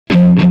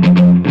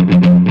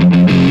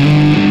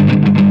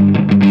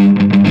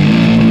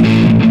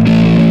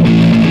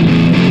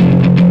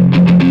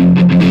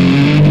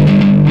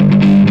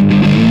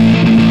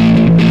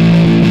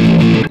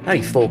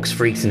folks,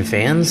 freaks, and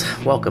fans.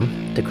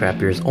 Welcome to Craft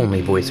Beer's only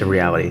voice of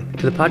reality.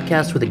 To the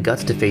podcast with the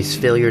guts to face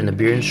failure in the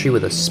beer industry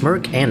with a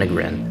smirk and a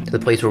grin. To the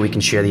place where we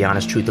can share the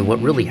honest truth of what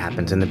really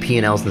happens in the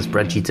P&Ls and the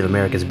spreadsheets of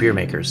America's beer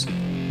makers.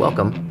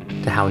 Welcome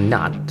to How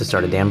Not to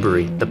Start a Damn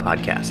Brewery, the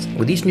podcast.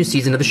 With each new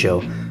season of the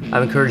show,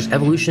 I've encouraged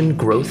evolution,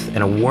 growth,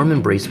 and a warm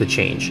embrace with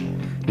change.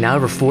 Now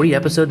over 40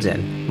 episodes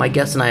in, my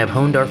guests and I have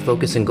honed our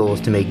focus and goals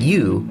to make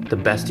you the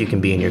best you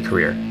can be in your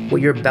career. What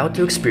you're about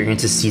to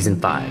experience is Season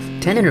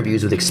 5. 10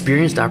 interviews with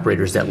experienced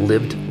operators that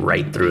lived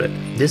right through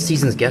it. This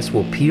season's guests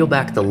will peel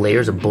back the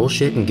layers of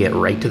bullshit and get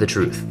right to the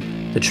truth.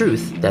 The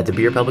truth that the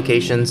beer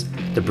publications,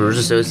 the Brewers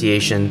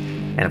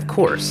Association, and of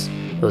course,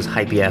 those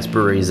hypey-ass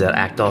breweries that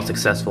act all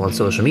successful on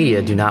social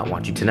media do not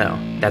want you to know.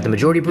 That the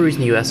majority of breweries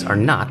in the US are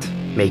not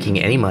making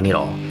any money at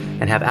all,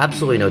 and have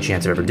absolutely no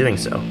chance of ever doing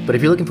so. But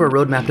if you're looking for a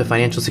roadmap to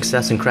financial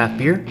success in craft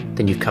beer,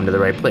 then you've come to the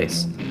right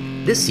place.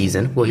 This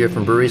season, we'll hear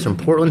from breweries from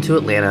Portland to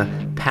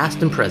Atlanta,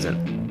 past and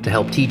present, to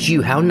help teach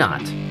you how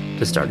not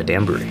to start a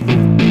damn brewery.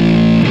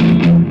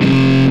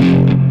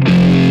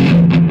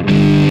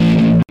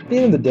 At the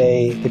end of the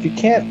day, if you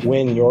can't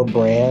win your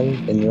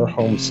brand in your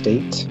home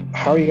state,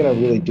 how are you going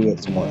to really do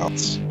it somewhere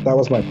else? That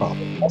was my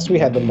problem. Unless we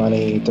had the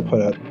money to put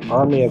an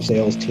army of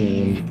sales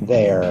team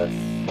there,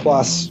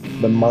 plus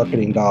the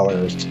marketing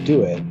dollars to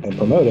do it and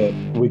promote it,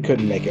 we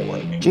couldn't make it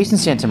work. Jason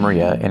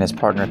Santamaria and his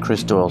partner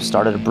Chris Doyle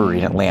started a brewery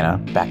in Atlanta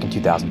back in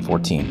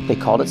 2014. They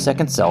called it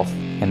Second Self,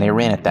 and they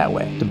ran it that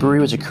way. The brewery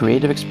was a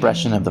creative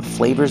expression of the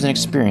flavors and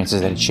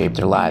experiences that had shaped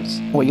their lives.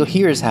 What you'll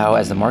hear is how,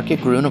 as the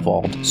market grew and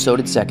evolved, so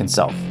did Second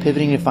Self,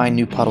 pivoting to find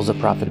new puddles of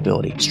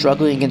profitability,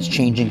 struggling against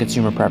changing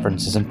consumer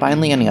preferences, and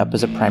finally ending up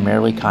as a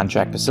primarily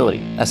contract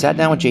facility. I sat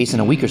down with Jason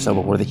a week or so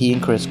before he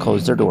and Chris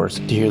closed their doors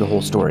to hear the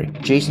whole story.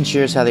 Jason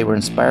shares how they were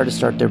inspired to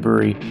start their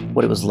brewery,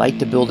 what it was like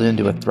to build it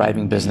into a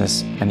thriving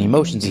business, and the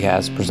emotions he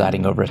has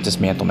presiding over its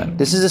dismantlement.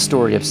 This is a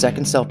story of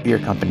Second Self Beer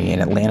Company in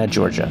Atlanta,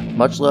 Georgia.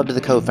 Much love to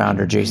the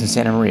co-founder, Jason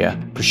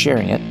Santamaria, for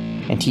sharing it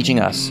and teaching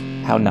us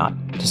how not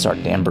to start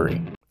a damn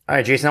brewery. All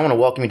right, Jason, I want to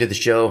welcome you to the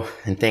show,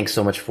 and thanks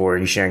so much for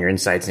you sharing your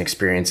insights and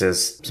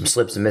experiences. Some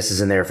slips and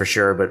misses in there for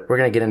sure, but we're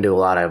going to get into a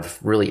lot of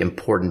really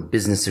important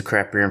business of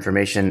craft beer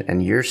information,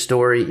 and your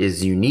story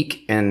is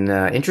unique and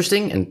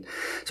interesting, and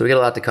so we got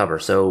a lot to cover.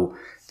 So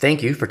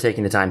thank you for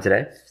taking the time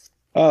today.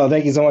 Oh,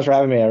 thank you so much for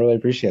having me. I really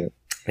appreciate it.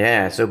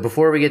 Yeah, so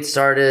before we get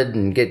started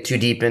and get too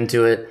deep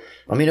into it,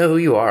 let me know who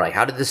you are. Like,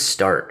 how did this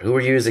start? Who were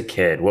you as a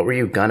kid? What were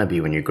you gonna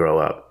be when you grow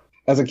up?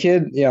 As a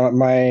kid,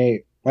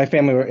 my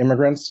family were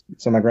immigrants.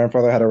 So my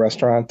grandfather had a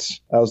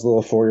restaurant. I was a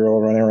little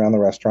 4-year-old running around the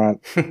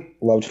restaurant.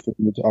 Loved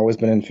food. Always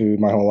been in food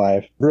my whole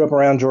life. Grew up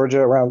around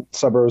Georgia, around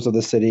suburbs of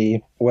the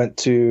city. Went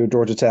to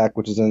Georgia Tech,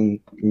 which is in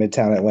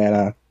Midtown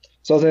Atlanta.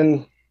 So I was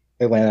in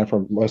Atlanta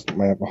for most of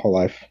my whole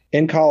life.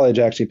 In college,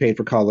 I actually paid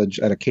for college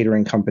at a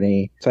catering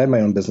company. So I had my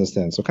own business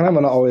then. So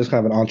always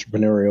kind of an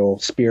entrepreneurial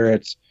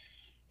spirit,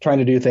 trying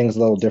to do things a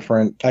little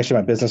different. Actually,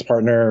 my business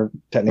partner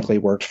technically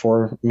worked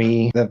for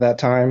me at that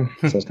time.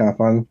 So it's kind of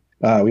fun.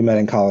 We met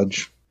in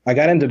college. I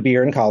got into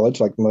beer in college,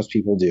 like most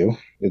people do.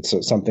 It's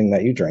something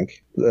that you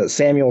drink.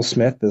 Samuel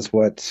Smith is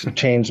what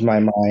changed my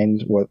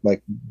mind.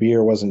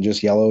 Beer wasn't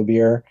just yellow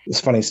beer. It's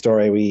a funny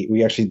story.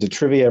 We actually did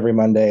trivia every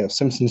Monday,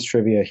 Simpsons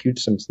trivia, huge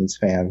Simpsons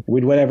fan.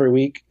 We'd win every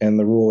week, and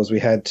the rule was we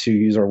had to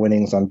use our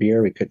winnings on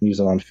beer. We couldn't use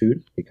it on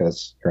food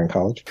because you're in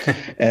college.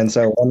 And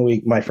so one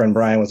week, my friend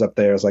Brian was up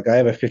there. I was like, I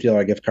have a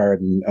 $50 gift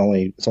card, and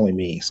it's only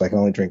me, so I can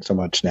only drink so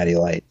much Natty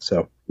Light.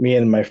 So me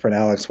and my friend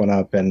Alex went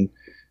up and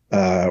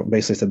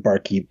basically said,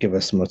 barkeep, give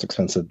us the most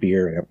expensive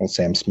beer,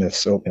 Sam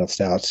Smith's oatmeal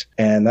stout.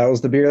 And that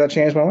was the beer that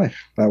changed my life.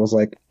 I was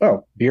like,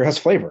 oh, beer has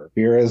flavor.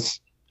 Beer is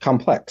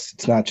complex.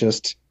 It's not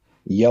just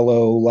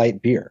yellow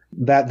light beer.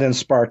 That then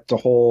sparked the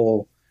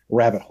whole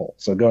rabbit hole.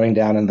 So going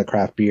down into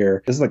craft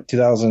beer, this is like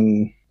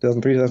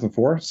 2003,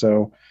 2004.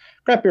 So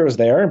craft beer was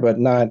there, but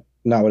not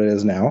what it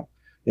is now.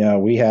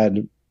 We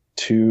had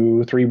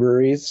 2-3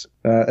 breweries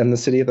in the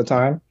city at the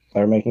time that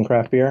were making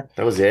craft beer.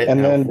 That was it?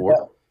 And then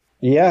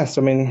yes,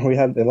 we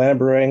had Atlanta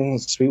Brewing,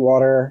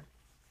 Sweetwater,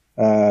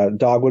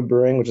 Dogwood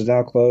Brewing, which is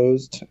now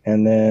closed,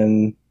 and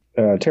then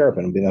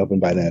Terrapin being open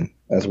by then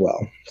as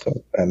well.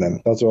 So, and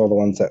then those are all the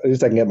ones that at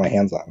least I can get my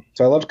hands on.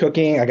 So I loved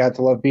cooking. I got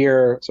to love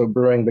beer. So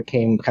brewing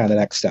became kind of the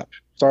next step.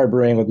 Started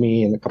brewing with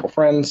me and a couple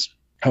friends,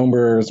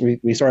 homebrewers.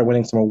 We started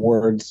winning some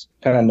awards,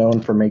 kind of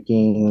known for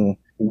making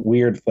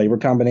weird flavor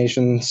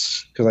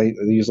combinations because I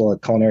use a lot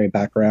of culinary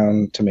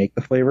background to make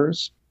the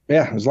flavors.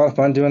 Yeah, it was a lot of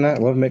fun doing that.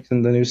 I love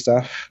mixing the new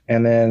stuff.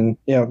 And then,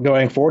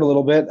 going forward a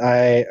little bit,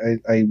 I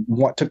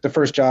took the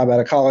first job out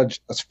of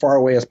college as far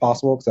away as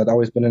possible because I'd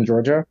always been in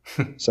Georgia.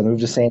 So I moved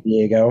to San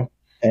Diego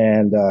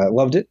and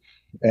loved it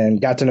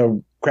and got to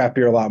know craft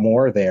beer a lot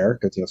more there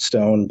because,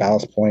 Stone,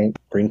 Ballast Point,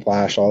 Green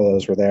Flash, all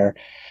those were there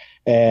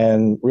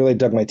and really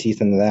dug my teeth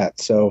into that.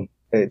 So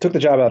I took the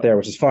job out there,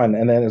 which is fun.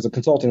 And then it was a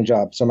consulting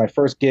job. So my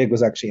first gig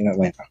was actually in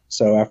Atlanta.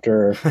 So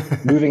after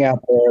moving out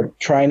there,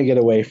 trying to get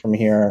away from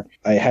here,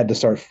 I had to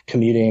start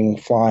commuting,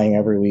 flying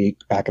every week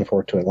back and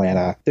forth to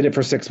Atlanta. Did it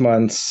for 6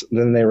 months.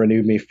 Then they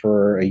renewed me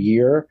for a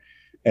year.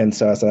 And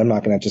so I said, I'm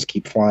not going to just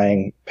keep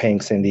flying,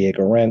 paying San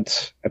Diego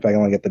rent if I can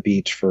only get the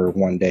beach for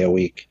one day a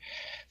week.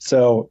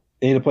 So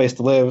I need a place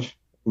to live.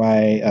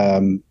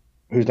 My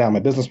who's now my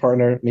business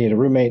partner needed a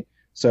roommate.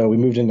 So we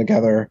moved in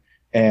together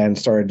and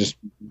started just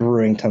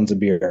brewing tons of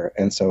beer.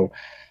 And so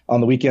on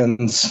the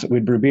weekends,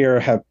 we'd brew beer,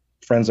 have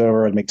friends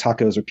over, and make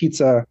tacos or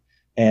pizza.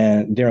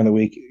 And during the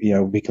week,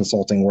 be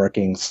consulting,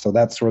 working. So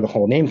that's where the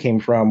whole name came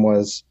from.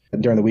 Was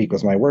during the week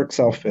was my work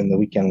self, and the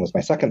weekend was my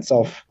second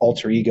self,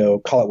 alter ego,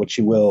 call it what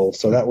you will.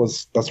 So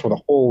that's where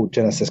the whole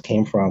genesis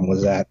came from.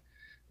 Was that.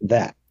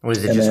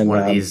 Was it just one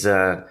of these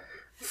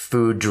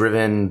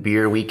food-driven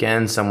beer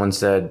weekends? Someone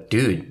said,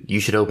 "Dude, you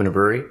should open a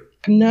brewery."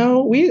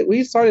 No,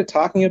 we started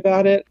talking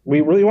about it.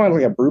 We really wanted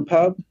like a brew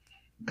pub.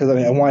 Because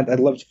I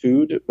loved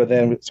food, but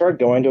then we started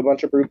going to a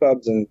bunch of brew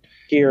pubs and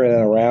here and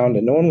around,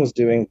 and no one was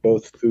doing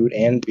both food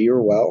and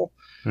beer well.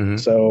 Mm-hmm.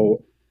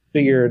 So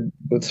figured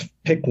let's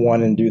pick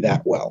one and do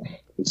that well.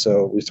 And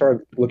so we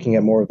started looking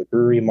at more of the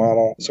brewery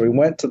model. So we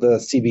went to the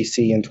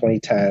CBC in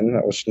 2010.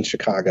 I was in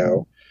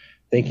Chicago,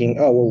 thinking,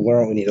 we'll learn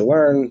what we need to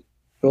learn,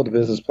 build a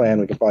business plan.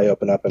 We can probably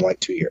open up in like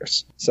 2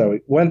 years. So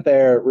we went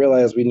there,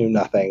 realized we knew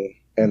nothing,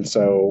 and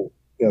so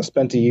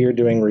spent a year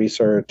doing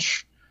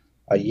research,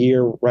 a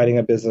year writing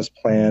a business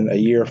plan, a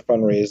year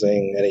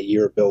fundraising, and a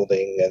year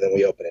building, and then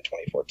we opened in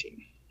 2014.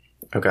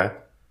 Okay.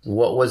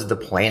 What was the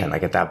plan?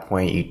 Like at that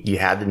point, you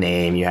had the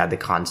name, you had the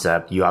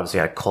concept, you obviously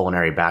had a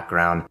culinary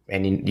background,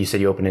 and you said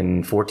you opened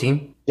in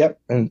 14? Yep,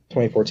 in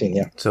 2014,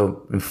 yeah.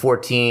 So in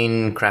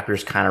 14, Crap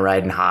Beer's kind of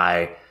riding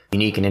high,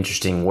 unique and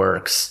interesting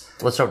works.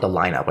 Let's start with the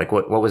lineup. Like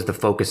what was the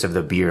focus of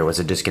the beer? Was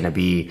it just going to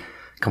be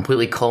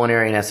completely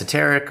culinary and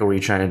esoteric, or were you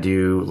trying to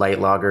do light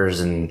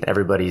lagers and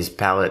everybody's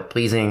palate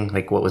pleasing?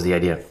 Like, what was the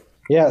idea?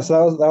 Yeah,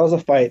 so that was a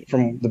fight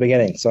from the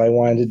beginning. So I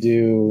wanted to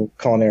do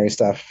culinary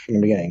stuff from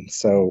the beginning.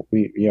 So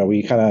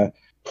we kind of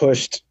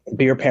pushed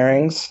beer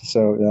pairings.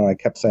 So I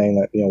kept saying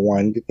that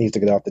wine needs to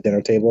get off the dinner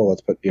table.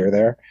 Let's put beer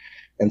there.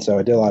 And so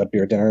I did a lot of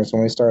beer dinners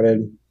when we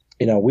started.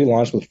 We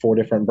launched with 4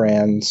 different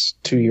brands,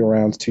 2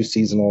 year-rounds, 2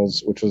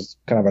 seasonals, which was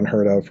kind of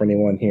unheard of for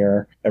anyone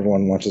here.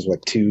 Everyone launches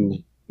like 2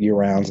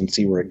 year-rounds and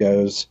see where it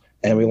goes.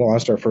 And we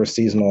launched our first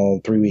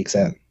seasonal 3 weeks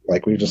in.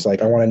 Like we were just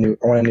like, I want a new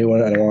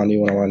one, and I want a new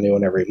one, I want a new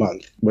one every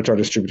month, which our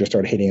distributor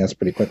started hating us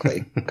pretty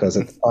quickly because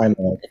at the time,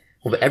 well,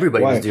 but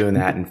everybody was doing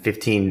that in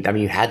 15. I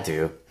mean, you had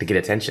to get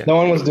attention. No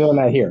one was doing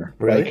that here.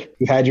 Really? Like,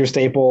 you had your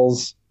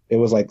staples. It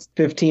was like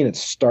 15 it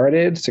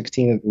started,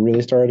 16 it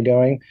really started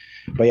going.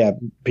 But yeah,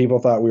 people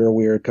thought we were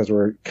weird because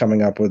we're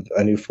coming up with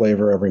a new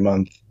flavor every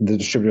month. The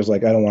distributor's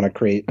like, I don't want to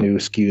create new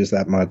SKUs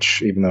that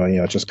much, even though,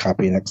 it's just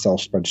copy an Excel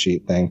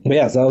spreadsheet thing. But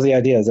yeah, so that was the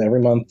idea, is every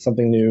month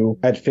something new.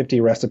 I had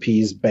 50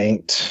 recipes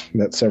banked,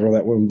 lots of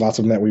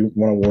them that we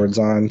won awards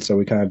on. So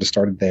we kind of just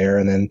started there.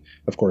 And then,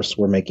 of course,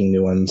 we're making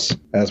new ones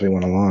as we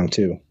went along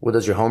too. Were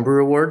those your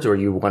homebrew awards, or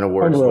you won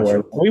awards?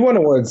 We won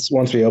awards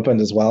once we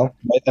opened as well.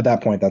 At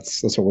that point,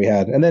 that's what we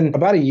had. And then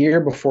about a year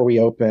before we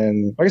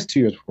opened, I guess 2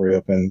 years before we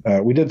opened,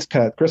 we did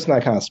Chris and I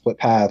kind of split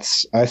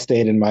paths. I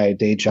stayed in my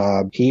day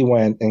job. He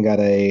went and got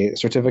a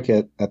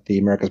certificate at the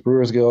America's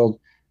Brewers Guild,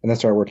 and then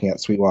started working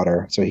at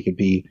Sweetwater, so he could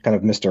be kind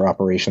of Mr.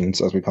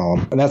 Operations, as we call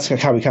him. And that's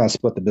how we kind of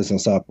split the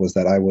business up, was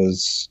that I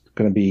was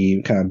going to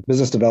be kind of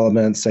business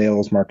development,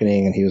 sales,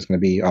 marketing, and he was going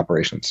to be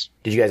operations.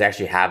 Did you guys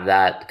actually have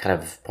that kind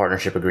of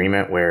partnership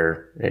agreement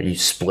where you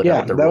split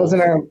up the roles? Yeah, that was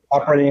in our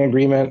operating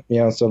agreement.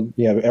 So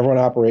everyone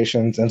in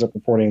operations ends up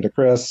reporting to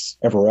Chris.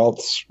 Everyone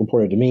else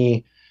reported to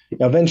me.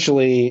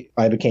 Eventually,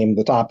 I became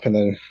the top, and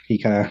then he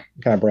kind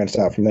of branched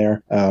out from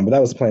there. But that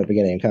was the plan at the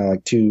beginning, kind of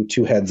like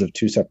two heads of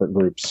 2 separate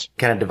groups.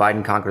 Kind of divide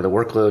and conquer the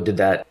workload. Did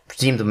that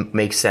seem to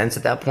make sense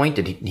at that point?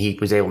 Did he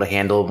was able to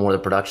handle more of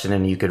the production,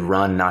 and you could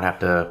run, not have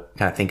to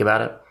kind of think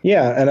about it?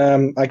 Yeah,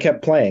 and I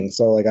kept playing.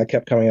 So I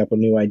kept coming up with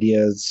new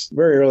ideas.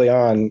 Very early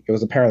on, it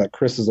was apparent that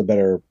Chris is a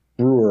better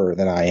brewer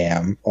than I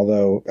am,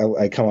 although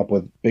I come up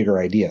with bigger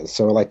ideas.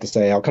 So I like to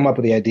say I'll come up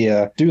with the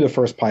idea, do the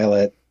first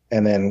pilot,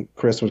 and then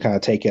Chris would kind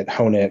of take it,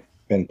 hone it,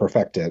 and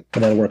perfect it,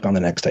 and then work on the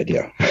next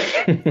idea.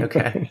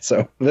 Okay.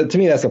 So to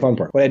me, that's the fun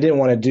part. What I didn't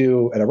want to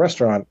do at a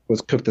restaurant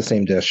was cook the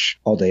same dish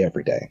all day,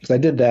 every day. Because I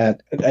did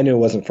that, I knew it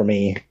wasn't for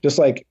me. Just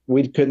like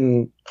we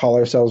couldn't call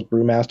ourselves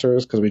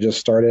brewmasters because we just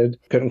started.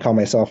 Couldn't call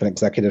myself an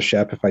executive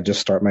chef if I just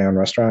start my own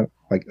restaurant.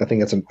 Like, I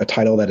think it's a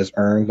title that is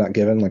earned, not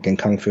given, like in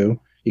Kung Fu.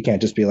 You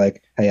can't just be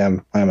like, hey,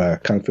 I'm a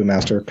Kung Fu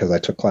master because I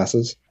took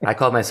classes. I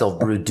called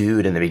myself Brew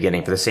Dude in the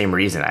beginning for the same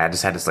reason. I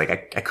just had this, like,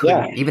 I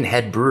couldn't, even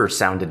head brewer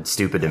sounded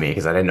stupid to me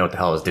because I didn't know what the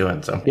hell I was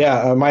doing. So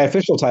yeah, my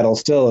official title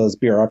still is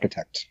beer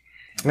architect.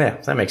 Yeah,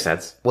 that makes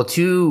sense. Well,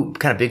 2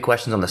 kind of big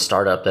questions on the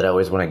startup that I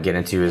always want to get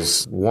into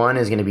is, one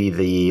is going to be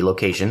the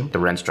location, the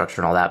rent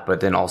structure and all that, but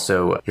then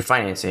also your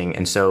financing.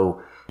 And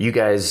so you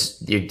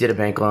did a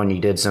bank loan, you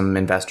did some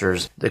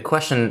investors. The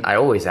question I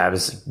always have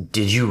is,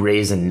 did you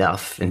raise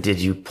enough and did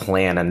you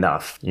plan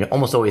enough?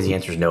 Almost always the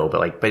answer is no,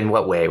 but in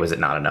what way was it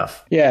not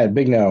enough? Yeah,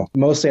 big no.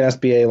 Mostly an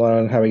SBA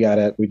loan, how we got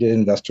it. We did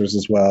investors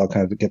as well,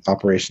 kind of to get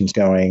operations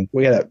going.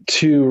 We had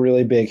 2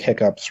 really big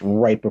hiccups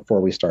right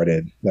before we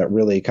started that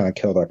really kind of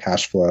killed our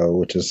cash flow,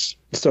 which is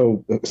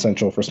so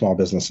essential for small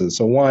businesses.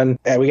 So one,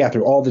 we got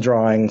through all the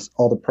drawings,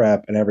 all the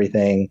prep and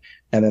everything.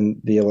 And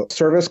then the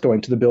service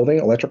going to the building,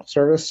 electrical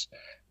service,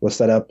 was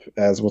set up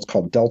as what's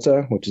called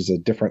Delta, which is a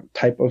different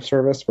type of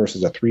service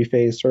versus a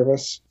 3-phase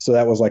service. So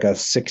that was like a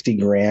 60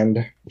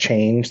 grand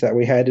change that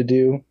we had to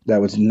do.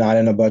 That was not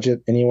in a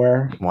budget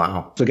anywhere.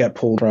 Wow. So it got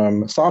pulled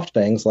from soft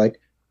things like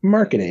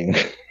marketing.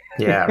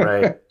 Yeah,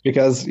 right.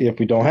 Because if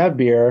we don't have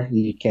beer,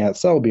 you can't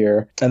sell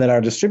beer. And then our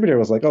distributor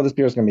was like, oh, this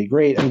beer is going to be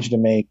great. I need you to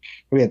make,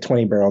 we had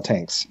 20 barrel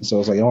tanks. So it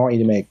was like, I want you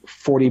to make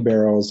 40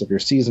 barrels of your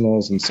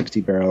seasonals and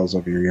 60 barrels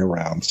of your year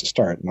rounds to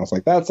start. And I was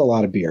like, that's a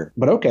lot of beer.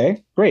 But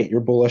okay, great.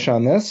 You're bullish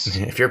on this.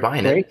 If you're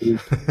buying Great.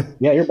 it.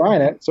 Yeah, you're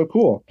buying it. So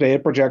cool. They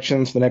had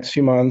projections for the next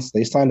few months.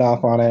 They signed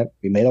off on it.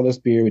 We made all this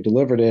beer. We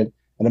delivered it.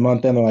 And a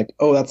month in, they're like,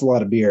 oh, that's a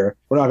lot of beer.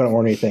 We're not going to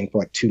order anything for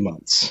like 2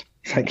 months.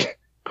 Like,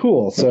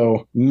 cool.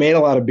 So made a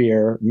lot of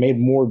beer, made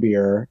more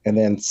beer, and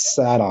then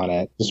sat on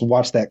it. Just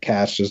watched that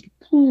cash just.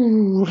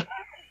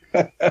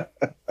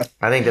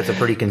 I think that's a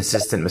pretty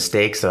consistent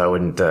mistake, so I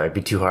wouldn't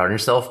be too hard on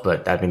yourself.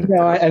 But I mean,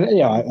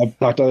 I've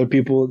talked to other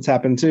people it's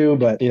happened too.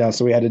 But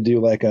so we had to do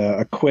like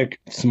a quick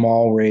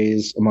small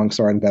raise amongst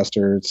our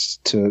investors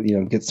to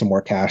get some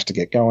more cash to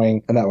get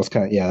going, and that was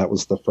that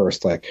was the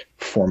first like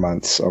 4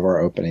 months of our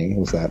opening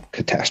was that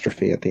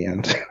catastrophe at the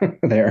end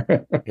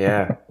there.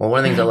 Yeah. Well, one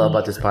of the things I love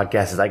about this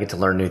podcast is I get to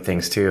learn new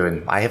things too,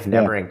 and I have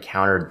never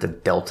encountered the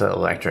Delta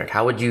Electric.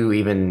 How would you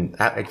even,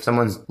 if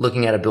someone's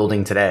looking at a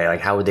building today,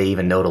 like how would they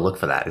even know to look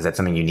for that? Is that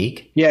something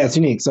unique? Yeah, it's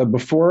unique. So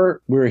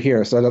before we were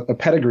here, so the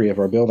pedigree of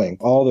our building,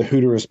 all the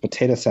Hooters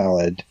potato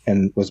salad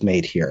was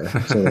made here.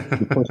 So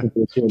the person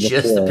who was here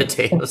Just the before,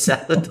 potato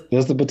salad?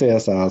 just the potato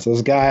salad. So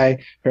this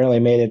guy apparently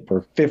made it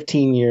for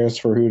 15 years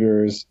for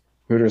Hooters.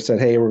 Hooters said,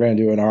 hey, we're going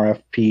to do an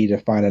RFP to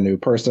find a new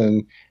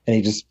person. And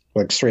he just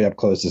like straight up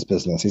closed his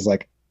business. He's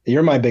like,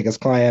 you're my biggest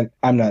client.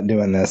 I'm not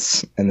doing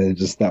this. And then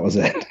that was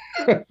it.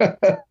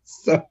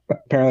 So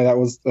apparently that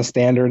was a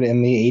standard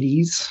in the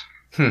 80s.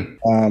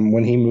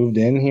 When he moved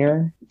in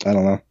here. I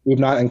don't know. We've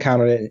not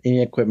encountered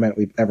any equipment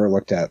we've ever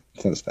looked at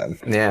since then.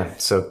 Yeah,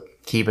 so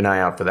keep an eye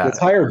out for that. It's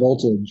higher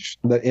voltage.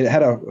 It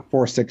had a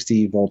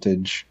 460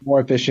 voltage. More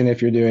efficient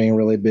if you're doing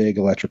really big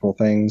electrical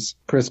things.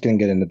 Chris can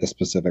get into the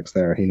specifics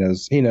there. He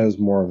knows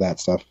more of that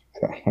stuff.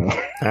 So,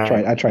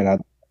 I try not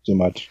too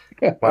much.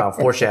 Wow,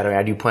 foreshadowing.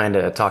 I do plan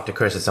to talk to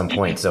Chris at some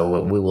point,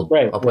 so we will.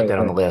 I'll put that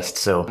on the list.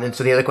 So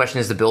the other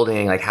question is the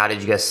building. Like, how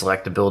did you guys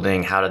select the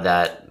building? How did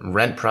that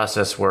rent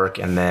process work?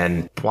 And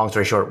then, long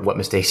story short, what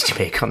mistakes did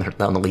you make on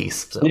the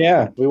lease? So.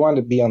 Yeah, we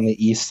wanted to be on the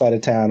east side of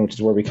town, which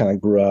is where we kind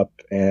of grew up,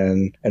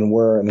 and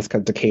this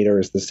kind of Decatur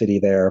is the city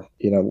there.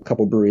 A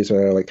couple breweries are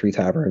there, like 3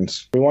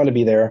 taverns. We wanted to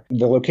be there.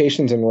 The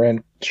locations and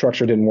rent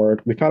structure didn't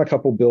work. We found a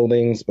couple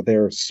buildings, but they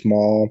were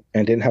small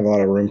and didn't have a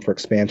lot of room for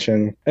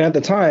expansion. And at the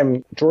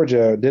time,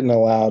 Georgia didn't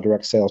allow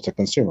direct sales to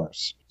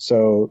consumers.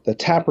 So the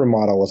taproom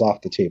model was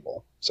off the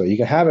table. So you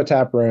can have a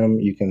tap room,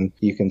 you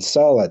can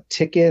sell a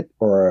ticket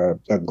or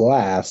a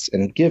glass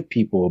and give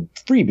people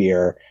free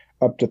beer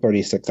up to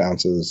 36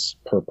 ounces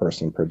per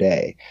person per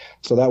day.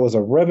 So that was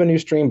a revenue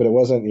stream, but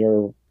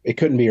it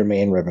couldn't be your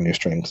main revenue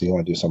stream because you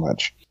only do so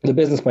much. The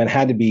business plan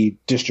had to be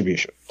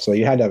distribution. So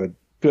you had to have a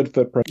good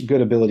footprint,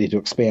 good ability to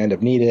expand if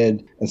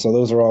needed. And so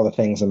those are all the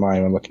things in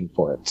mind when looking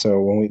for it.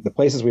 So the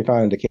places we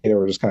found in Decatur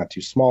were just kind of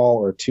too small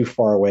or too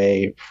far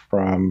away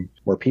from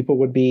where people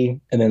would be.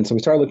 And then so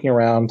we started looking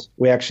around.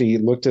 We actually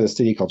looked at a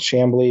city called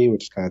Chamblee,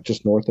 which is kind of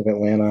just north of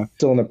Atlanta,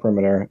 still in the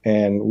perimeter.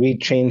 And we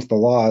changed the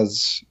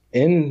laws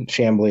in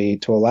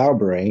Chamblee to allow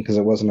brewing because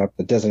it wasn't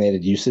a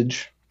designated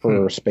usage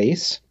for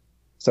space.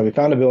 So we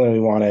found a building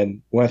we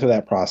wanted, went through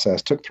that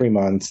process, took 3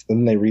 months.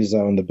 Then they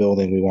rezoned the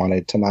building we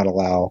wanted to not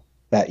allow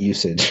that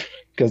usage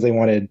because they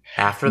wanted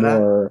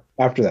more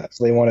after that.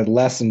 So they wanted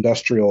less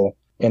industrial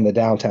in the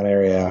downtown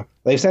area.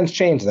 They've since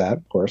changed that,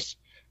 of course,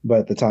 but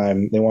at the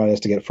time they wanted us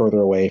to get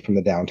further away from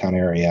the downtown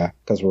area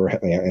because we're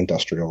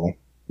industrial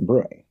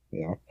brewing,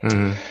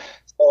 Mm-hmm.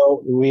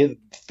 So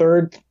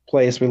third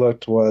place we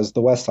looked was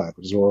the West Side,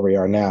 which is where we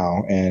are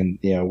now. And,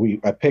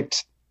 I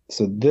picked,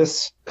 so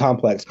this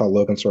complex called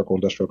Logan Circle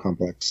Industrial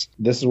Complex,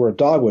 this is where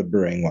Dogwood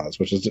Brewing was,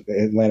 which is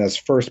Atlanta's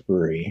first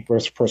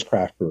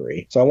craft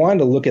brewery. So I wanted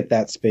to look at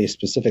that space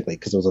specifically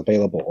because it was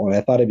available. And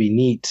I thought it'd be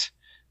neat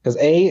because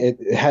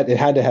it had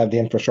to have the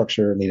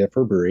infrastructure needed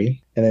for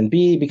brewery. And then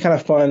B, it'd be kind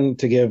of fun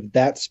to give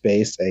that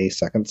space a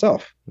second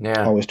self.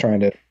 Yeah. Always trying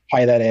to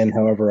tie that in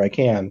however I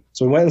can.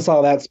 So we went and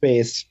saw that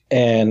space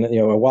and,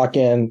 I walk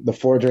in, the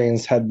floor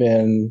drains had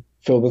been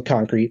filled with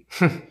concrete.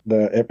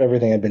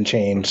 Everything had been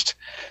changed.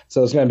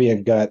 So it's going to be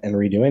a gut and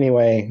redo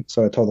anyway.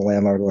 So I told the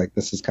landlord,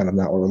 this is kind of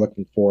not what we're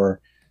looking for.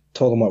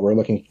 Told him what we're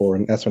looking for.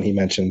 And that's when he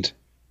mentioned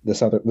the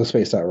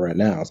space that we're at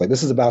now. It's like,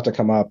 this is about to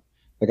come up.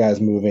 The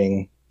guy's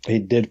moving. He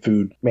did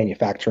food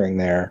manufacturing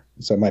there.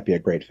 So it might be a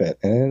great fit.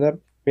 And it ended up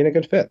being a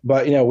good fit.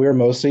 But, we were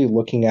mostly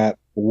looking at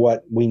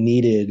what we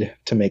needed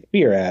to make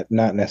beer at,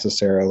 not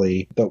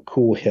necessarily the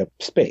cool, hip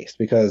space.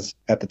 Because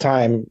at the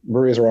time,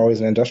 breweries were always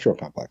in industrial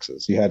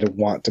complexes. You had to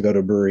want to go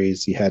to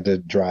breweries, you had to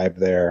drive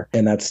there.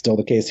 And that's still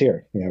the case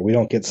here. We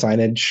don't get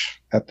signage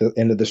at the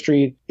end of the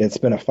street. It's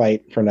been a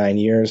fight for 9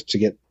 years to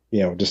get,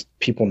 just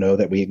people know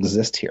that we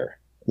exist here.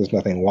 There's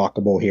nothing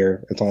walkable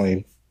here. It's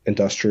only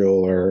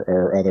industrial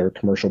or other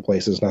commercial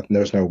places.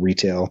 There's no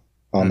retail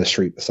on the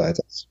street besides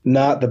us.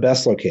 Not the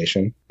best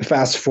location.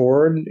 Fast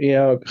forward,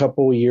 a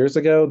couple years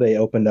ago, they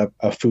opened up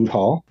a food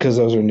hall because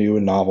those are new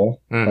and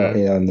novel,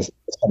 in this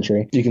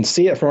country. You can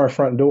see it from our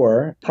front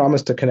door.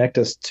 Promised to connect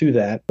us to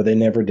that, but they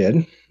never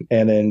did.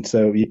 And then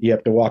so you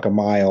have to walk a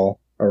mile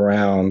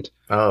around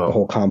the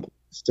whole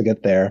complex to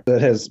get there.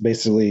 That has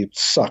basically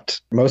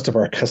sucked most of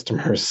our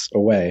customers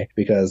away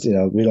because,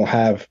 we don't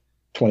have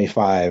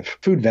 25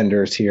 food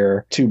vendors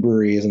here, 2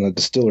 breweries and a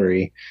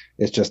distillery.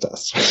 It's just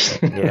us.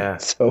 Yeah.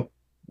 So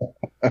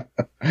So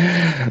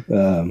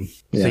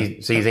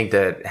you think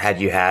that had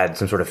you had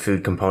some sort of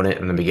food component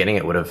in the beginning,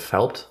 it would have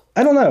helped?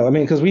 I don't know. I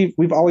mean, because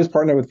we've always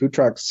partnered with food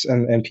trucks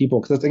and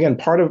people. Because again,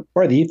 part of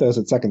the ethos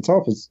at Second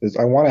Self is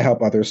I want to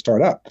help others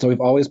start up. So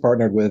we've always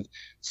partnered with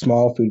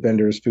small food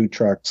vendors, food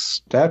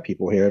trucks to have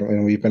people here,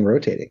 and we've been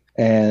rotating.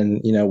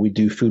 And we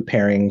do food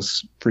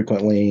pairings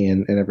frequently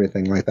and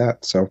everything like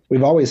that. So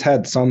we've always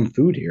had some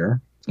food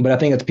here. But I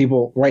think it's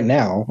people right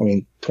now,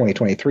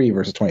 2023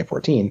 versus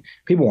 2014,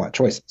 people want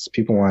choices.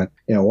 People want,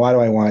 why do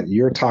I want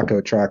your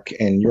taco truck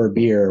and your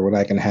beer when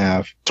I can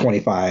have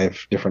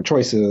 25 different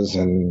choices?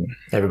 And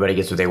everybody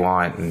gets what they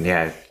want. And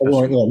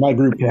my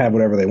group can have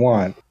whatever they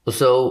want.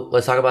 So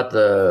let's talk about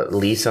the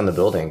lease on the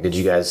building. Did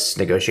you guys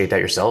negotiate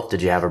that yourself?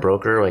 Did you have a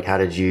broker? Like, how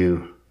did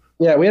you...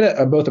 Yeah, we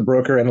had both a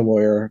broker and a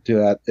lawyer do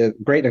that.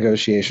 Great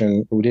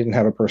negotiation. We didn't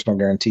have a personal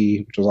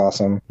guarantee, which was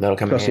awesome. That'll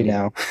come especially in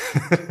handy.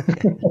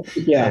 Now.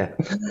 Yeah.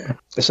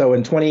 So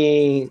in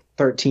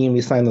 2013,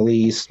 we signed the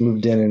lease,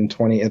 moved in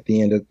at the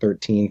end of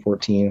 13,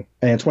 14.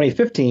 And in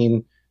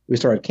 2015, we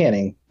started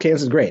canning.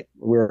 Cans is great.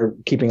 We're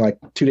keeping like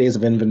 2 days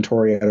of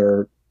inventory at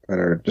our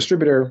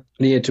distributor.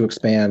 Needed to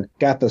expand.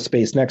 Got the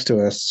space next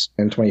to us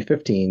in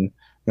 2015.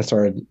 And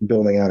started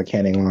building out a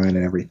canning line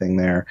and everything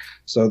there.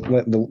 So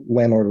the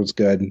landlord was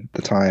good at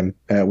the time.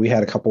 We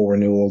had a couple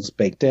renewals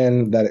baked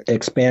in. That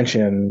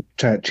expansion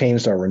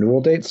changed our renewal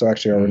date. So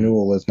actually our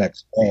renewal is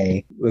next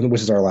May,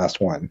 which is our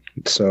last one.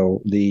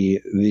 So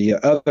the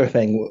other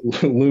thing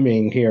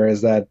looming here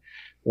is that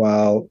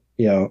while,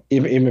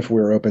 even if we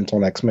were open until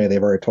next May,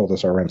 they've already told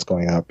us our rent's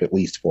going up at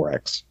least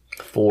 4x.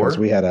 4? Because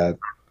we had a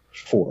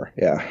 4,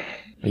 yeah.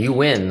 You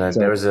win.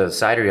 There was a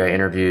cidery I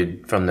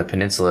interviewed from the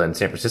peninsula in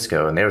San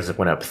Francisco, and theirs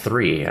went up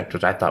 3,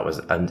 which I thought was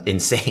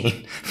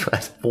insane.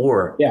 But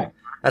 4, yeah,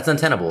 that's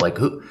untenable. Like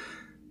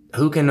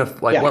who can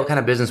what kind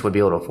of business would be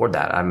able to afford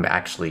that? I'm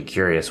actually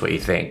curious what you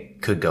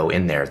think could go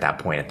in there at that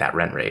point at that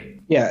rent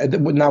rate. Yeah,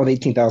 not with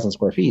 18,000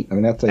 square feet.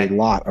 That's a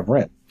lot of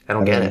rent. I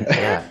don't get it.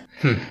 Yeah.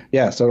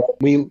 Yeah, so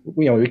we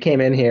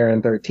came in here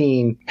in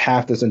 13.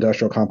 Half this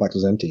industrial complex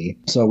was empty,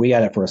 so we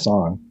got it for a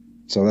song.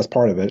 So that's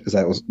part of it, is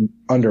that it was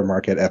under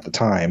market at the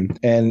time.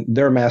 And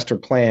their master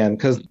plan,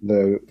 because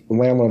the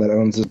landlord that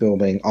owns this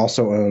building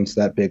also owns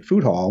that big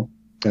food hall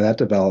and that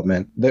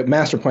development, the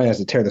master plan is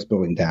to tear this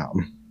building down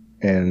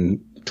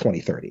in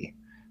 2030.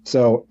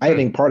 So I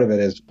think part of it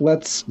is,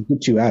 let's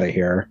get you out of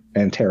here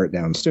and tear it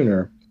down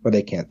sooner, but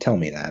they can't tell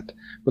me that.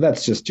 But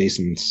that's just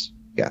Jason's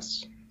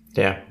guess.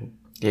 Yeah.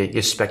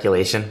 Your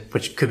speculation,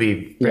 which could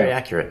be very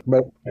accurate.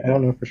 But I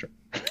don't know for sure.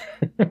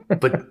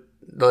 But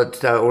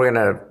we're going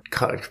to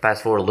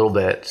fast forward a little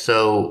bit.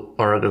 So,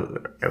 or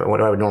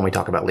what I would normally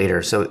talk about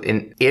later. So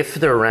if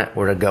the rent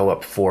were to go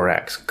up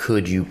 4x,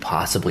 could you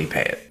possibly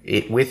pay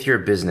it with your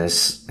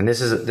business? And this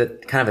is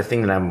kind of a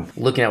thing that I'm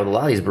looking at with a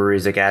lot of these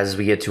breweries. Like, as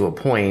we get to a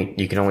point,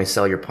 you can only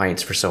sell your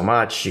pints for so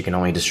much. You can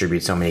only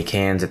distribute so many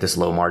cans at this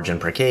low margin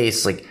per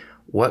case. Like,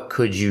 what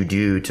could you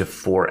do to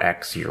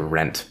 4x your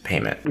rent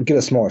payment? Get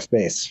a smaller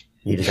space.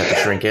 You just have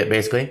to shrink it,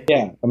 basically?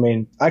 Yeah.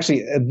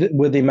 Actually,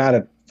 with the amount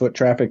of foot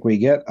traffic we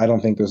get, I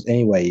don't think there's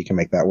any way you can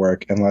make that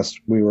work unless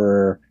we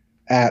were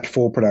at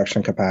full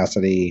production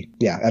capacity.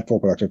 Yeah, at full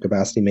production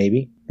capacity,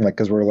 maybe.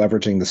 Because we're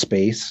leveraging the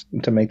space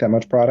to make that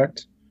much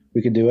product.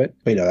 We could do it.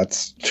 But,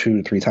 that's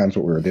 2 to 3 times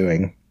what we were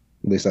doing,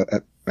 at least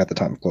at the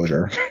time of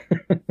closure.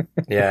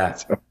 Yeah.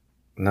 So.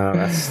 No,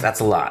 that's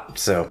a lot.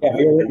 So yeah,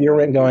 your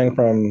rent going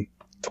from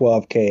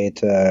 $12K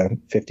to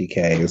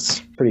 $50K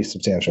is pretty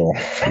substantial.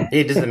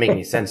 It doesn't make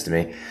any sense to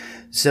me.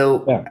 So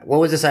What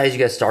was the size you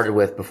guys started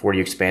with before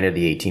you expanded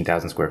the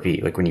 18,000 square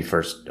feet, like when you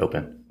first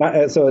opened?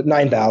 So at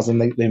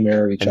 9,000, they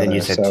mirror each other. And then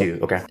you said 2.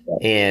 Okay.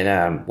 Yeah.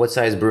 And what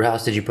size brew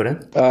house did you put in?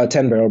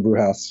 10-barrel brew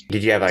house.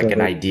 Did you have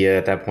an idea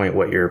at that point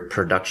what your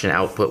production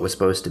output was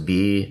supposed to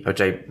be,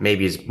 which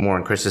maybe is more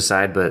on Chris's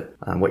side, but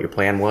what your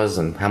plan was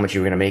and how much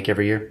you were going to make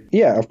every year?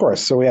 Yeah, of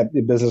course. So we had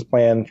the business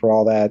plan for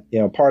all that.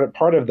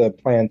 Part of the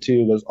plan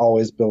too was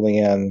always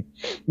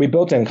we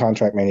built in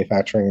contract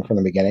manufacturing from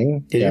the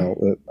beginning. Yeah.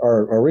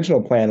 Our original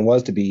original plan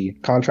was to be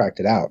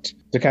contracted out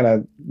to kind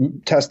of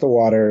test the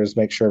waters,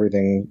 make sure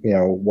everything,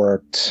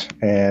 worked.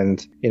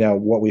 And,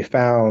 what we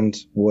found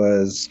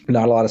was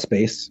not a lot of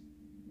space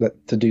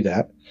to do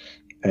that.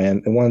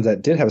 And the ones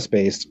that did have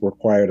space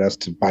required us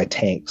to buy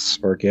tanks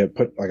or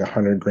put like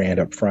 $100,000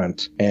 up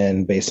front.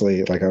 And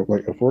basically, like if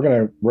we're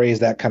going to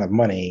raise that kind of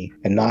money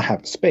and not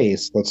have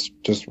space, let's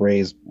just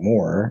raise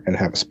more and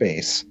have a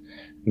space.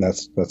 And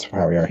that's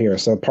how we are here.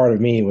 So part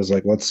of me was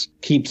like, let's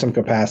keep some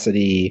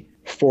capacity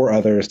for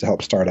others to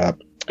help start up.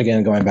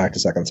 Again, going back to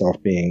Second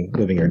Self being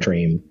living your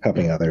dream,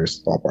 helping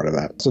others, all part of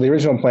that. So the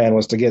original plan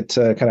was to get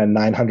to kind of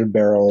 900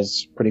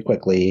 barrels pretty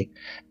quickly,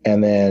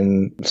 and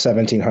then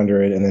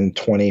 1,700 and then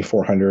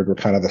 2,400 were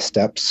kind of the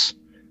steps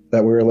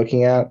that we were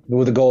looking at,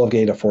 with the goal of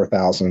getting to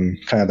 4,000,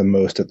 kind of the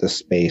most at this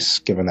space,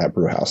 given that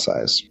brew house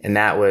size. And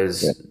that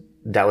was... Yeah.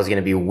 That was going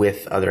to be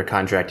with other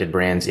contracted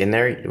brands in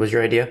there, was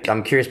your idea?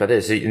 I'm curious about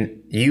this. So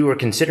you were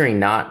considering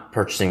not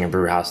purchasing a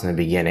brew house in the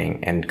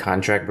beginning and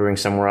contract brewing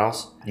somewhere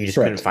else? You just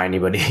couldn't find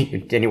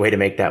any way to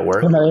make that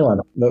work? Not anyone.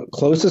 The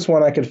closest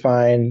one I could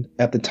find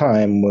at the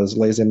time was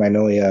Les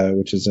Magnolia,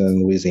 which is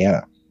in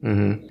Louisiana.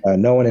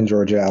 Mm-hmm. No one in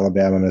Georgia,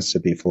 Alabama,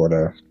 Mississippi,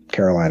 Florida,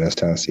 Carolinas,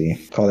 Tennessee.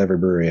 Called every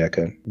brewery I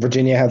could.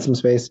 Virginia had some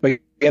space, but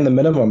again, the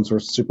minimums were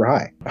super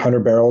high. 100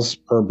 barrels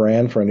per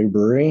brand for a new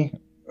brewery.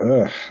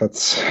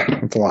 That's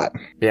a lot.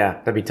 Yeah,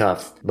 that'd be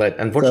tough. But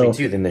unfortunately,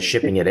 too, then the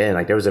shipping it in,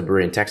 like there was a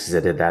brewery in Texas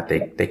that did that.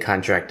 They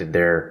contracted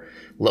their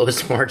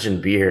lowest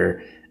margin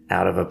beer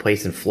out of a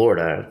place in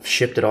Florida,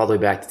 shipped it all the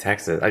way back to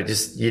Texas.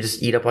 You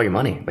just eat up all your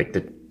money. Like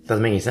that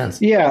doesn't make any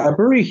sense. Yeah, a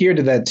brewery here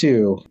did that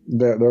too.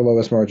 Their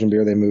lowest margin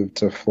beer, they moved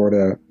to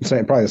Florida.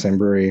 Probably the same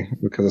brewery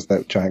because it's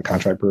that giant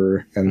contract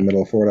brewer in the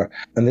middle of Florida.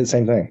 And the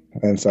same thing.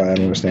 And so I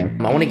don't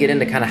understand. I want to get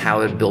into kind of how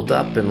it built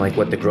up and like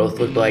what the growth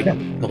looked like. Yeah.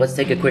 But let's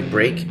take a quick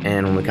break.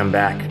 And when we come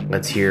back,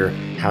 let's hear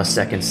how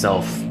Second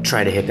Self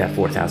tried to hit that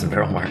 4,000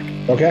 barrel mark.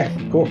 Okay,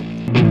 cool.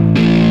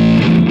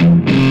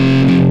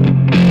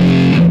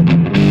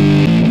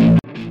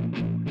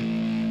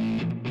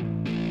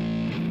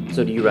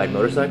 So do you ride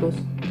motorcycles?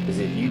 Because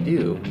if you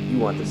do, you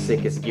want the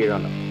sickest gear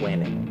on the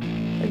planet.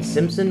 And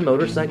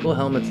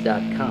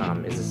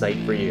SimpsonMotorcycleHelmets.com is the site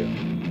for you.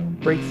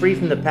 Break free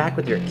from the pack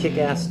with your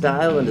kick-ass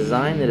style and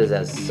design that is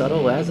as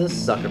subtle as a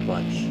sucker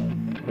punch.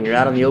 When you're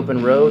out on the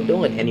open road, don't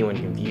let anyone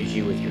confuse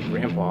you with your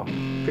grandpa.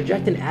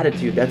 Project an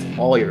attitude that's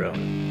all your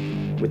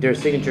own. With their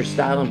signature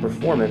style and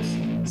performance,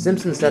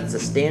 Simpson sets the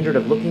standard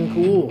of looking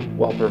cool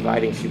while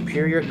providing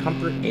superior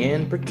comfort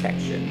and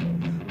protection.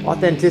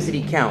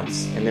 Authenticity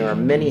counts, and there are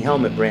many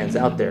helmet brands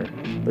out there,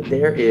 but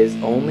there is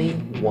only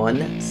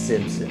one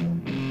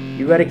Simpson.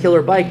 You ride a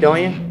killer bike,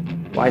 don't you?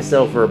 Why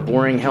settle for a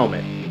boring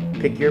helmet?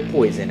 Pick your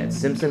poison at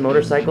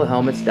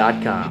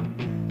SimpsonMotorcycleHelmets.com.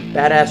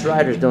 Badass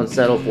riders don't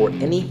settle for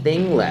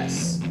anything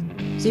less.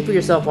 See for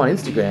yourself on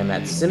Instagram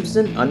at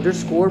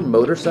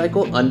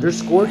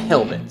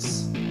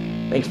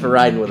Simpson_motorcycle_helmets. Thanks for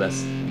riding with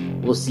us.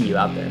 We'll see you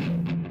out there.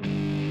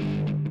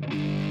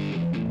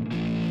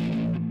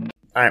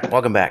 All right,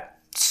 welcome back.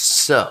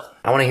 So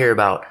I want to hear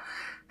about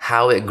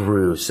how it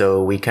grew.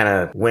 So we kind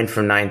of went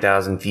from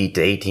 9,000 feet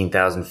to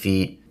 18,000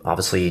 feet.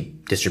 Obviously,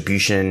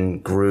 distribution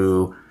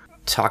grew.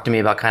 Talk to me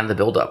about kind of the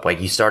buildup. Like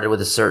you started with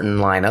a certain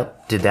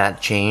lineup. Did that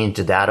change?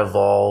 Did that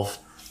evolve?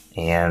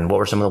 And what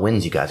were some of the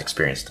wins you guys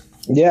experienced?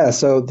 Yeah,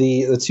 so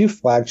the two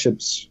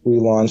flagships we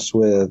launched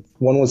with,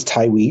 one was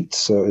Thai wheat.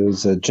 So it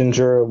was a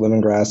ginger,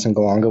 lemongrass, and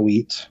galanga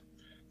wheat.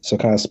 So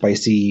kind of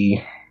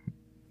spicy,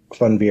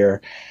 fun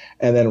beer.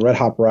 And then Red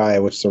Hop Rye,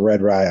 which is a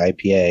red rye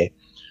IPA.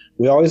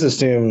 We always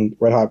assumed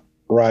Red Hop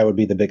Rye would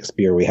be the biggest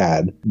beer we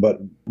had, but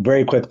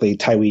very quickly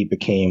Thai wheat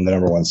became the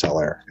number one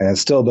seller, and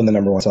it's still been the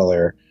number one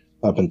seller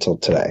up until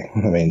today.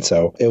 I mean,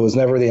 so it was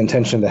never the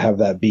intention to have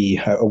that be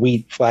a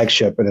wheat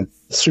flagship, and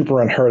it's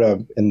super unheard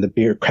of in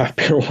the craft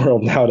beer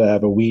world now to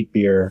have a wheat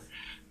beer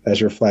as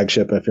your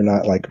flagship if you're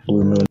not like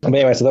Blue Moon. But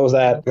anyway, so that was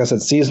that. Like I said,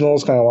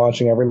 seasonals kind of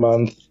launching every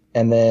month,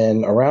 and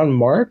then around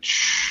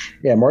March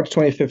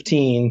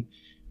 2015.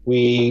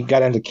 We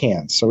got into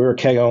cans. So we were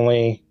keg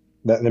only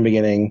that in the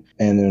beginning,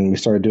 and then we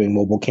started doing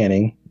mobile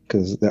canning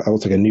because that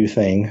was like a new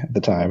thing at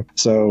the time.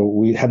 So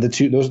we had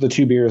those are the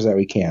two beers that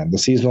we canned. The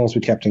seasonals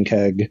we kept in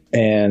keg,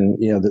 and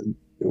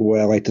what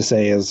I like to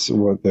say is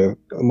what the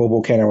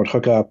mobile canner would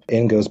hook up,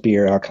 in goes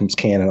beer, out comes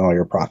can, and all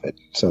your profit.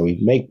 So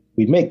we'd make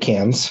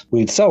cans,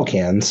 we'd sell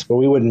cans, but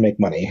we wouldn't make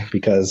money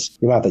because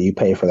the amount that you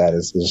pay for that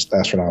is just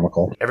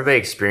astronomical. Everybody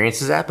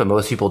experiences that, but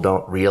most people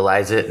don't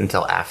realize it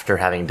until after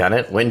having done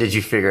it. When did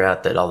you figure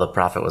out that all the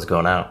profit was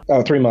going out?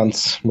 3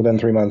 months. Within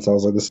 3 months, I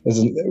was like,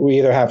 we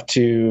either have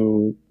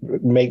to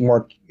make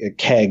more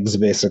kegs,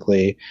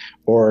 basically,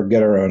 or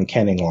get our own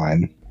canning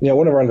line.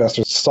 One of our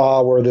investors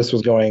saw where this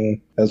was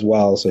going as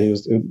well, so he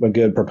was a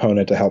good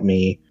proponent to help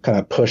me kind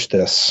of push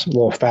this a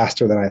little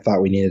faster than I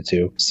thought we needed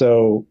to.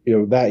 So,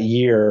 that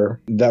year,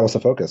 that was the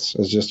focus. It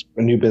was just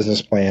a new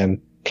business plan,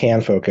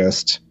 can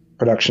focused,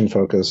 production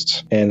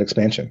focused and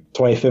expansion.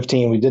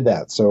 2015, we did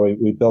that. So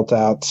we built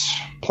out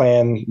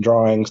plan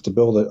drawings to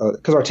build it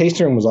because our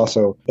tasting room was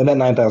also in that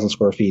 9,000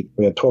 square feet.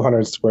 We had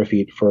 1,200 square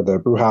feet for the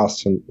brew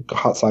house and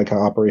hot side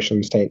kind of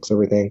operations, tanks,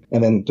 everything.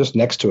 And then just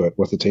next to it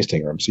was the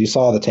tasting room. So you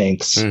saw the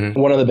tanks. Mm-hmm.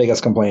 One of the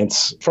biggest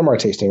complaints from our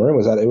tasting room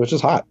was that it was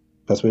just hot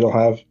because we don't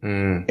have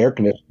air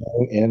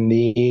conditioning in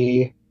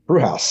the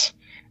brew house.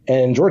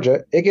 And in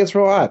Georgia, it gets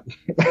real hot.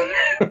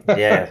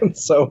 Yeah.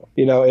 So,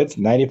 it's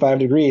 95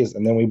 degrees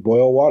and then we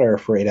boil water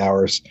for 8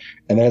 hours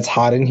and then it's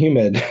hot and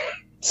humid.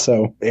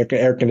 So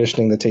air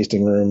conditioning the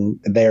tasting room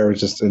there is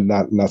just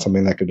not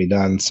something that could be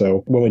done.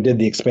 So when we did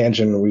the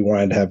expansion, we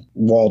wanted to have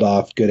walled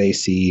off, good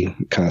AC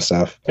kind of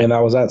stuff. And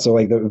that was that. So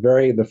like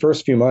the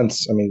first few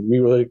months, I mean,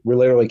 we're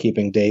literally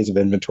keeping days of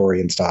inventory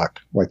in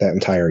stock like that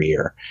entire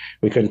year.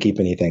 We couldn't keep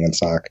anything in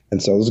stock.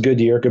 And so it was a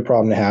good year, good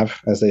problem to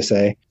have, as they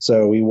say.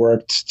 So we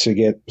worked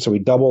we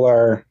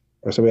doubled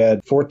so we had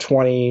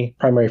 420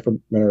 primary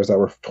fermenters that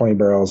were 20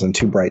 barrels and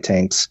 2 bright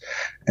tanks.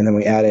 And then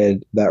we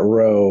added that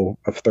row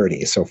of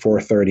 30. So 4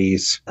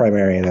 30s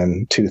primary and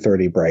then 2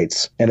 30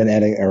 brights. And then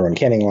adding our own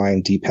canning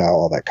line, decal,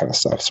 all that kind of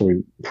stuff. So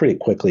we pretty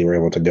quickly were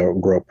able to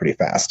grow pretty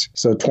fast.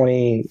 So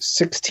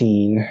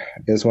 2016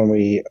 is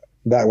when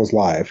that was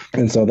live.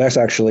 And so that's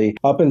actually,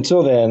 up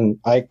until then,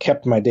 I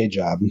kept my day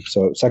job.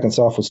 So Second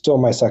Self was still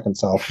my second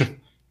self.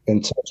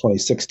 Until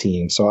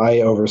 2016. So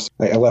I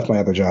left my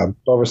other job,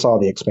 oversaw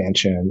the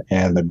expansion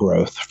and the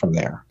growth from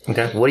there.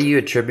 Okay. What do you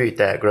attribute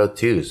that growth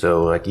to?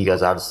 So like you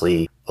guys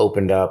obviously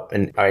opened up,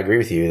 and I agree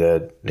with you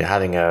that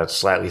having a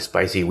slightly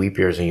spicy wheat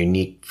beer is a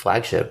unique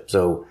flagship.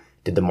 So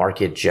did the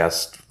market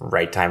just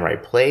right time,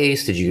 right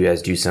place? Did you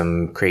guys do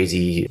some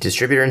crazy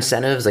distributor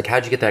incentives? Like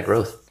how'd you get that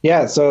growth?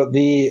 Yeah. So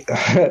the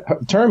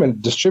term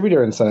and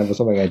distributor incentive was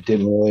something I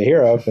didn't really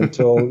hear of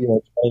until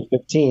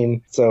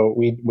 2015. So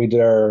we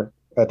did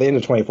at the end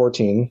of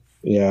 2014,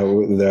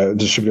 the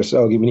distributor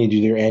said, we need you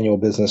to do your annual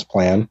business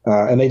plan.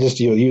 And they just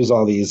use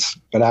all these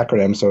an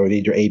acronym. So we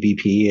need your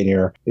ABP and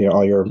your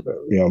all your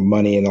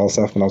money and all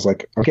stuff. And I was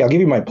like, okay, I'll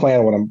give you my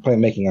plan, what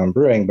I'm making on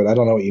brewing, but I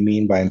don't know what you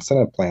mean by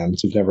incentive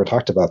plans. We've never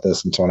talked about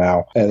this until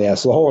now. And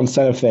so the whole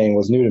incentive thing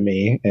was new to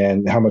me,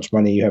 and how much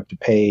money you have to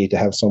pay to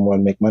have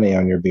someone make money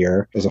on your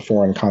beer is a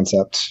foreign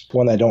concept,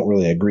 one that I don't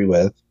really agree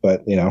with.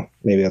 But,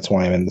 maybe that's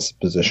why I'm in this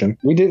position.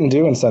 We didn't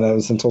do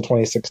incentives until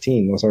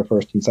 2016 was our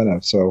first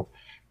incentive. So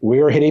we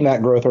were hitting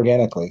that growth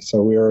organically.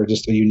 So we were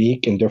just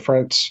unique and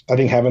different. I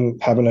think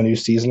having a new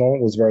seasonal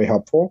was very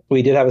helpful.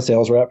 We did have a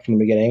sales rep from the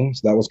beginning,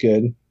 so that was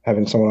good.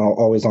 Having someone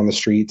always on the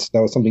streets,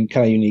 that was something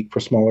kind of unique for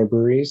smaller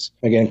breweries.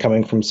 Again,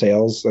 coming from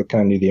sales, I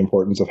kind of knew the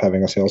importance of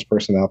having a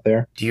salesperson out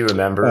there. Do you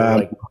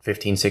remember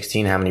 15,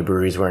 16, how many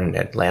breweries were in the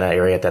Atlanta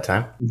area at that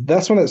time?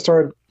 That's when it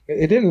started.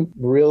 It didn't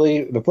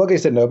really, the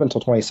floodgates didn't open until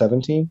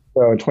 2017.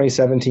 So in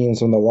 2017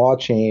 is when the law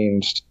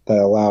changed that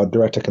allowed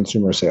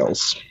direct-to-consumer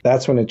sales.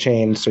 That's when it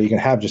changed, so you can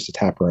have just a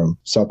tap room,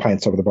 sell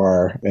pints over the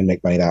bar, and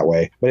make money that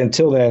way. But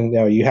until then,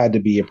 you had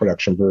to be a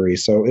production brewery.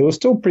 So it was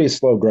still pretty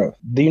slow growth.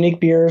 The unique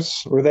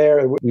beers were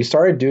there. We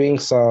started doing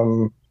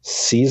some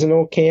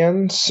seasonal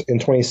cans in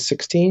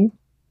 2016.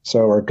 So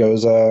our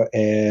Goza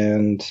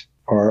and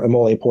our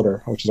Mole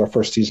Porter, which is our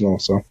first seasonal.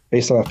 So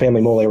based on a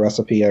family mole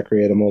recipe, I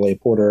created a Mole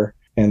Porter.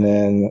 And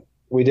then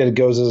we did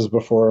Gozas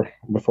before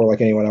like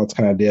anyone else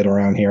kind of did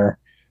around here,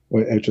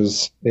 which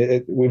was,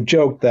 we've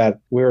joked that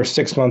we were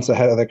 6 months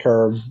ahead of the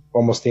curve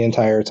almost the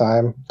entire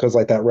time, because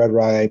like that Red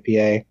Rye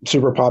IPA,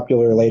 super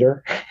popular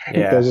later.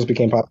 Yeah. Those just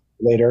became popular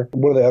later.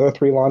 One of the other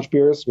 3 launch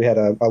beers, we had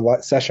a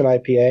session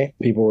IPA.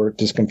 People were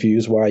just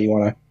confused why do you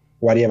have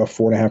a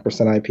 4.5%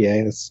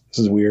 IPA? This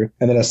is weird.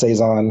 And then a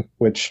Saison,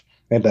 which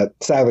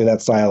sadly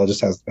that style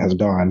just has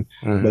gone,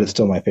 but it's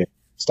still my favorite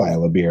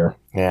style of beer.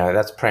 Yeah,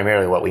 that's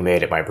primarily what we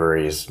made at my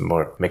brewery, is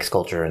more mixed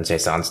culture and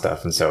Saison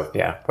stuff. And so,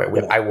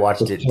 I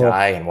watched it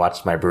die and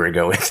watched my brewery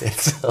go with it.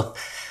 So,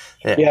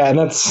 yeah, and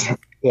that's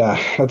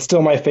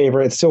still my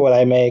favorite. It's still what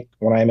I make.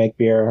 When I make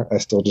beer, I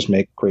still just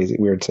make crazy,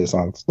 weird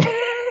Saisons.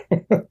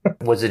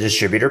 Was the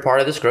distributor part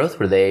of this growth?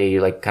 Were they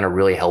like kind of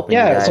really helping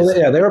you guys? So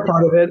they were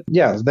part of it.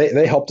 Yeah,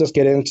 they helped us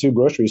get into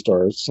grocery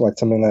stores, like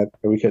something that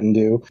we couldn't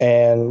do.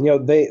 And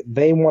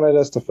they wanted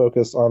us to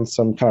focus on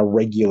some kind of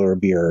regular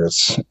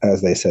beers,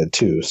 as they said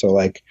too. So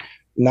like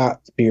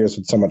not beers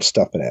with so much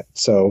stuff in it.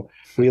 So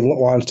we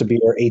launched a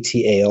beer,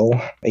 ATALE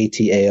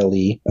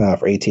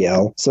for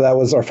ATL. So that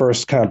was our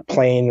first kind of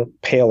plain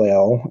pale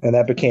ale, and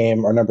that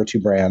became our number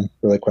 2 brand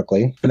really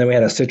quickly. And then we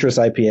had a citrus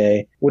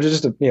IPA, which is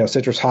just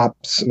citrus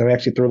hops, and then we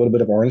actually threw a little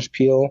bit of orange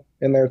peel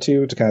in there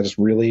too to kind of just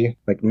really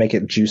like make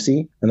it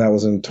juicy. And that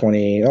was in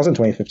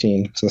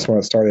 2015, so that's when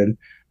it started.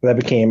 That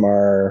became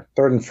our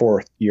 3rd and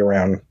 4th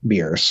year-round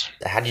beers.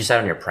 How did you decide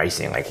on your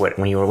pricing? Like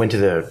when you went to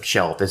the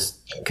shelf, this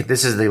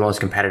is the most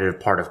competitive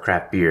part of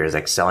craft beer, is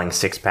like selling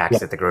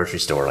 6-packs at the grocery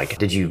store. Like,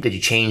 did you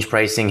change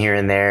pricing here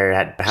and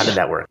there? How did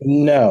that work?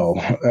 No,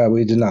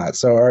 we did not.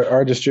 So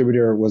our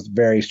distributor was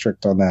very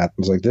strict on that. It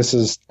was like, this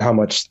is how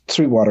much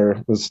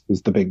Sweetwater is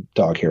the big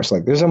dog here. So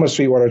like, this is how much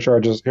Sweetwater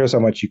charges. Here's how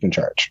much you can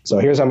charge. So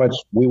here's how much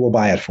we will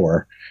buy it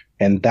for.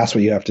 And that's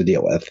what you have to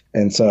deal with.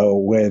 And so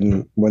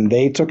when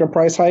they took a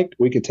price hike,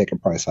 we could take a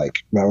price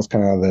hike. That was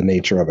kind of the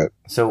nature of it.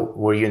 So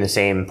were you in the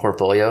same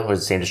portfolio? Was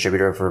the same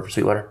distributor for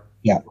Sweetwater?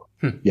 Yeah.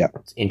 Yeah.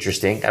 It's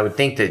interesting. I would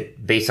think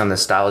that based on the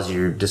styles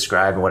you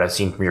describe and what I've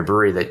seen from your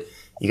brewery, that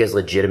you guys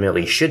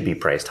legitimately should be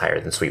priced higher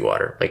than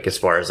Sweetwater, like as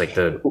far as like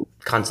the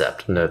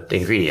concept and the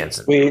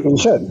ingredients. We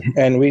should.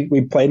 And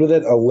we played with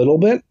it a little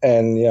bit.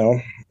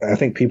 And, I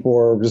think people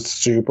were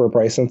just super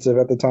price sensitive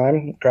at the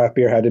time. Craft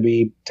beer had to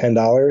be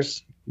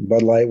 $10.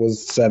 Bud Light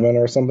was $7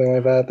 or something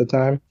like that at the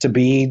time. To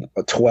be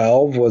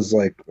 12 was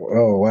like,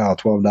 oh, wow,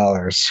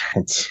 $12.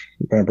 It's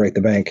going to break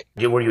the bank.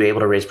 Were you able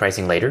to raise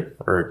pricing later?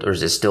 Or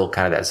is it still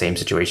kind of that same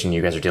situation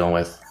you guys are dealing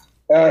with?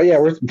 Yeah,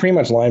 we're pretty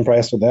much line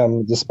priced with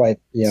them, despite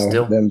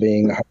them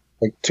being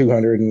like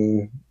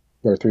 200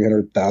 or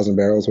 300,000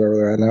 barrels, wherever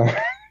they're at now.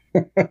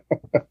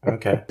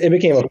 Okay. It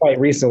became a fight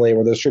recently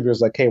where the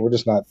distributor's like, hey, we're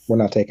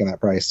not taking that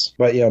price.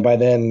 But by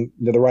then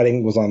the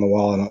writing was on the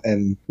wall,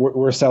 and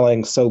we're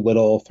selling so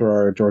little through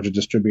our Georgia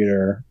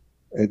distributor.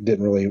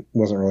 It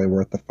wasn't really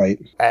worth the fight.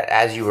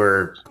 As you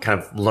were kind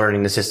of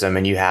learning the system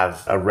and you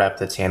have a rep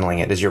that's handling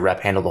it, does your rep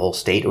handle the whole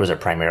state, or is it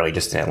primarily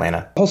just in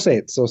Atlanta? Whole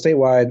state. So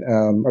statewide,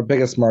 our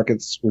biggest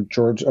markets were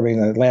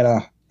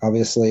Atlanta,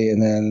 obviously,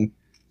 and then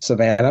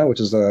Savannah, which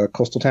is a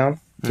coastal town,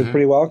 did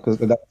pretty well because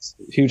that's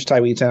a huge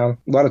Taiwan town.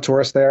 A lot of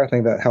tourists there. I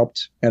think that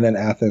helped. And then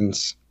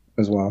Athens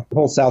as well. The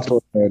whole South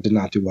Florida did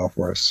not do well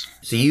for us.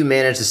 So you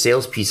managed the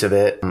sales piece of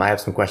it. I have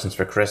some questions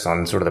for Chris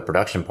on sort of the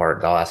production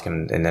part. I'll ask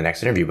him in the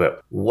next interview.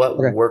 But what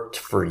worked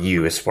for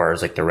you as far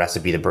as like the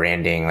recipe, the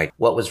branding, like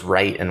what was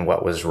right and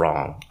what was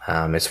wrong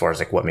as far as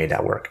like what made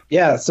that work?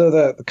 Yeah. So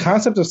the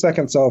concept of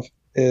second self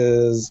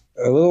is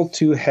a little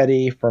too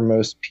heady for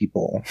most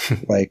people.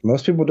 Like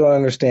most people don't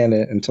understand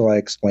it until I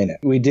explain it.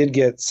 We did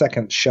get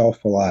second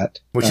shelf a lot.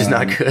 Which is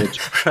not good,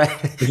 right?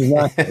 Which is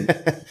not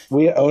good.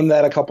 We owned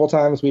that a couple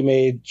times. We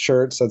made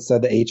shirts that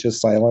said the H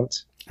is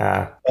silent.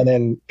 And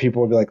then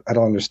people would be like, I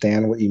don't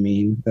understand what you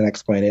mean. Then I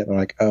explain it. And they're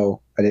like, oh,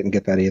 I didn't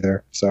get that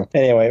either. So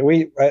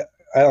anyway,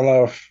 I don't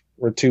know if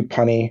we're too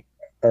punny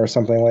or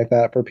something like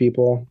that for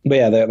people. But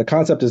yeah, the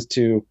concept is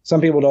some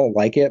people don't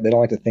like it. They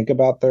don't like to think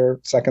about their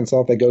second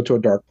self. They go to a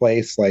dark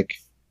place, like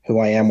who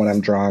I am when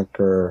I'm drunk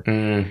or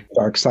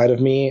dark side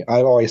of me.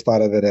 I've always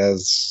thought of it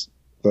as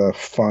the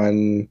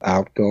fun,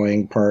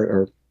 outgoing part,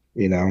 or,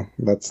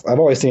 I've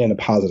always seen it in a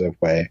positive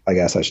way, I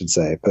guess I should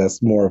say. But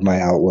that's more of my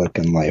outlook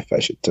in life,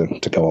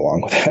 to go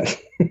along with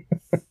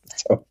that.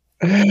 So.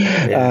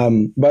 Yeah.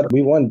 But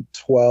we won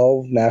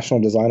 12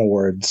 National Design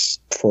Awards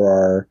for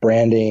our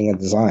branding and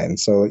design.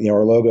 So,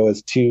 our logo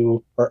is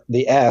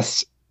the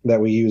S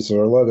that we use as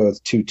our logo is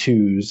 2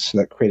 twos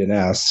that create an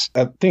S.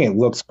 I think it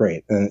looks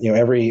great. And,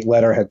 every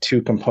letter had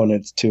 2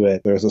 components to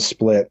it. There's a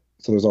split.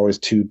 So there's always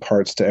 2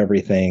 parts to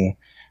everything.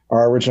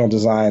 Our original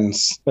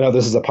designs,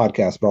 this is a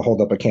podcast, but I'll hold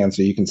up a can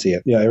so you can see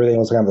it. Everything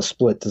was kind of a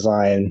split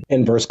design,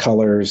 inverse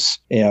colors.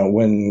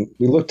 When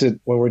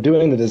we're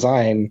doing the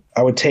design,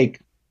 I would take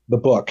the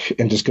book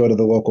and just go to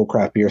the local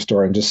craft beer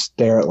store and just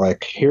stare at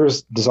like,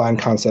 here's design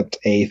concept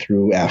A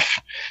through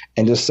F,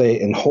 and just say,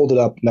 and hold it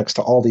up next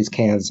to all these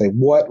cans and say,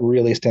 what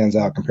really stands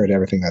out compared to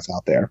everything that's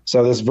out there?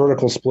 So this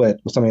vertical split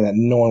was something that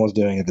no one was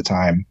doing at the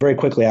time. Very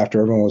quickly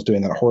after, everyone was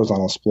doing that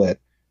horizontal split,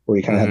 where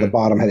you kind of had the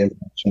bottom had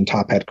information,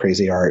 top had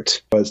crazy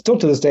art. But still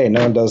to this day,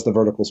 no one does the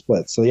vertical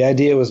split. So the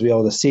idea was to be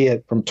able to see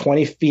it from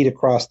 20 feet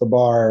across the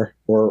bar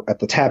or at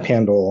the tap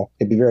handle.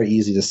 It'd be very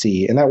easy to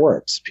see. And that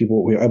works. We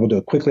were able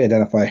to quickly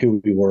identify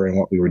who we were and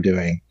what we were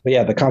doing. But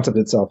yeah, the concept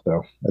itself,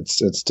 though, it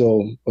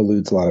still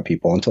eludes a lot of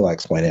people until I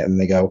explain it. And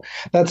they go,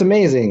 that's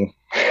amazing.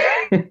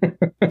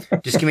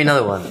 Just give me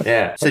another one.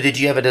 Yeah. So did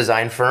you have a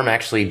design firm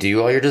actually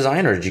do all your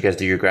design, or did you guys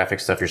do your graphic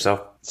stuff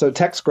yourself? So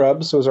Tech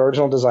Scrubs was our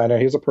original designer.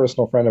 He was a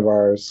personal friend of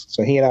ours.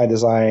 So he and I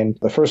designed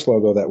the first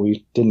logo that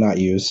we did not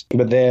use.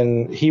 But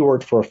then he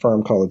worked for a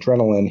firm called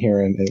Adrenaline here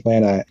in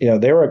Atlanta.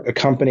 They were a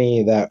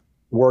company that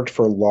worked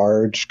for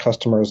large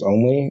customers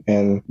only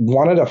and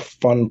wanted a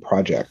fun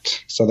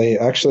project. So they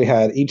actually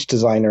had each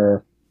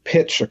designer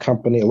pitch a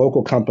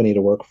local company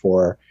to work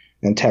for,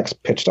 and Tex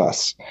pitched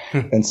us.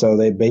 And so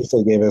they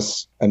basically gave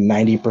us a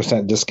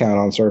 90% discount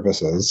on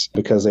services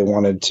because they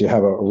wanted to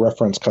have a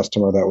reference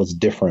customer that was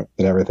different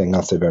than everything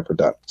else they've ever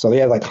done. So they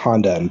had like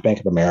Honda and Bank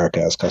of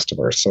America as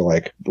customers. So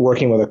like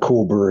working with a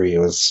cool brewery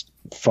was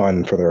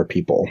fun for their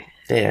people.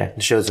 Yeah,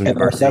 it shows them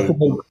diversity.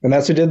 And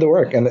that's who did the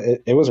work. And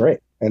it was great.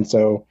 And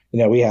so,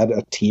 we had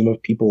a team of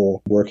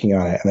people working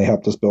on it, and they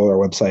helped us build our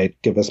website,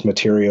 give us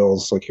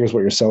materials. Like, here's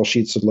what your sell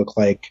sheets would look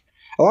like.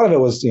 A lot of it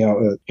was,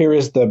 here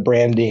is the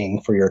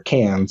branding for your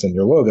cans and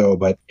your logo,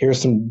 but here's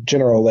some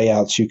general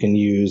layouts you can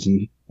use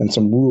and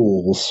some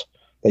rules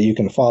that you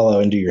can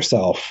follow and do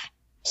yourself,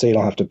 so you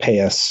don't have to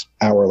pay us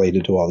hourly to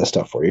do all this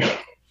stuff for you.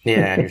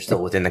 Yeah, and you're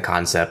still within the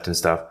concept and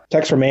stuff.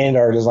 Tex remained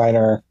our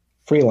designer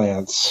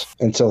freelance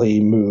until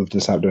he moved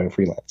and stopped doing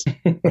freelance.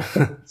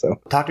 So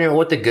talk to me about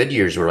what the good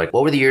years were like.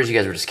 What were the years you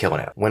guys were just killing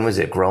it? When was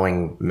it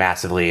growing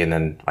massively? And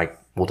then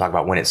we'll talk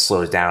about when it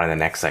slows down in the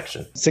next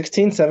section.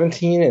 16,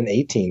 17, and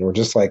 18 were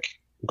just like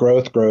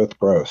growth.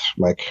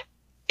 Like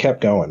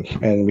kept going,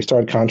 and we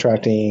started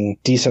contracting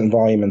decent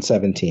volume in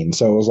 17.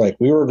 So it was like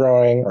we were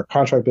growing, our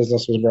contract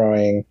business was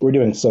growing. We were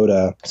doing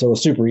soda, so it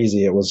was super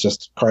easy. It was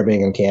just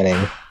carboning and canning.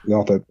 You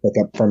don't have to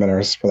pick up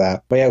fermenters for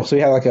that. But yeah, so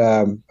we had like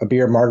a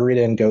beer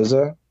margarita and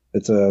goza.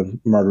 It's a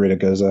margarita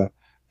goza.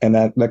 And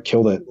that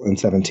killed it in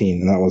 17.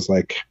 And that was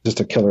like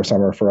just a killer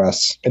summer for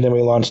us. And then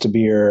we launched a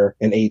beer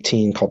in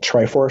 18 called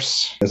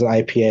Triforce. It's an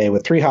IPA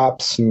with 3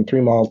 hops and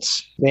 3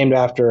 malts, named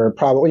after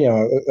probably,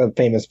 a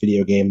famous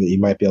video game that you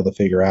might be able to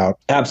figure out.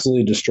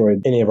 Absolutely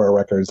destroyed any of our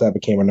records. That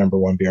became our number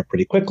 1 beer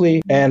pretty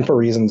quickly. And for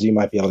reasons you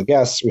might be able to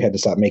guess, we had to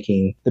stop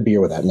making the beer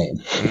with that name.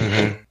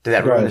 Mm-hmm. Did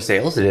that ruin the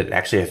sales? Did it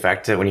actually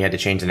affect it when you had to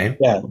change the name?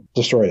 Yeah,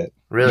 destroyed it.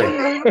 Really?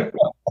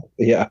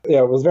 Yeah,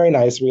 it was very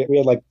nice. We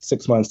had like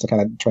 6 months to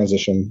kind of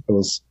transition.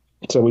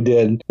 So we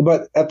did.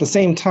 But at the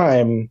same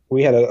time,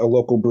 we had a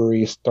local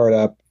brewery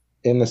startup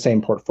in the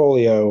same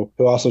portfolio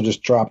who also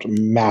just dropped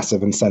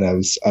massive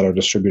incentives at our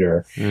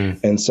distributor.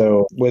 And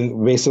so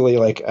when basically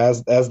like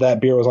as that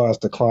beer was on its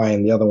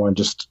decline, the other one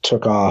just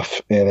took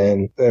off. And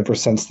then ever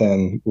since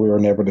then, we were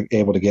never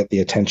able to get the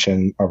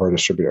attention of our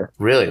distributor.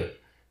 Really?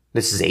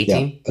 This is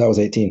 18? Yeah, that was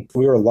 18.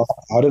 We were locked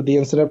out of the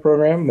incentive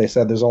program. They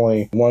said there's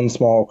only one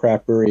small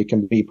craft brewery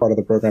can be part of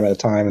the program at a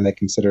time, and they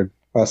considered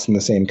us in the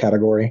same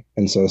category.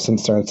 And so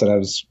since our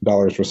incentives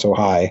dollars were so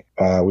high,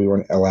 we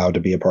weren't allowed to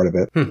be a part of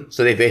it.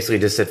 So they basically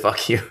just said,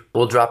 fuck you.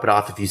 We'll drop it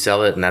off if you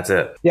sell it, and that's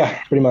it. Yeah,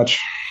 pretty much.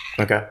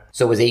 Okay.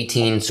 So was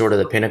 18 sort of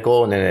the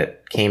pinnacle, and then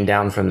it came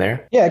down from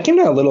there? Yeah, it came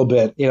down a little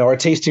bit. Our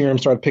tasting room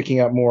started picking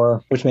up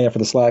more, which made up for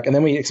the slack. And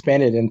then we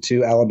expanded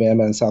into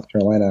Alabama and South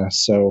Carolina.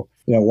 So,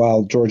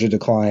 while Georgia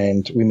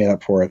declined, we made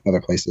up for it in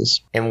other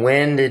places. And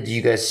when did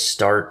you guys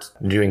start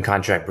doing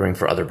contract brewing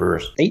for other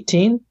brewers?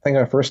 18. I think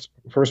our first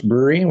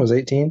brewery was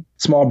 18.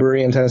 Small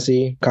brewery in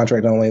Tennessee,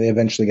 contract only. They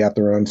eventually got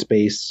their own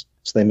space.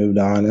 So they moved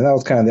on. And that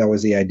was kind of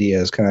always the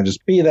idea, is kind of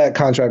just be that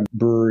contract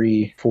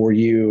brewery for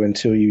you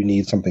until you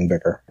need something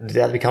bigger. Did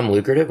that become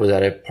lucrative? Was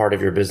that a part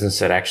of your business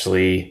that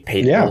actually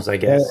paid bills, I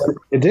guess?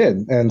 It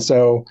did. And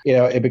so,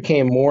 it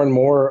became more and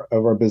more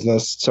of our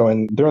business. So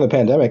during the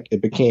pandemic,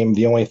 it became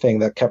the only thing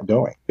that kept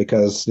going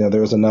because,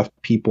 there was enough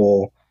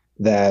people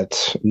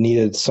that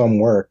needed some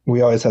work.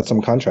 We always had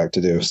some contract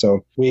to do.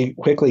 So we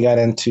quickly got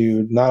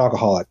into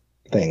non-alcoholic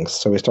things.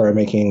 So we started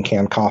making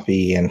canned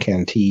coffee and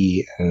canned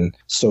tea and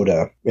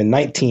soda. In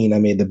 19, I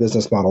made the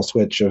business model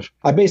switch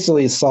I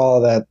basically saw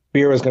that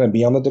beer was going to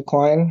be on the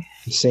decline,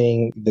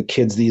 seeing the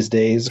kids these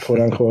days, quote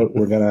unquote,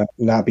 were going to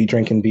not be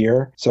drinking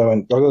beer. So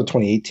in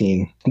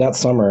 2018, that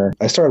summer,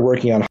 I started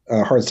working on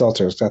hard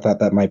seltzers. I thought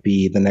that might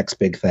be the next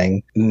big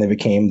thing. And then they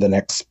became the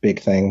next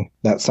big thing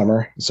that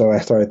summer. So I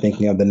started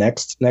thinking of the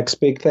next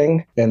big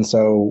thing. And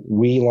so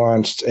we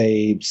launched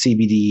a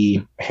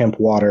CBD hemp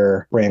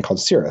water brand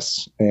called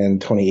Cirrus in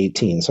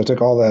 2018. So I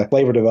took all the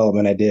flavor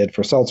development I did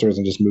for seltzers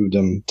and just moved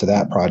them to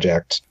that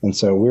project. And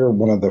so we were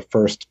one of the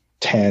first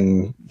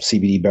 10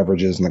 CBD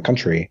beverages in the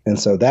country. And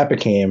so that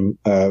became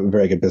a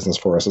very good business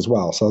for us as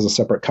well. So it was a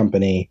separate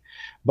company,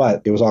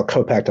 but it was all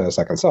co-packed on a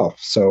second self.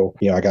 So,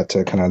 I got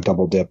to kind of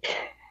double dip.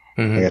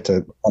 Mm-hmm. I got to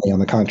money on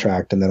the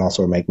contract and then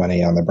also make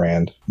money on the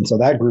brand. And so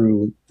that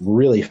grew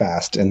really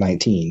fast in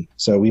 19.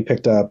 So we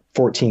picked up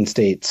 14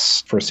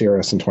 states for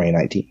Cirrus in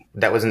 2019.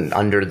 That wasn't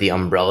under the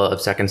umbrella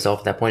of Second Self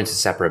at that point? It's a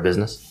separate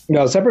business?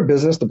 No, separate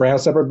business. The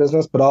brand's separate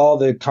business, but all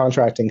the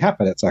contracting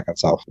happened at Second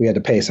Self. We had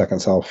to pay Second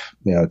Self,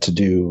 to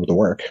do the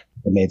work.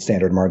 We made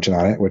standard margin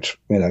on it, which,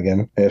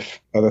 again, if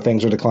other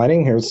things are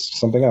declining, here's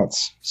something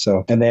else.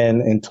 So, and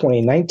then in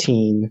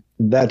 2019,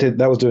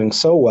 that was doing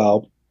so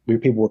well,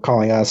 people were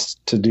calling us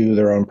to do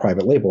their own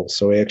private labels.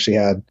 So we actually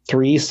had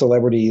 3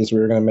 celebrities we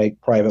were going to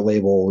make private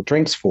label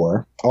drinks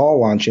for,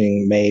 all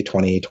launching May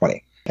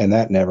 2020. And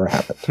that never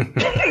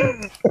happened.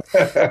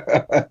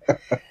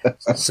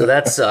 So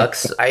that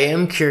sucks. I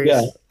am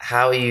curious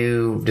how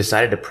you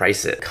decided to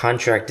price it.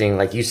 Contracting,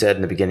 like you said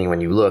in the beginning when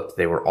you looked,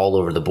 they were all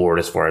over the board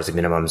as far as the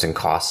minimums and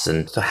costs.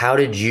 And so how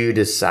did you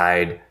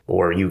decide,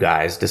 or you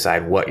guys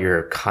decide, what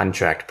your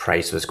contract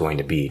price was going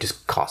to be?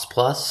 Just cost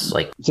plus?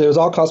 So it was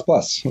all cost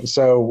plus.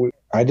 So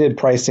I did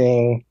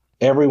pricing.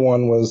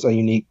 Everyone was a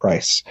unique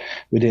price.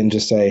 We didn't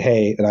just say,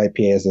 hey, an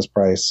IPA is this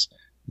price.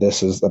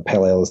 This is the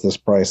pale ale is this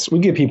price. We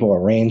give people a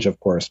range, of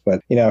course,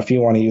 but if you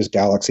want to use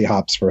Galaxy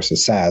hops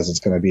versus Saz, it's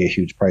going to be a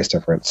huge price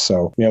difference.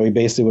 So, we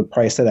basically would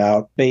price it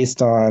out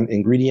based on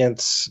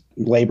ingredients,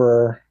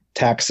 labor,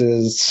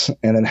 taxes,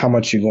 and then how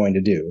much you're going to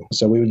do.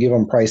 So we would give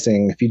them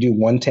pricing. If you do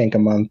 1 tank a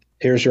month,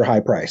 here's your high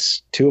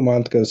price. 2 a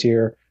month goes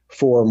here.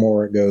 4 or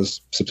more, it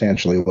goes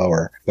substantially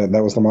lower.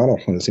 That was the model,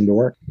 and it seemed to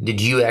work. Did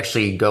you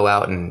actually go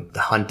out and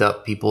hunt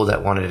up people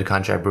that wanted to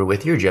contract brew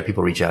with you, or did you have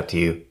people reach out to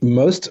you?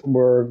 Most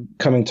were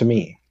coming to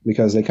me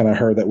because they kind of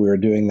heard that we were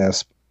doing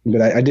this.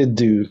 But I did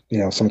do,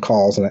 some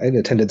calls, and I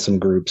attended some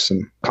groups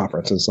and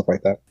conferences and stuff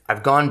like that.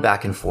 I've gone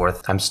back and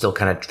forth. I'm still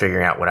kind of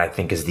figuring out what I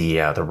think is the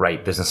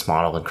right business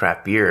model in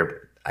craft beer.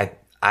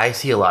 I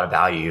see a lot of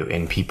value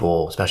in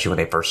people, especially when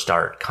they first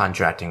start,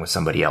 contracting with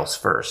somebody else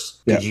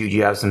first. Yeah. Do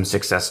you have some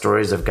success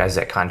stories of guys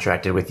that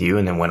contracted with you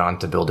and then went on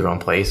to build their own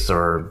place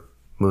or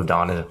moved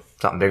on to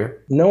Something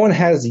bigger? No one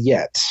has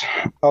yet.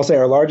 I'll say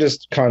our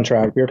largest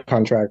beer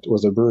contract,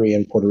 was a brewery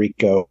in Puerto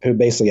Rico who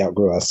basically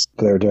outgrew us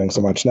because they were doing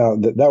so much. Now,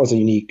 that was a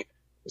unique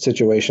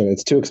situation.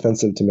 It's too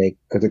expensive to make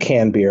the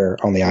canned beer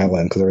on the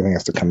island because everything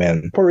has to come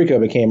in. Puerto Rico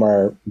became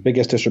our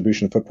biggest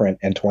distribution footprint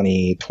in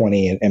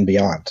 2020 and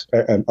beyond,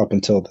 up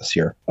until this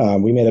year.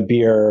 We made a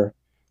beer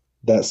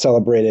that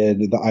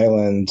celebrated the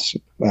island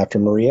after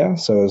Maria.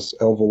 So it's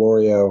El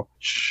Velorio.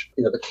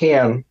 The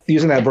can,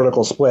 using that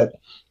vertical split,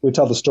 we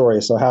tell the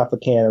story. So half the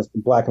can is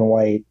black and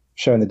white,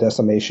 showing the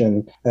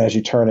decimation. And as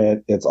you turn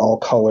it, it's all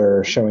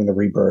color, showing the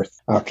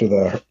rebirth after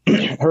the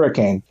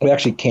hurricane. We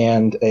actually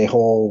canned a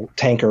whole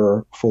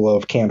tanker full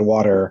of canned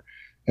water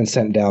and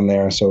sent down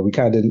there. So we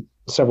kind of did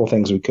several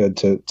things we could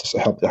to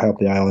help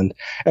the island.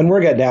 And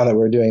word got down that we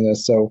were doing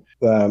this. So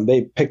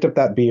they picked up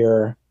that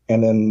beer.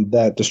 And then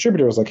that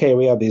distributor was like, hey,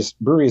 we have these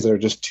breweries that are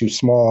just too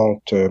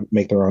small to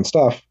make their own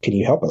stuff. Can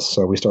you help us?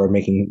 So we started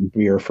making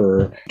beer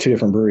for 2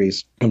 different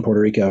breweries in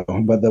Puerto Rico.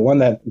 But the one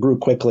that grew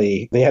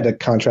quickly, they had to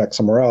contract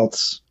somewhere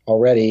else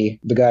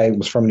already. The guy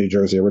was from New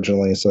Jersey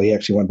originally, so he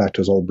actually went back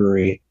to his old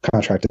brewery,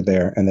 contracted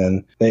there, and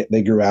then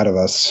they grew out of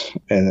us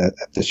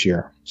this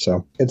year.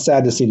 So it's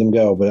sad to see them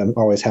go, but I'm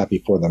always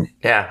happy for them.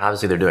 Yeah,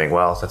 obviously they're doing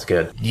well, so that's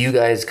good. You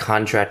guys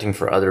contracting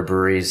for other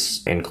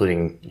breweries,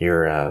 including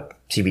your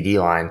CBD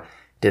line,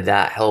 did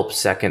that help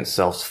Second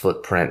Self's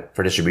footprint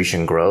for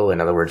distribution grow? In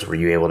other words, were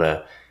you able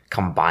to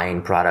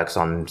combine products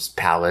on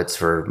pallets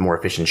for more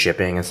efficient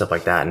shipping and stuff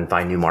like that and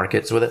find new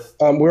markets with it?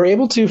 We were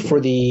able to for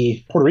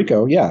the Puerto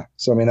Rico, yeah.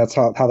 So, I mean, that's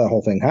how that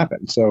whole thing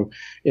happened. So,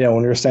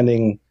 when you're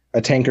sending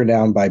a tanker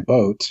down by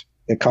boat,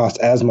 it costs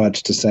as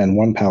much to send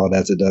 1 pallet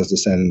as it does to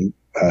send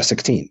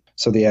 16.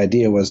 So the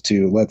idea was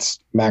let's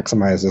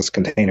maximize this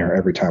container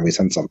every time we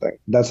send something.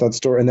 That's that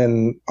story. And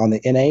then on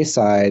the NA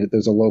side,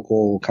 there's a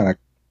local kind of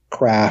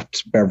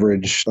craft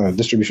beverage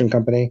distribution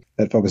company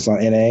that focuses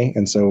on NA.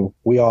 And so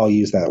we all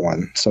use that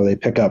one. So they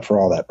pick up for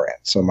all that brand.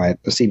 So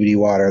the CBD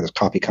water, the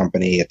coffee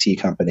company, a tea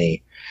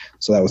company.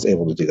 So I was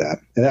able to do that.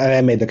 And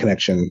I made the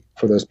connection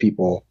for those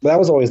people. But that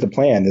was always the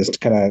plan, is to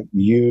kind of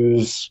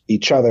use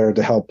each other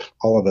to help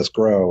all of us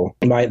grow.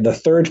 The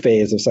third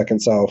phase of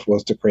Second Self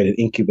was to create an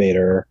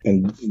incubator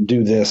and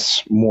do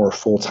this more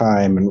full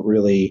time and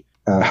really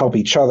help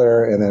each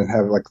other, and then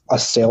have like a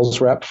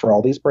sales rep for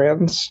all these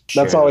brands.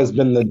 Sure. That's always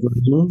been the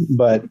dream,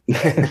 but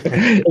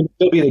it'll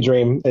still be the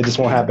dream. It just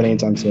won't happen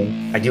anytime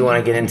soon. I do want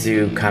to get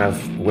into kind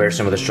of where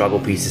some of the struggle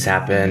pieces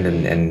happened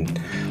and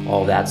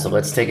all that. So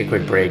let's take a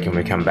quick break, and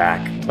when we come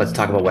back, let's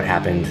talk about what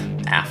happened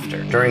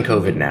during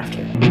COVID and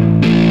after.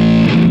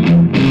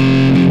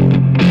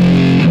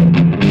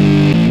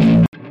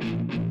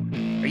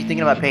 Are you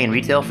thinking about paying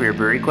retail for your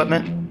brewery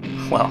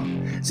equipment? Well,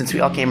 since we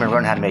all came and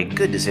learned how to make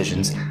good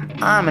decisions,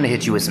 I'm going to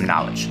hit you with some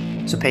knowledge,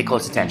 so pay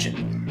close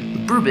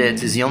attention.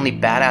 BrewBids is the only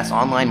badass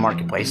online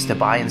marketplace to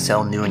buy and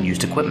sell new and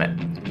used equipment.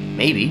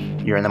 Maybe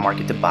you're in the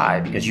market to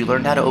buy because you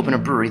learned how to open a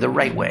brewery the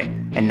right way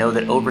and know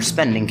that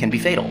overspending can be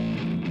fatal.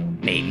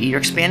 Maybe you're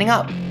expanding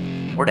up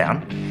or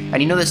down,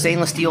 and you know that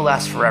stainless steel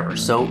lasts forever,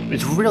 so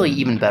it's really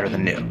even better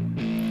than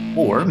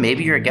new. Or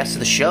maybe you're a guest of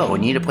the show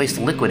and you need a place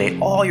to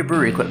liquidate all your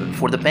brewery equipment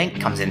before the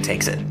bank comes in and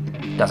takes it.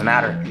 Doesn't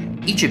matter.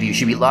 Each of you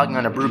should be logging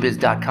on to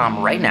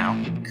brewbids.com right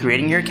now,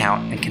 creating your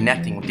account, and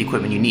connecting with the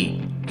equipment you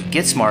need.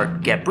 Get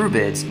smart, get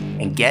BrewBids,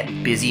 and get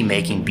busy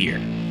making beer.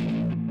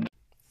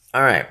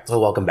 All right, so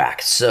welcome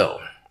back.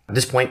 So at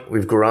this point,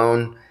 we've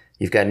grown.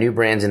 You've got new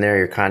brands in there.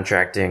 You're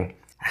contracting.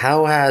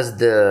 How has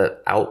the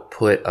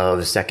output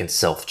of Second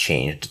Self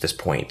changed at this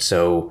point?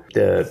 So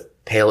the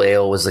Pale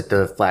Ale was like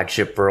the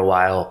flagship for a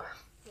while.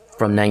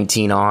 From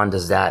 19 on,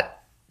 does that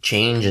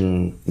change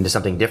into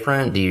something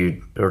different?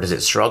 Or does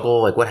it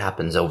struggle? Like, what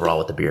happens overall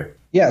with the beer?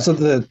 Yeah, so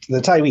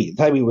the Thai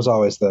Wheat was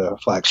always the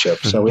flagship.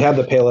 Mm-hmm. So we had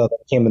the Pale Ale that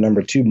became the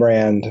number 2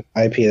 brand,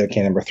 IPA that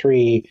became number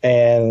 3,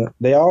 and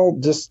they all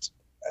just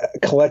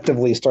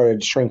collectively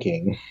started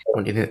shrinking.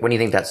 When do you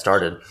think that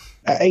started?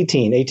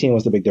 18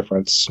 was the big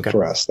difference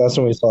for us. That's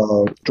when we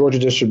saw Georgia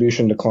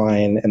distribution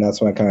decline, and that's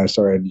when I kind of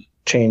started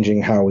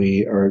changing how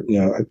we are,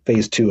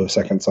 phase 2 of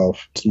Second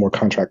Self, it's more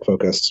contract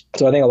focused.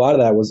 So I think a lot of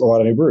that was a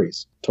lot of new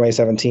breweries.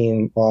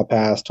 2017 law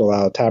passed to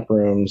allow tap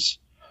rooms.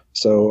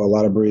 So a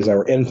lot of breweries that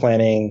were in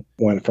planning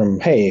went from,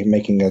 hey,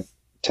 making a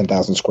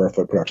 10,000 square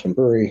foot production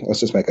brewery, let's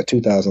just make a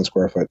 2,000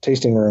 square foot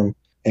tasting room.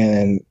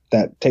 And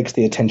that takes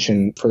the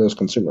attention for those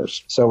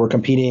consumers. So we're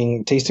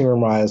competing tasting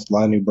room wise, a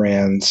lot of new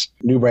brands.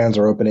 New brands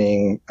are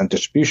opening on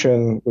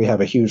distribution. We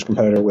have a huge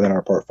competitor within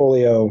our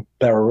portfolio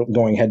that we're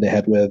going head to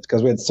head with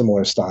because we had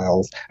similar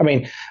styles. I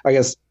mean, I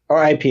guess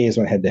our IPAs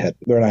went head to head.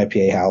 They're an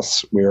IPA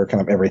house. We were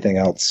kind of everything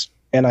else.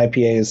 And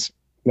IPAs,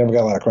 never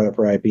got a lot of credit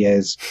for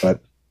IPAs,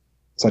 but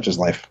such is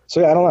life.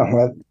 So yeah, I don't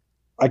know.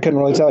 I couldn't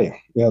really tell you.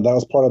 That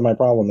was part of my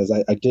problem is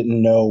I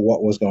didn't know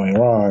what was going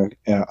wrong.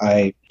 And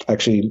I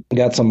actually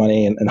got some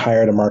money and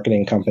hired a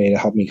marketing company to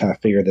help me kind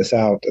of figure this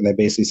out. And they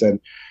basically said,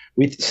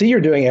 we see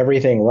you're doing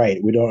everything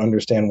right. We don't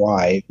understand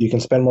why. You can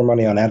spend more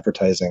money on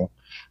advertising.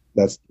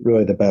 That's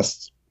really the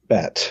best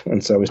bet.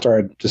 And so we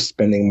started just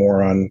spending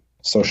more on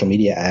social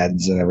media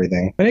ads and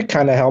everything. And it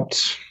kind of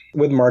helped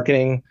With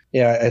marketing,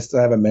 yeah, I still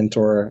have a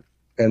mentor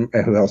and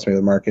who helps me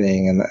with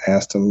marketing. And I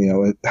asked him,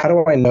 how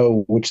do I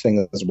know which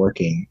thing is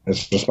working?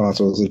 His response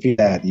was, if you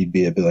had, you'd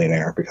be a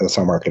billionaire, because that's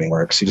how marketing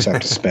works. You just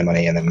have to spend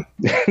money and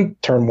then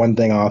turn one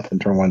thing off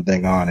and turn one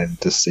thing on and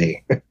just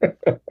see. I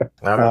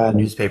remember the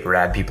newspaper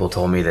ad people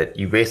told me that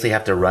you basically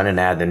have to run an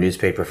ad in the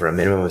newspaper for a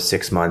minimum of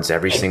 6 months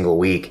every single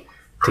week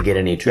to get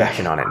any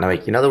traction on it. And I'm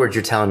like, in other words,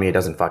 you're telling me it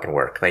doesn't fucking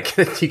work. Like,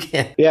 you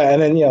can't. Yeah.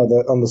 And then,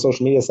 on the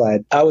social media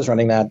side, I was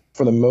running that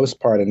for the most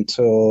part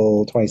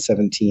until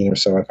 2017 or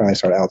so. I finally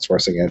started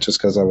outsourcing it just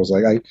because I was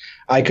like,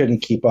 I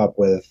couldn't keep up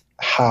with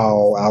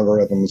how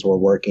algorithms were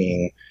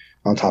working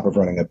on top of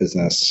running a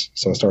business.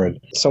 So I started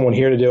someone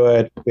here to do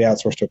it. We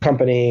outsourced to a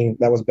company.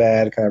 That was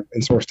bad. Kind of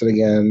insourced it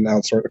again,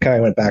 outsourced. Kind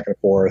of went back and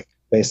forth.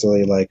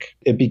 Basically, like,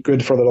 it'd be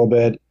good for a little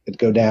bit. It'd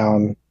go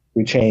down.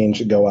 We change,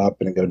 it'd go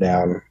up, and it'd go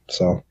down.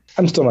 So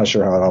I'm still not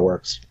sure how it all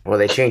works. Well,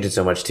 they changed it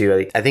so much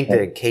too. I think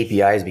the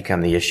KPIs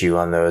become the issue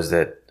on those,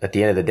 that at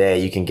the end of the day,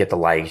 you can get the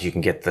likes, you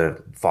can get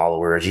the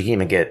followers, you can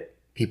even get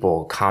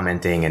people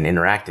commenting and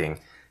interacting,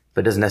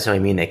 but it doesn't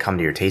necessarily mean they come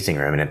to your tasting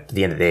room. And at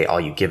the end of the day, all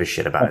you give a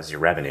shit about is your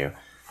revenue,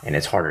 and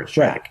it's harder to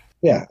track. Right.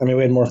 Yeah. I mean,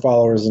 we had more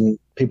followers than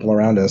people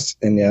around us,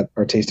 and yet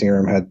our tasting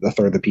room had a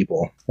third of the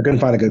people. I couldn't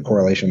find a good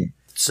correlation.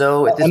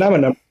 So, and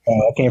I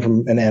came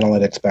from an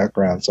analytics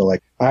background, so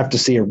like I have to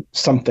see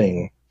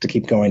something to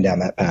keep going down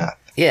that path.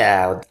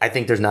 Yeah, I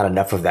think there's not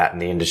enough of that in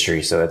the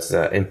industry, so it's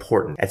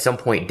important. At some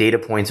point, data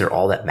points are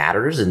all that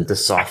matters, and the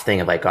soft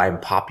thing of like, I'm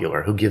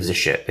popular, who gives a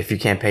shit if you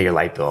can't pay your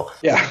light bill?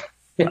 Yeah.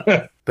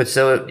 But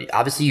so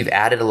obviously you've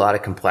added a lot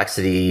of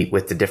complexity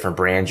with the different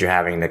brands you're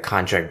having, the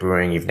contract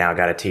brewing. You've now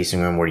got a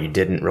tasting room where you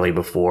didn't really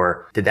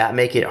before. Did that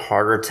make it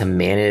harder to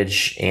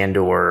manage and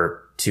or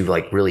to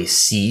like really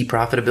see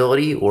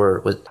profitability,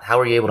 or how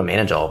were you able to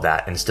manage all of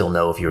that and still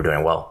know if you were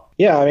doing well?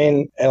 Yeah, I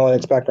mean,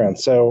 analytics background.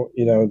 So,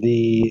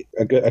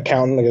 a good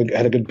accountant,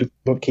 had a good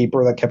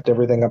bookkeeper that kept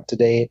everything up to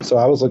date. So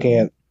I was looking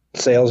at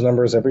sales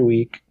numbers every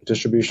week,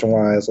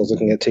 distribution-wise. I was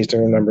looking at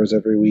tasting room numbers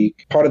every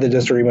week. Part of the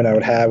disagreement I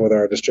would have with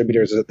our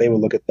distributors is that they would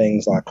look at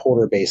things on a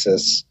quarter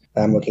basis.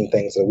 I'm looking at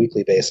things on a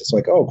weekly basis.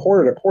 Like,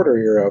 quarter to quarter,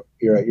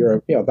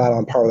 you're about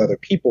on par with other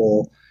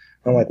people.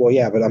 I'm like, well,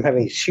 yeah, but I'm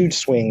having these huge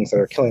swings that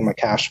are killing my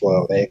cash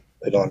flow. They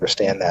don't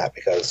understand that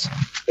because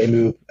they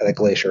move at a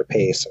glacier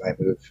pace and I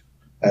move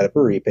at a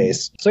brewery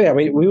pace. So yeah,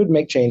 we would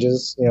make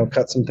changes,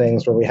 cut some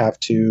things where we have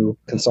to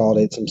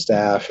consolidate some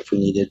staff if we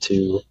needed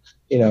to.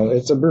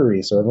 It's a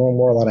brewery, so everyone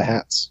wore a lot of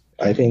hats.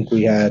 I think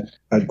we had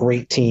a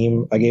great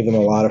team. I gave them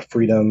a lot of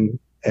freedom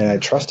and I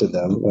trusted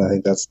them. And I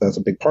think that's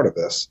a big part of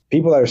this.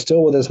 People that are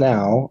still with us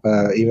now,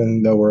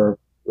 even though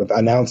we've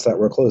announced that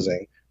we're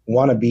closing,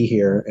 want to be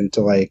here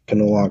until I can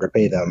no longer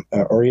pay them.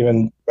 Or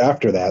even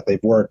after that,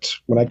 they've worked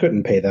when I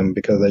couldn't pay them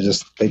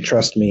because they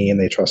trust me and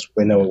they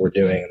know what we're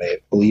doing and they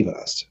believe in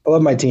us. I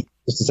love my team,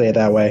 just to say it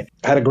that way.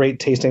 I had a great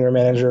tasting room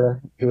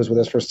manager who was with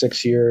us for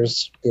 6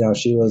 years.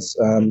 She was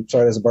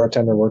started as a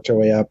bartender, worked her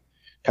way up,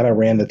 kind of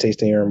ran the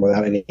tasting room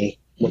without me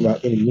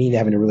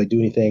having to really do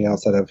anything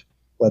outside of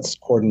let's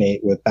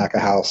coordinate with back of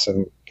house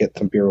and get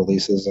some beer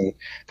releases and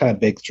kind of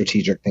big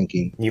strategic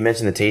thinking. You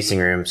mentioned the tasting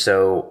room.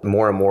 So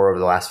more and more over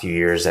the last few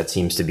years, that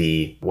seems to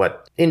be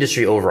what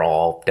industry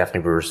overall,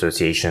 definitely Brewer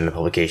Association, the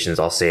publications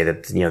all say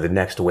that, the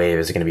next wave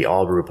is going to be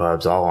all brew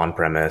pubs, all on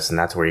premise, and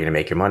that's where you're going to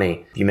make your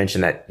money. You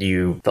mentioned that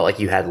you felt like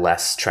you had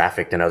less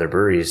traffic than other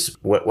breweries.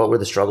 What were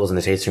the struggles in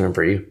the tasting room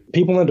for you?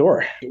 People in the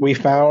door. We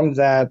found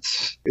that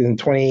in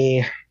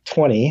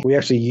 2020, we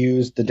actually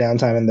used the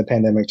downtime in the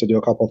pandemic to do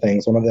a couple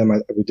things. One of them,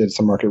 we did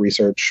some market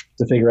research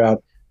to figure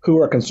out who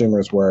our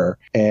consumers were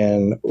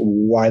and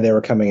why they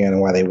were coming in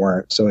and why they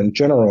weren't. So in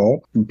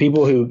general,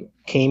 people who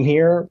came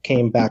here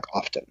came back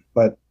often,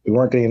 but we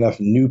weren't getting enough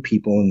new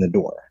people in the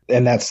door.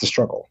 And that's the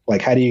struggle.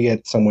 Like, how do you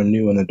get someone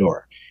new in the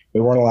door?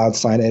 We weren't allowed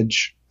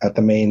signage at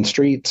the main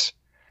street.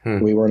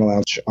 We weren't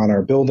allowed on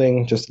our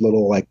building, just a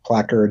little like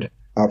placard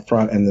out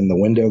front and then the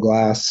window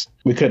glass.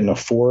 We couldn't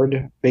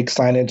afford big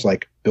signage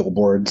like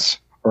billboards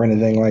or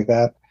anything like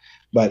that.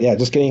 But yeah,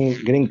 just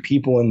getting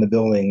people in the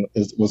building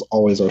was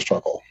always our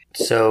struggle.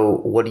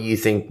 So what do you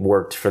think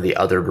worked for the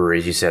other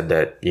breweries? You said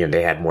that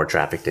they had more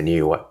traffic than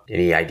you.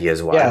 Any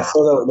ideas why? Yeah,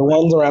 so the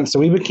ones around, so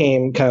we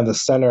became kind of the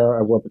center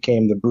of what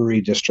became the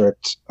brewery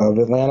district of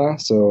Atlanta.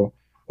 So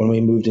when we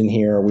moved in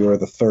here, we were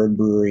the third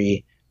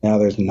brewery. Now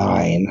there's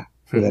 9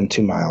 within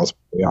 2 miles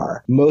where we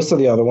are. Most of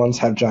the other ones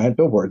have giant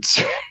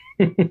billboards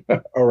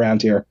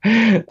around here,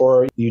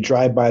 or you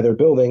drive by their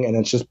building and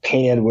it's just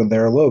painted with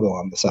their logo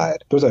on the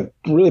side. There's a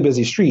really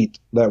busy street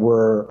that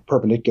we're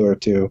perpendicular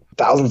to.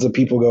 Thousands of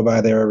people go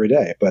by there every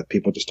day, but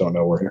people just don't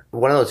know we're here.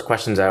 One of those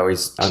questions I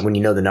always, when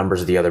you know the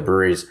numbers of the other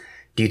breweries,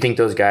 do you think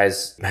those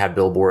guys have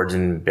billboards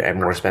and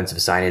more expensive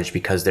signage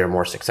because they're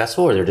more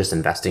successful, or they're just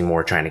investing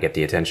more trying to get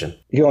the attention?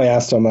 You can only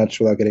ask so much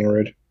without getting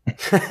rude.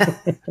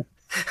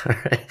 All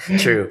right.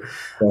 True.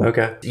 Yeah.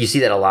 Okay. You see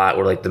that a lot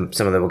where like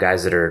some of the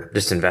guys that are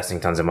just investing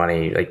tons of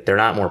money, like they're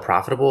not more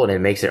profitable, and it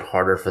makes it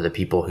harder for the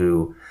people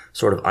who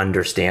sort of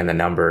understand the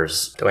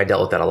numbers. I dealt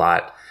with that a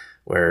lot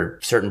where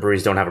certain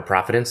breweries don't have a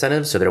profit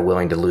incentive, so they're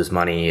willing to lose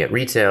money at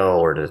retail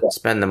or to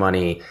spend the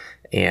money.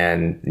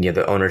 And,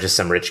 the owner's just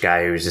some rich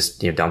guy who's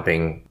just,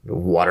 dumping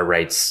water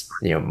rights,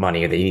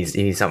 money that he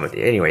needs something.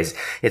 Anyways,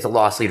 it's a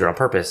loss leader on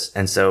purpose.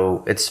 And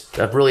so it's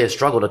really a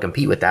struggle to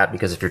compete with that,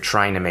 because if you're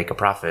trying to make a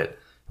profit, it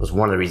was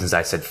one of the reasons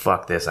I said,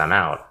 fuck this, I'm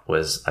out, I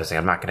was saying,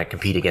 I'm not going to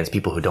compete against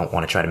people who don't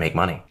want to try to make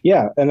money.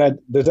 Yeah. And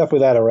there's definitely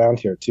that around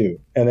here too.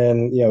 And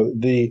then,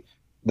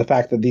 the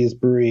fact that these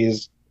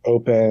breweries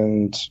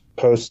opened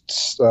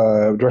post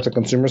direct to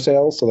consumer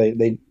sales. So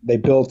they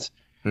built,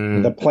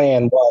 the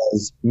plan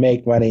was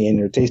make money in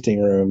your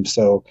tasting room.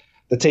 So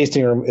the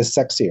tasting room is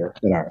sexier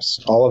than ours.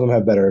 All of them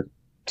have better,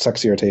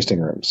 sexier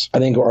tasting rooms. I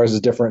think ours is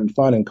different and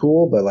fun and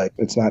cool, but like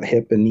it's not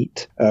hip and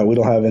neat. We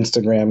don't have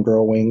Instagram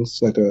girl wings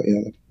like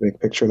the big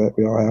picture that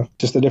we all have.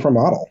 Just a different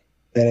model.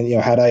 And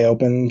had I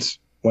opened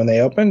when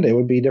they opened, it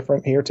would be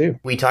different here too.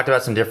 We talked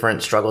about some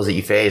different struggles that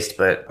you faced,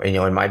 but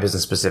in my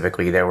business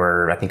specifically, there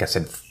were, I think I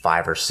said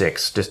 5 or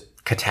 6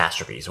 just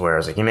catastrophes where I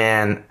was like,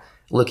 man,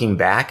 looking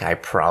back, I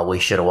probably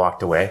should have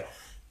walked away.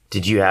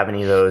 Did you have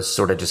any of those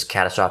sort of just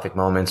catastrophic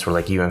moments where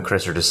like you and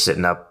Chris are just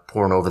sitting up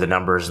pouring over the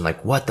numbers and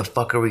like, what the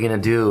fuck are we going to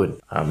do? And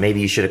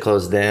maybe you should have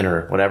closed then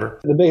or whatever.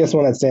 The biggest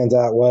one that stands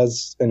out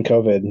was in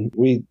COVID.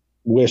 We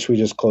wish we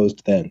just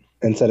closed then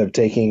instead of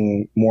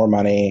taking more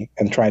money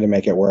and trying to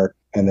make it work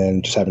and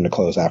then just having to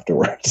close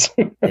afterwards.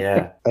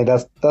 Yeah. Like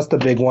that's the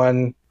big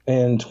one.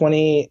 In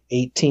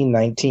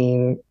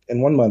 2018-19,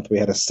 in 1 month, we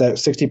had a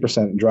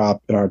 60%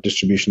 drop in our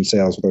distribution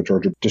sales with our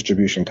Georgia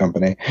distribution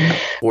company.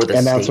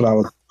 That's when I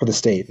was for the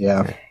state.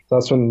 Yeah. So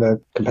that's when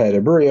the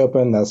competitive brewery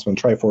opened. That's when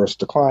Triforce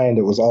declined.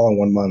 It was all in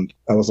 1 month.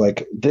 I was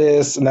like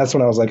this. And that's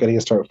when I was like, I need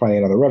to start finding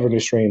another revenue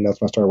stream.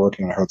 That's when I started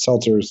working on hard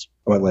seltzers.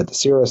 What led to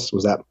Cirrus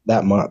was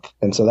that month.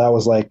 And so that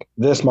was like,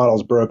 this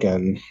model's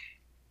broken.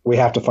 We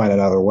have to find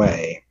another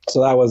way. So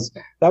that was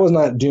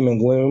not doom and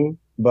gloom.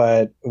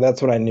 But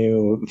that's when I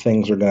knew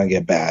things were going to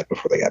get bad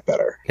before they got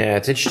better. Yeah,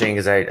 it's interesting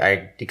because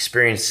I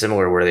experienced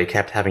similar where they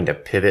kept having to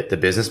pivot the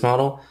business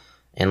model.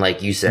 And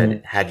like you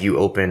said, had you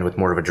opened with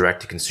more of a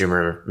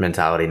direct-to-consumer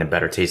mentality and a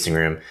better tasting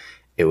room,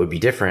 it would be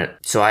different.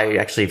 So I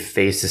actually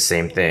faced the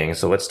same thing.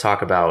 So let's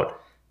talk about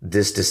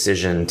this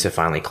decision to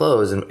finally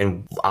close.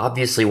 And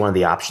obviously one of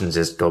the options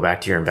is go back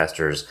to your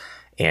investors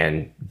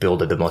and build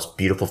the most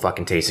beautiful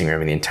fucking tasting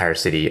room in the entire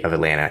city of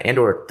Atlanta and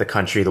or the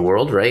country, the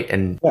world, right?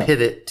 And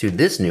pivot to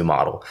this new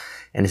model.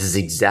 And this is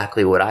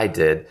exactly what I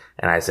did.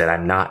 And I said,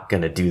 I'm not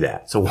going to do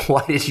that. So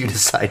why did you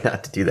decide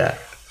not to do that?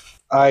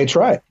 I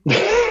tried.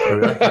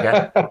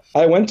 Okay.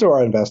 I went to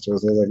our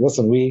investors. They were like,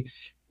 listen, we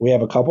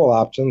have a couple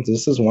options.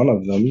 This is one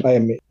of them.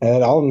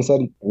 And all of them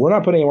said, we're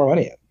not putting any more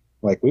money in.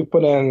 Like we've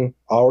put in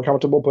all we're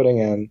comfortable putting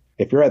in.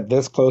 If you're at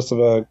this close of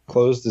a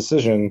closed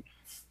decision,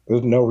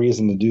 there's no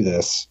reason to do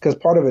this. Because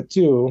part of it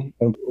too,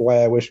 and why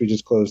I wish we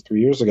just closed 3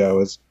 years ago,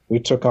 is we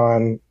took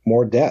on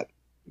more debt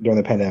during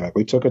the pandemic.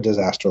 We took a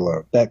disaster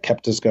loan that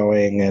kept us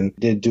going and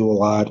did do a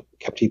lot,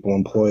 kept people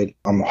employed.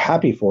 I'm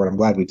happy for it. I'm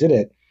glad we did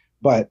it.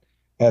 But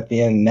at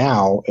the end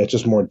now, it's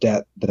just more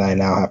debt that I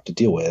now have to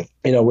deal with.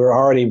 We're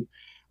already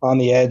on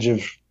the edge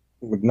of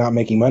not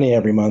making money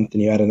every month,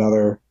 and you add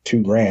another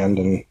 $2,000,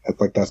 and it's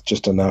like that's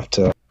just enough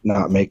to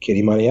not make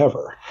any money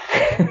ever.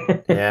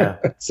 Yeah.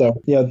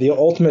 So, the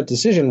ultimate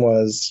decision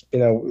was,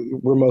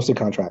 we're mostly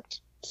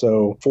contract.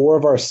 So 4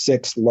 of our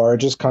 6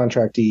 largest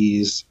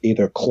contractees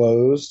either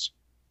closed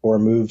or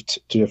moved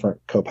to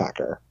different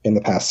co-packer in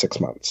the past 6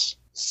 months.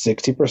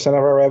 60% of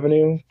our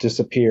revenue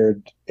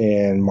disappeared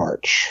in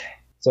March.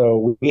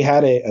 So we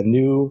had a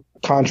new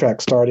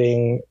contract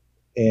starting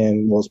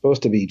in, well, it was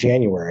supposed to be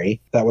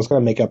January, that was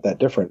going to make up that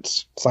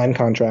difference. Signed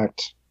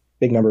contract,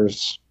 big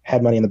numbers,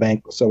 had money in the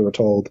bank, so we were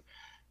told,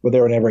 but they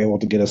were never able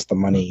to get us the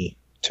money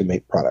to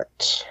make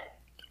products.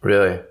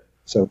 Really?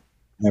 So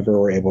never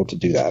were able to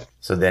do that.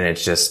 So then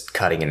it's just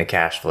cutting into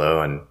cash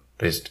flow and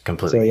just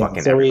completely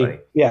fucking everybody.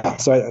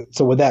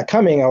 So with that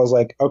coming, I was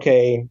like,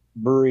 okay,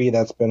 brewery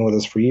that's been with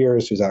us for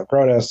years, who's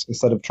outgrown us,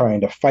 instead of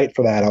trying to fight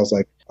for that, I was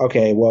like,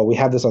 okay, well, we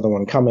have this other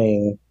one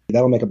coming.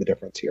 That'll make up the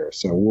difference here.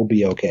 So we'll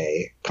be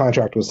okay.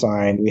 Contract was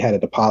signed. We had a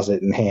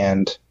deposit in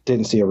hand.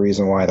 Didn't see a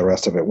reason why the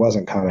rest of it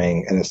wasn't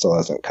coming, and it still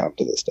hasn't come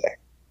to this day.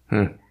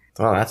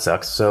 Well, that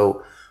sucks.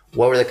 So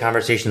what were the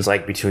conversations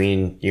like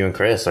between you and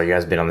Chris? Are you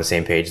guys been on the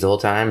same page the whole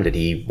time? Did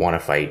he want to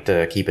fight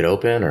to keep it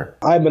open, or?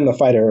 I've been the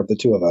fighter of the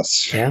two of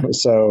us. Yeah.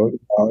 So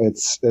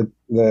it's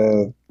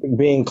the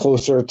being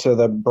closer to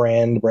the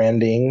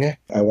branding.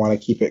 I want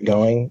to keep it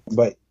going,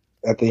 but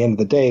at the end of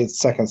the day,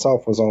 Second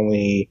Self was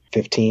only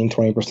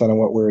 15-20% of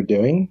what we were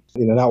doing.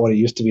 Not what it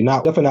used to be.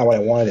 Definitely not what I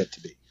wanted it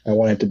to be. I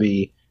wanted it to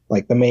be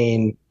like the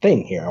main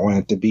thing here. I wanted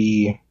it to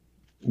be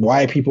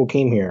why people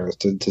came here is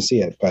to see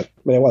it, but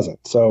it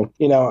wasn't. So,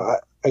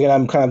 again,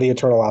 I'm kind of the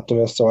eternal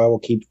optimist, so I will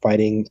keep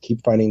finding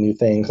new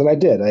things. And I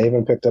did. I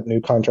even picked up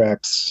new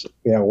contracts,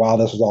 while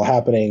this was all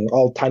happening,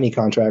 all tiny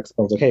contracts.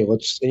 I was like, hey,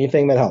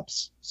 anything that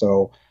helps.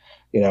 So,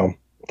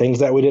 things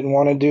that we didn't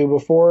want to do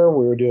before,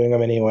 we were doing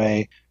them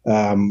anyway.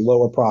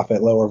 Lower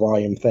profit, lower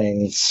volume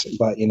things,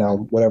 but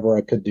whatever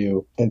I could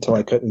do until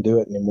I couldn't do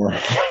it anymore.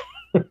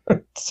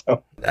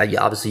 So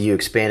Obviously, you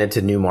expanded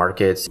to new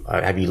markets.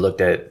 Have you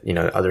looked at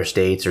other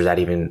states, or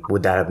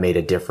would that have made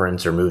a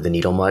difference or moved the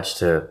needle much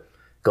to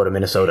go to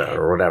Minnesota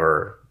or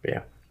whatever?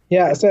 Yeah.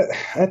 Yeah, so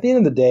at the end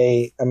of the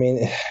day, I mean,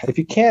 if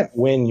you can't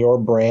win your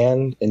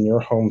brand in your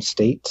home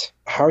state,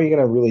 how are you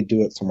going to really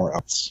do it somewhere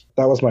else?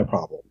 That was my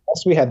problem.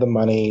 Once we had the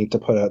money to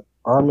put an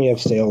army of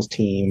sales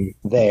team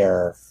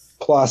there,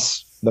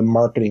 plus the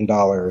marketing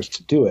dollars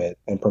to do it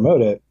and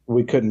promote it,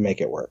 we couldn't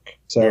make it work.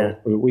 So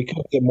we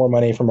couldn't get more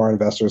money from our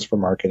investors for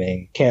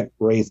marketing. Can't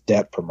raise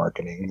debt for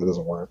marketing. That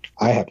doesn't work.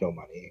 I have no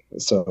money.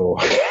 So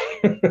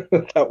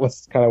that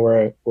was kind of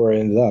where it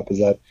ended up.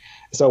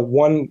 So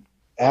one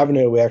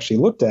avenue we actually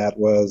looked at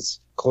was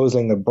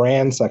closing the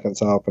brand Second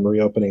Self and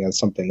reopening as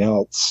something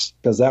else,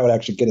 because that would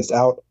actually get us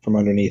out from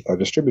underneath our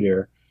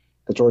distributor,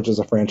 because Georgia's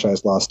a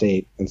franchise law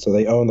state, and so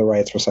they own the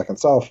rights for Second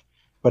Self,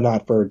 but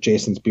not for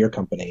Jason's Beer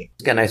Company.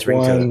 It's got a nice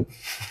ring to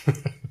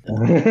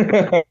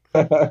it.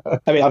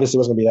 I mean, obviously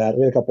it wasn't going to be that.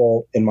 We had a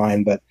couple in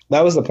mind, but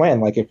that was the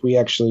plan. Like, if we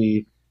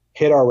actually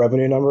hit our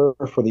revenue number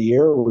for the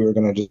year, we were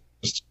going to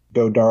just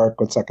go dark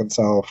with Second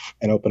Self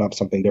and open up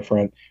something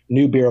different.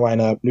 New beer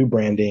lineup, new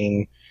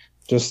branding,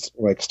 just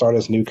like start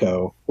as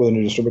Newco with a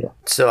new distributor.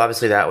 So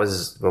obviously that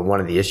was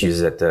one of the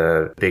issues at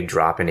the big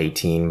drop in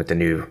 18 with the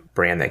new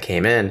brand that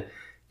came in.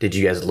 Did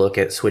you guys look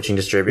at switching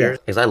distributors?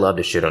 Because I love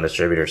to shit on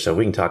distributors, so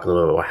we can talk a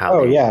little bit about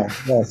how. Yeah.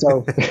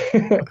 So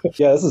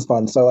yeah, this is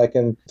fun. So like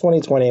in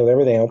 2020, with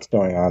everything else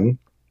going on,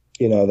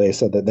 they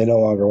said that they no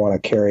longer want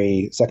to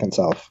carry Second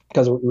Self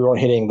because we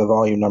weren't hitting the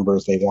volume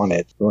numbers they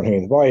wanted. We weren't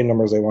hitting the volume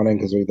numbers they wanted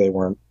because they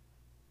weren't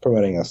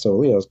promoting us.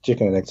 So it was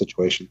chicken and egg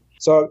situation.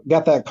 So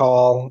got that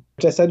call,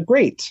 which I said,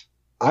 great.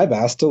 I've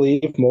asked to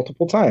leave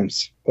multiple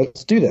times.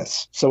 Let's do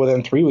this. So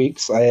within 3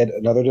 weeks, I had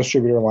another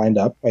distributor lined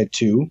up. I had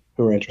two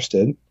who were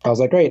interested. I was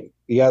like, great.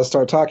 You guys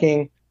start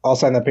talking. I'll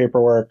sign that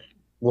paperwork.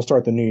 We'll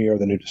start the new year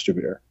with a new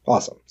distributor.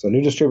 Awesome. So a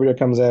new distributor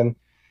comes in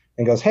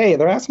and goes, hey,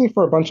 they're asking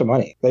for a bunch of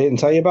money. They didn't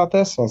tell you about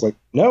this? I was like,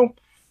 no.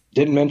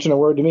 Didn't mention a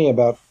word to me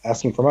about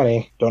asking for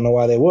money. Don't know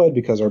why they would,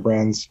 because our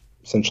brand's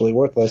essentially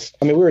worthless.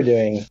 I mean, we were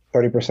doing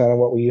 30% of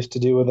what we used to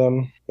do with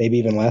them, maybe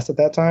even less at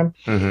that time.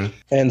 Mm-hmm.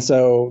 And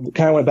so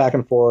kind of went back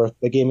and forth.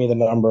 They gave me the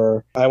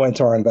number. I went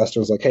to our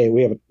investors like, hey,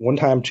 we have a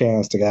one-time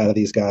chance to get out of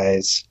these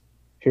guys.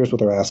 Here's what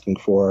they're asking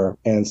for.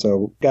 And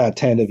so got a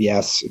tentative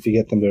yes. If you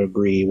get them to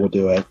agree, we'll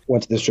do it.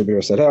 Went to the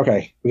distributor, said,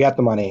 okay, we got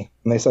the money.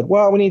 And they said,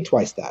 well, we need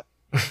twice that.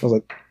 I was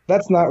like,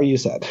 that's not what you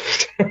said.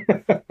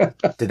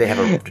 Did they have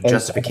a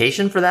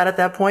justification for that at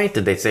that point?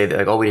 Did they say that,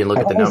 like, oh, we didn't look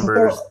at the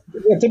numbers?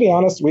 To be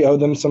honest, we owed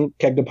them some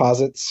keg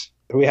deposits.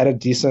 We had a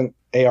decent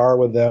AR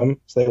with them,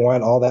 so they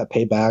wanted all that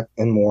payback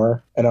and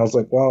more. And I was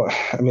like, well,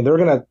 I mean,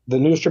 the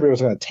new distributor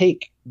was going to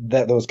take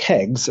those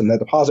kegs, and that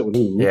deposit would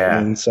move. Yeah.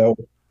 And so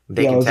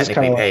they can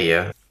technically pay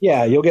you.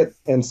 Yeah, you'll get,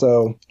 and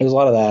so there's a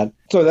lot of that.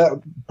 So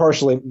that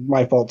partially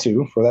my fault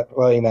too for that,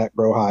 letting that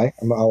grow high.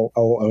 I'll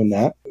own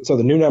that. So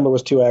the new number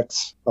was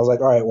 2x. I was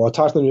like, all right, well, I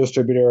talked to the new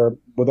distributor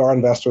with our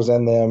investors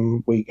and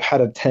them. We had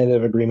a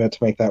tentative agreement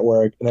to make that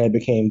work, and then it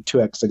became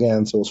 2x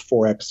again, so it was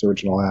 4x the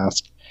original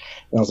ask.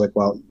 And I was like,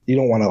 well, you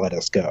don't want to let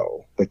us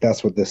go. Like,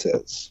 that's what this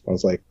is. I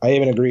was like, I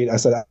even agreed. I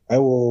said, I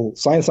will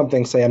sign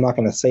something, say I'm not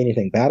going to say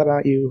anything bad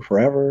about you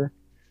forever.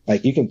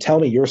 Like, you can tell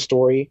me your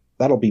story.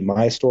 That'll be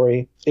my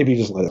story if you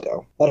just let it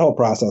go. That whole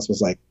process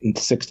was like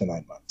 6 to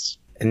 9 months.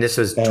 And this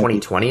was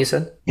 2020, you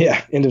said?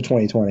 Yeah, end of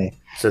 2020.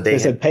 So they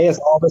said, pay us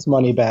all this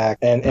money back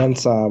and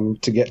some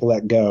to get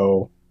let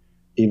go,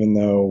 even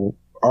though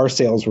our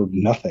sales were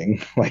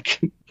nothing,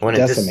 like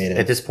decimated.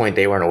 At this point,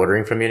 they weren't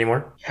ordering from you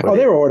anymore?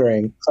 They were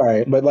ordering.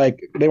 Sorry, but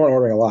like they weren't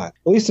ordering a lot.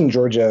 At least in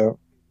Georgia,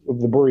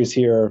 the breweries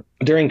here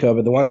during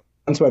COVID, the ones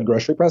who had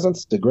grocery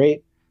presence did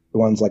great. The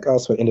ones like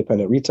us who had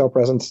independent retail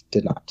presence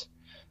did not.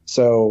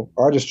 So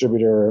our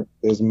distributor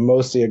is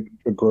mostly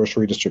a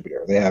grocery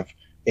distributor. They have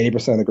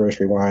 80% of the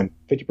grocery wine,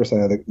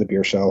 50% of the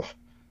beer shelf.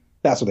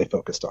 That's what they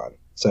focused on.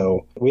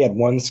 So we had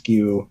one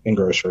SKU in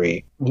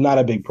grocery, not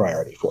a big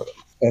priority for them.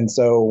 And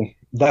so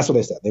that's what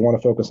they said. They want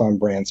to focus on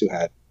brands who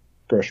had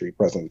grocery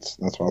presence.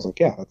 That's why I was like,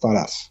 yeah, that's not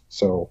us.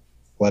 So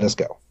let us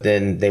go.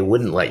 Then they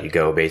wouldn't let you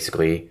go,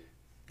 basically.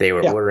 They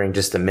were ordering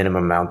just the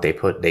minimum amount they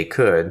could.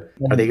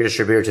 Mm-hmm. Are they your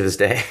distributor to this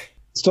day?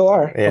 Still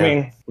are. Yeah. I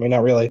mean,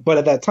 not really. But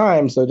at that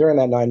time, so during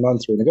that 9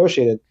 months we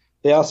negotiated,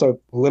 they also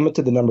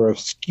limited the number of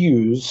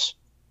SKUs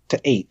to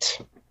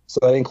 8. So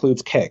that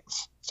includes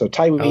kegs. So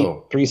Thai wheat,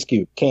 3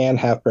 SKU, can,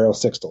 half barrel,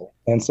 sixtel.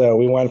 And so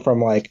we went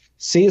from like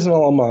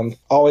seasonal a month,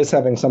 always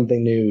having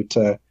something new,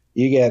 to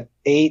you get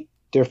 8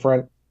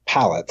 different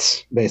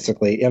pallets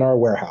basically in our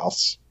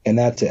warehouse, and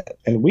that's it.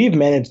 And we've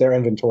managed their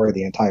inventory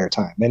the entire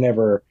time. They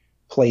never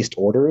placed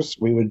orders.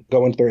 We would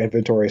go into their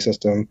inventory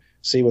system,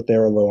 see what they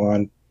were low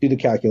on, do the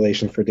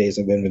calculation for days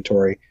of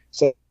inventory,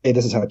 say, hey,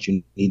 this is how much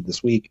you need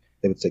this week.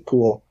 They would say,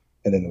 cool,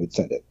 and then we'd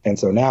send it. And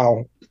so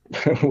now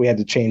we had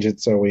to change it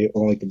so we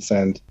only could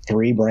send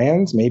 3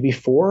 brands, maybe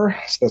 4.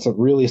 So that's what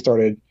really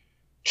started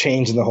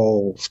changing the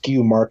whole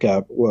SKU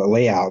markup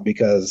layout,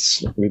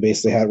 because we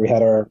basically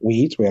had our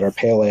wheat, we had our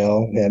pale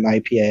ale, we had an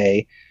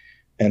IPA,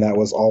 and that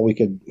was all we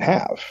could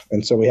have.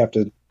 And so we have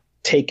to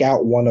take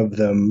out one of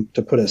them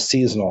to put a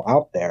seasonal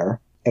out there.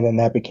 And then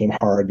that became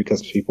hard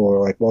because people are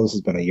like, well, this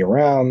has been a year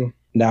round.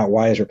 Now,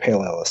 why is your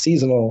pale ale a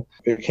seasonal?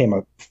 It became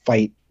a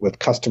fight with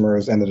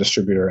customers and the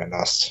distributor and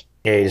us.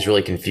 Yeah, you just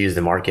really confused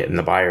the market and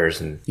the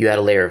buyers, and you add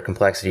a layer of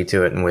complexity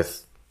to it. And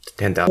with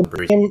 10,000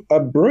 breweries, it became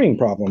a brewing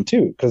problem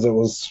too,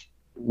 because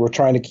we're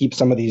trying to keep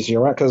some of these year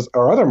round, because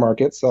our other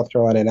markets, South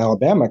Carolina and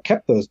Alabama,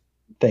 kept those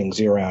things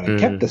year round and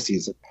kept the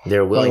season.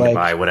 They're willing to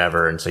buy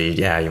whatever, and so you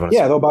want to.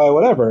 Yeah, they'll buy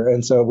whatever,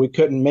 and so we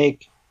couldn't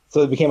make.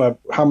 So it became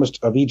how much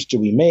of each do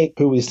we make,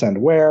 who we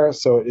send where.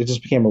 So it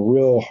just became a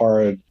real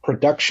hard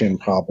production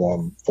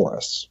problem for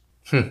us.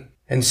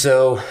 And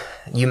so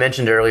you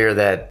mentioned earlier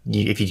that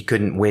if you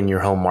couldn't win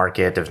your home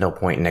market, there's no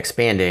point in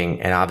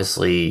expanding. And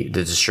obviously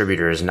the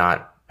distributor is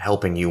not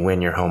helping you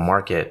win your home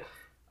market.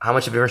 How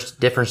much of a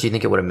difference do you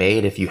think it would have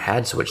made if you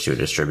had switched to a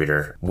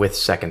distributor with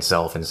Second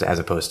Self as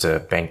opposed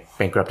to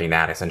bankrupting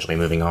that, essentially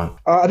moving on?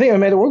 I think it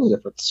made a world of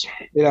difference.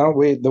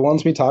 The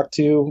ones we talked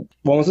to,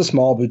 one was a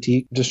small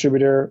boutique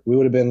distributor. We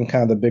would have been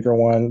kind of the bigger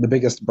one, the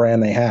biggest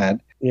brand they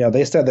had.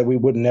 They said that we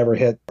would never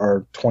hit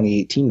our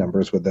 2018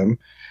 numbers with them.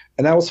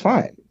 And that was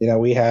fine.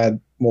 We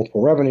had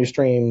multiple revenue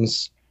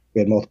streams. We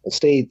had multiple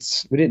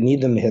states. We didn't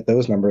need them to hit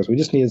those numbers. We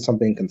just needed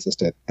something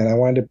consistent. And I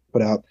wanted to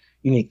put out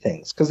unique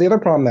things. Because the other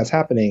problem that's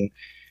happening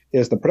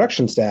is the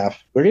production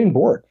staff, they're getting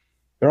bored.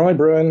 They're only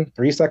brewing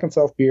 3 Second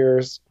Self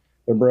beers.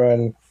 They're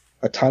brewing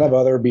a ton of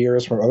other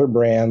beers from other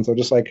brands. They're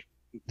just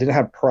didn't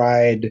have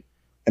pride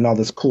and all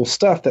this cool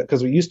stuff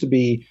because we used to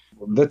be,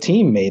 the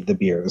team made the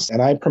beers.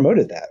 And I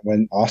promoted that.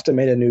 When Austin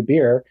made a new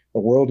beer, the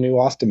world knew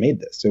Austin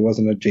made this. It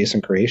wasn't a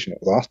Jason creation. It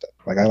was Austin.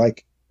 I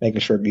like making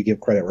sure you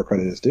give credit where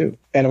credit is due.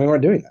 And we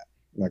weren't doing that.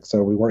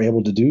 So we weren't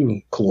able to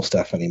do cool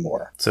stuff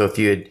anymore. So if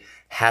you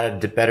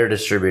had a better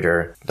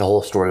distributor, the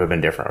whole story would have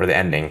been different, or the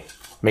ending.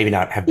 Maybe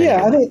not have been.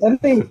 Yeah, I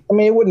think.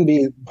 It wouldn't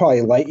be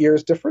probably light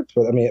years difference,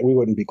 but we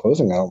wouldn't be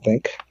closing. I don't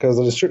think, because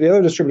the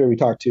other distributor we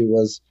talked to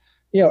was,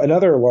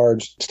 another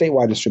large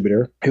statewide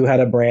distributor who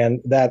had a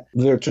brand that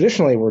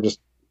traditionally were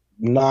just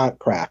not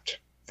craft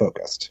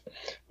focused,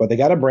 but they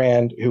got a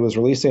brand who was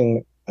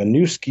releasing a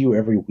new SKU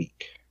every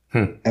week,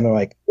 and they're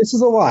like, this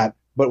is a lot,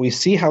 but we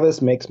see how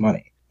this makes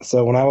money.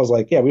 So when I was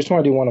like, yeah, we just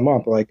want to do one a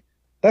month, they're like,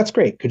 that's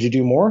great. Could you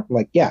do more? I'm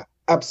like, yeah,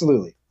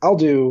 absolutely. I'll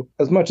do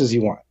as much as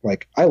you want.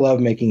 I love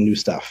making new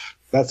stuff.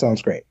 That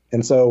sounds great.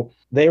 And so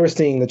they were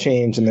seeing the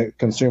change in the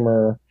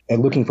consumer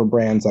and looking for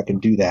brands that can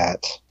do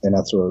that. And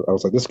that's where I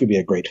was like, this could be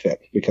a great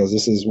fit, because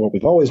this is what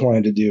we've always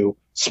wanted to do,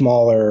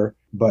 smaller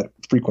but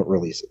frequent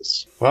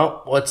releases.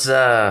 Well, let's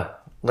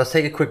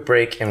take a quick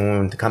break, and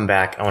when we come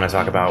back, I want to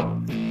talk about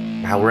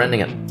how we're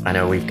ending it. I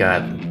know we've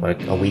got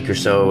a week or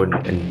so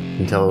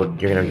until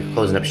you're going to be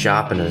closing up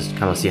shop, and just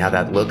kind of see how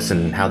that looks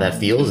and how that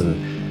feels.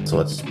 And so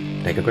let's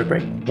take a quick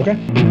break. Okay.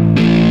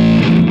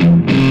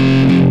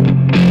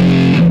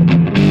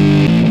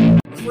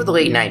 Before the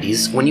late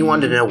 90s, when you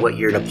wanted to know what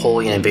year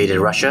Napoleon invaded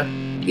Russia,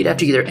 you'd have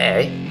to either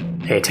A,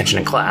 pay attention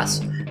in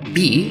class,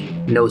 B,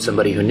 know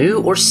somebody who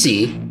knew, or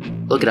C,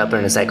 look it up in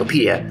an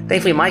encyclopedia.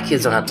 Thankfully, my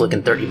kids don't have to look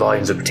in 30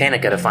 volumes of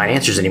Britannica to find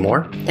answers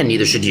anymore, and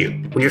neither should you.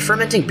 When you're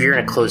fermenting beer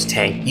in a closed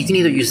tank, you can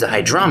either use the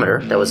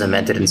hydrometer that was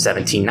invented in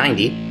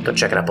 1790, go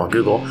check it up on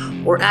Google,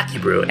 or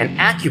AccuBrew. And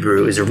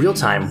AccuBrew is a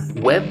real-time,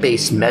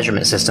 web-based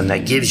measurement system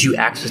that gives you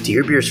access to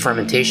your beer's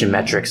fermentation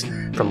metrics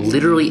from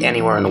literally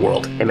anywhere in the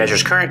world. It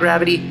measures current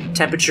gravity,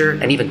 temperature,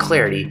 and even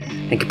clarity,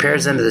 and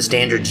compares them to the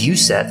standards you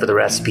set for the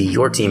recipe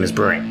your team is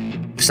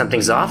brewing. If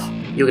something's off,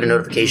 you'll get a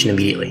notification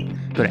immediately.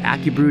 Go to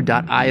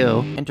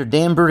AccuBrew.io, enter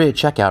Dan Brewery at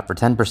checkout for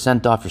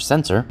 10% off your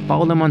sensor,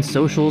 follow them on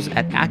socials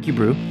at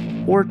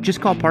AccuBrew, or just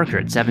call Parker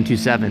at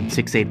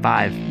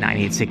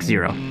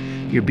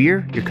 727-685-9860. Your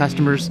beer, your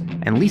customers,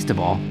 and least of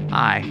all,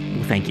 I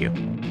will thank you.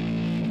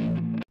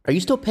 Are you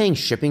still paying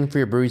shipping for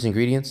your brewery's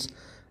ingredients?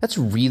 That's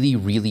really,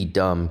 really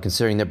dumb,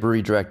 considering that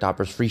Brewery Direct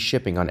offers free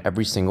shipping on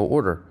every single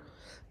order.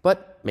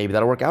 But maybe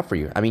that'll work out for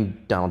you. I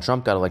mean, Donald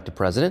Trump got elected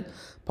president,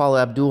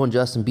 Paula Abdul and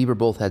Justin Bieber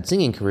both had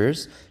singing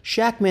careers,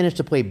 Shaq managed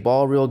to play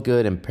ball real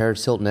good, and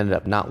Paris Hilton ended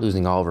up not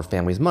losing all of her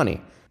family's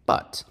money.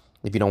 But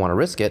if you don't want to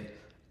risk it,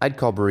 I'd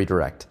call Brewery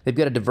Direct. They've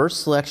got a diverse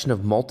selection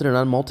of malted and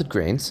unmalted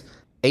grains,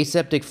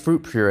 aseptic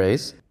fruit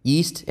purees,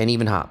 yeast, and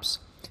even hops.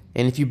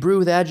 And if you brew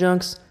with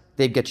adjuncts,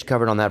 they've got you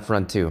covered on that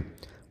front too.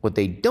 What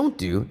they don't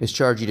do is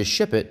charge you to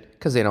ship it,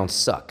 because they don't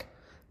suck.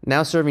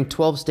 Now serving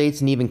 12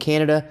 states and even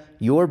Canada,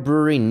 your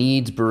brewery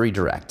needs Brewery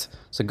Direct.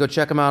 So go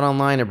check them out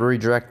online at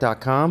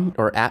brewerydirect.com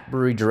or at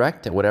Brewery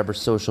Direct at whatever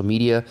social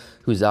media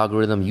whose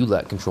algorithm you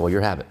let control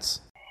your habits.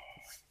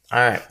 All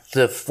right,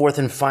 the fourth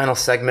and final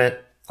segment,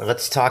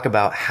 let's talk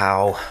about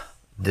how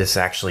this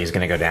actually is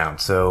going to go down.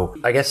 So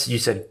I guess you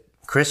said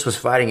Chris was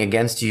fighting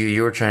against you.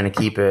 You were trying to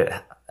keep it,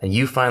 and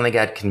you finally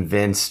got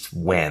convinced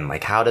when?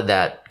 How did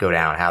that go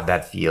down? How'd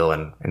that feel,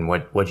 and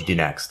what'd you do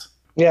next?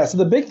 Yeah, so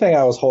the big thing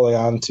I was holding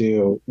on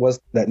to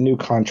was that new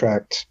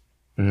contract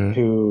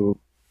who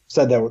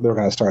said that they were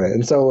going to start it.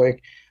 And so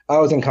I I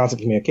was in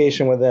constant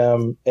communication with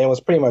them, and it was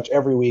pretty much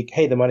every week,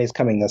 hey, the money's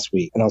coming this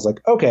week. And I was like,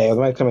 okay, the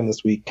money's coming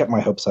this week. Kept my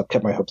hopes up.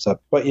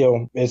 But,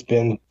 it's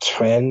been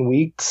 10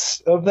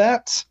 weeks of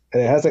that,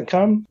 and it hasn't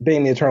come.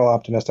 Being the eternal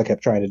optimist, I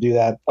kept trying to do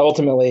that.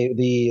 Ultimately,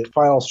 the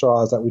final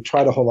straw is that we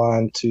try to hold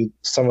on to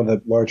some of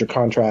the larger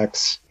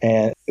contracts,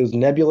 and it was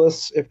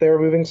nebulous if they were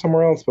moving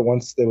somewhere else. But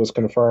once it was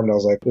confirmed, I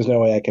was like, there's no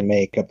way I can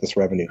make up this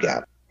revenue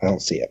gap. I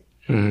don't see it.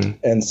 Mm-hmm.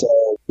 And so,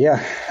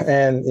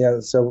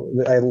 so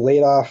I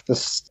laid off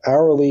this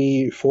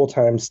hourly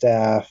full-time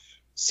staff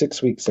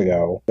 6 weeks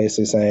ago,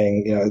 basically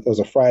saying, it was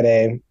a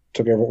Friday,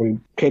 we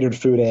catered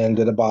food in,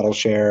 did a bottle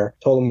share,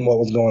 told them what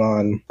was going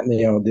on.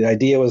 And, the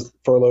idea was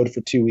furloughed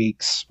for 2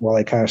 weeks while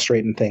I kind of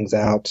straightened things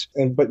out.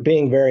 But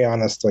being very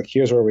honest, like,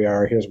 here's where we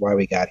are, here's why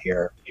we got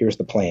here, here's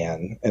the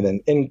plan. And then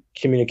in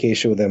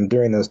communication with them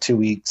during those 2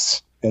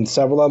 weeks, and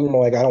several of them were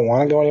like, I don't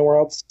want to go anywhere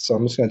else, so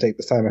I'm just going to take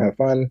this time and have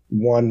fun.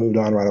 One moved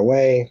on right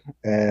away,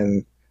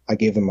 and I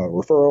gave them a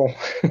referral.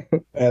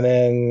 And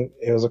then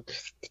it was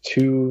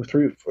 2,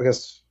 3, I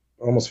guess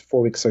almost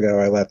 4 weeks ago,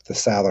 I let the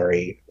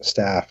salary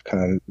staff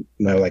kind of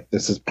know, like,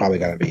 this is probably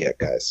going to be it,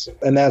 guys.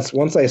 And that's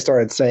once I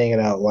started saying it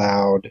out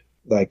loud,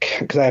 like,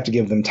 because I have to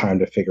give them time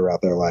to figure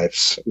out their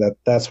lives.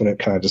 That's when it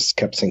kind of just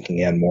kept sinking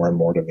in more and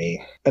more to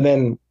me. And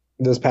then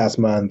this past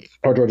month,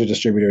 our Georgia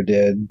distributor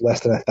did less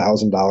than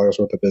 $1,000 worth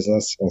of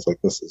business. I was like,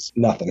 this is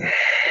nothing,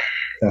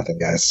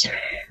 guys.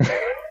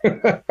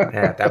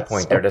 At that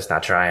point, they're just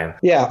not trying.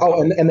 Yeah.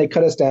 Oh, and they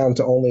cut us down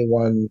to only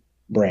one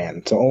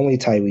brand, so only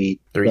Thai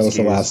wheat. 3 that was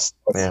SKUs. The last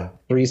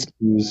 3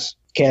 SKUs.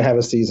 Can't have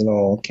a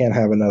seasonal. Can't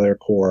have another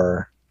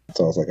core.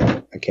 So I was like,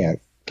 I can't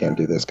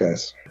do this,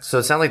 guys. So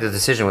it sounds like the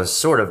decision was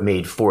sort of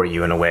made for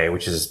you in a way,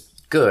 which is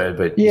good,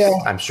 but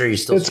I'm sure you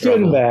still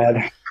struggle. Good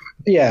and bad.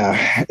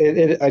 Yeah,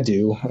 I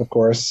do, of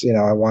course.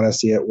 I want to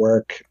see it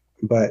work.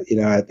 But,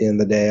 at the end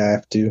of the day, I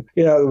have to,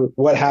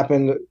 what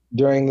happened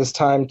during this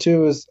time,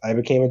 too, is I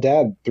became a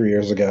dad 3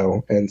 years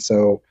ago. And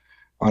so,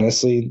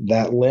 honestly,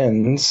 that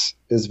lens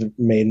has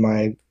made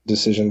my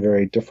decision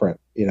very different.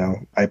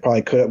 I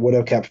probably would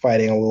have kept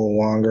fighting a little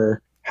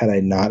longer had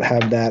I not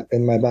had that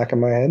in my back of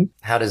my head.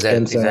 How does that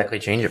exactly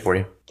change it for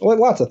you? Well,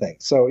 lots of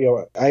things.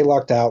 So, I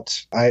lucked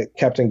out. I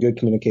kept in good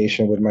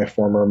communication with my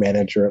former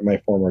manager at my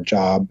former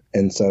job.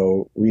 And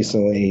so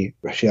recently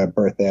she had a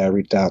birthday. I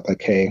reached out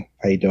like, hey,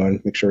 how you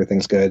doing? Make sure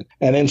everything's good.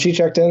 And then she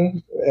checked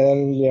in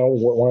and,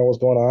 what was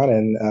going on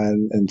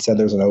and said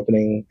there's an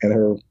opening in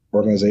her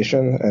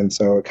organization. And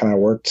so it kind of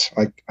worked.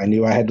 I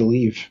knew I had to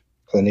leave.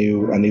 I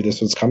knew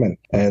this was coming.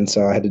 And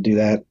so I had to do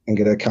that and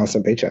get a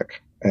constant paycheck.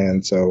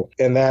 And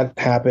that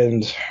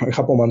happened a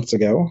couple months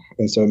ago.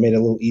 And so it made it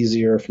a little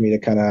easier for me to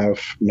kind of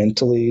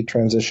mentally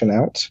transition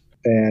out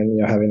and,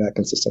 having that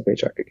consistent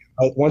paycheck again.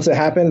 Once it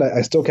happened,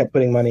 I still kept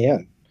putting money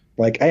in.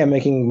 Like, I am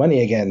making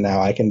money again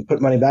now. I can put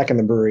money back in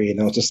the brewery. And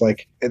it was just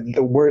like,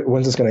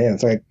 when's this going to end?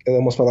 It's like, it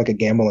almost felt like a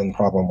gambling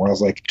problem where I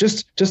was like,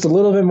 just a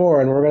little bit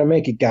more and we're going to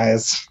make it,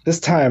 guys. This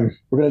time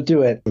we're going to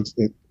do it.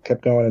 It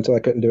kept going until I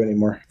couldn't do it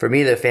anymore. For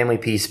me, the family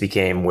piece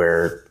became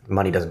where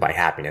money doesn't buy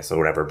happiness or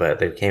whatever, but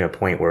there came a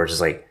point where it's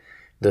just like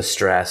the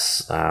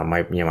stress.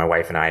 My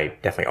wife and I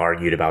definitely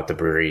argued about the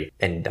brewery,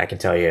 and I can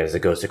tell you, as it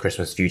goes to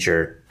Christmas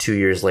Future 2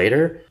 years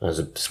later, it was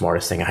the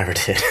smartest thing I ever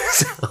did.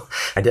 So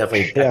I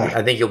definitely,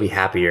 I think you'll be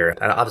happier.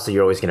 And obviously,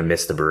 you're always going to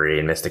miss the brewery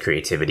and miss the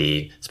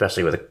creativity,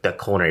 especially with the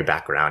culinary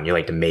background. You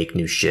like to make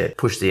new shit,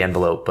 push the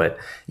envelope, but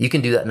you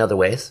can do that in other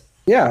ways.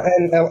 Yeah,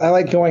 and I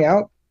like going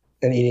out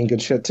and eating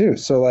good shit too.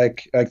 So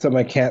like something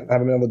I haven't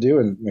been able to do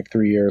in like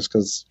 3 years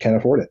because can't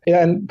afford it.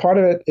 Yeah, and part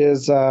of it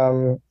is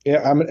I'm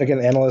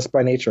again analyst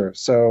by nature.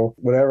 So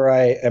whenever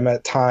I am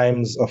at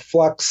times of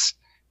flux,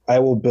 I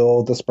will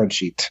build a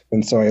spreadsheet.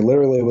 And so I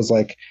literally was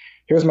like,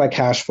 here's my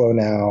cash flow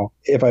now.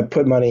 If I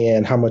put money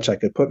in, how much I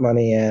could put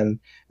money in,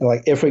 and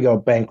like if we go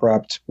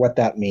bankrupt, what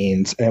that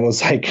means. And it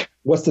was like,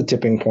 what's the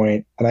tipping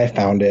point? And I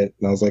found it,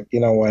 and I was like, you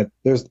know what?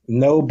 There's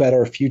no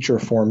better future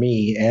for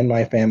me and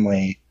my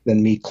family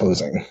than me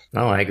closing.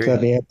 Oh, I agree. So at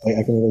the end,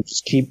 I can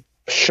just keep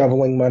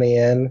shoveling money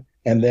in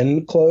and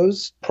then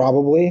close,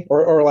 probably,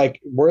 or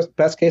like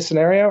best case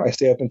scenario, I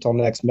stay up until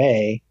next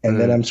May, and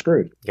then I'm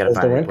screwed. As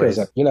the rent goes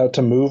up,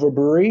 to move a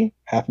brewery,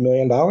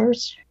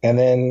 $500,000, and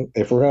then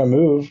if we're gonna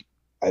move,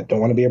 I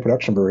don't want to be a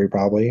production brewery,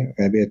 probably.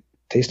 Maybe a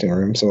tasting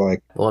room. So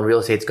like, well, and real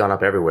estate's gone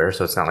up everywhere,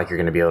 so it's not like you're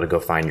going to be able to go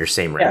find your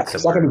same rent. Yeah,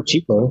 it's not going to be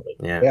cheaper.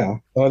 Yeah.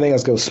 The only thing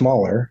is go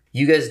smaller.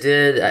 You guys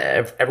did.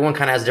 Everyone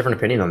kind of has a different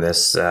opinion on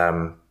this.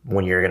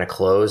 When you're going to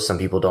close, some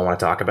people don't want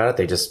to talk about it.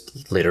 They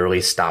just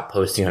literally stop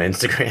posting on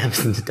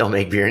Instagram and don't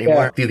make beer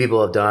anymore. A few people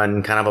have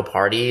done kind of a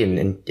party,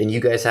 and you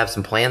guys have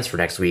some plans for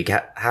next week.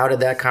 How did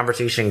that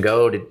conversation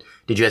go? Did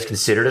you guys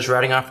consider just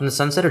riding off from the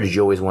sunset, or did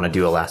you always want to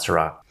do a last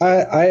hurrah?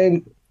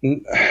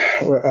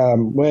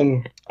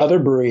 When other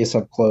breweries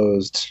have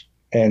closed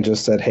and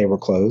just said, hey, we're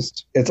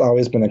closed, it's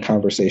always been a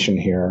conversation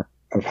here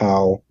of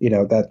how, you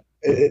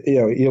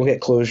don't get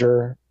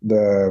closure.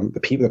 The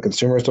people, the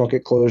consumers don't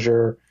get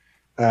closure.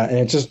 And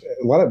it's just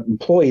a lot of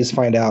employees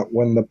find out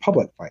when the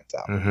public finds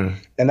out. Mm-hmm.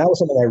 And that was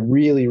something I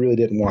really, really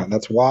didn't want.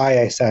 That's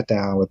why I sat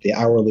down with the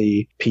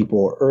hourly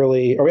people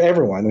early, or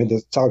everyone. I mean,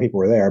 the solid people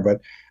were there,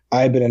 but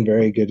I've been in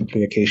very good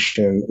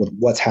communication with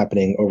what's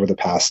happening over the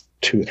past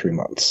 2 or 3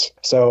 months.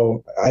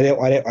 So I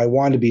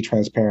wanted to be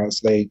transparent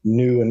so they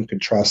knew and could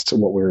trust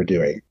what we were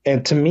doing.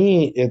 And to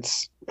me,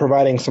 it's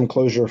providing some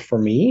closure for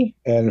me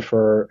and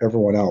for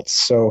everyone else.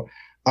 So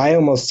I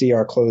almost see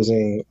our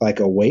closing like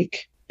a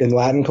wake in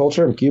Latin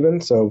culture, in Cuban.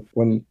 So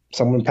when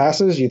someone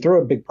passes, you throw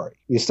a big party.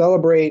 You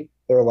celebrate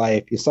their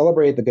life. You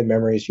celebrate the good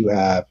memories you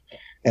have.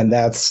 And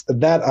that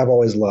I've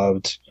always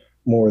loved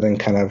more than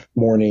kind of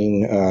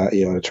mourning,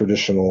 a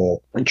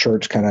traditional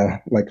church kind of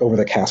like over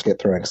the casket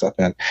throwing stuff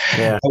in.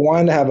 Yeah. I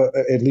wanted to have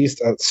at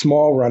least a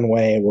small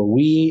runway where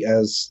we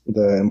as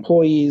the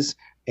employees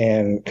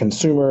and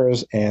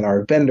consumers and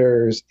our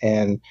vendors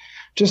and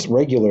just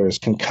regulars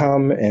can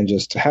come and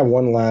just have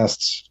one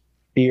last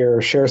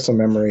beer, share some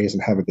memories,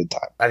 and have a good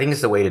time. I think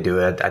it's the way to do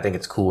it. I think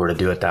it's cooler to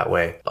do it that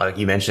way. Like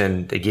you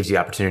mentioned, it gives you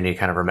the opportunity to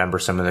kind of remember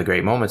some of the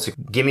great moments.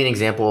 Give me an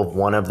example of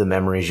one of the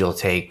memories you'll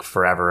take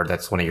forever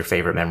that's one of your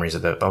favorite memories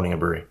of owning a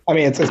brewery. I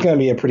mean, it's going to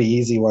be a pretty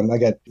easy one.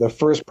 The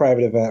first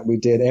private event we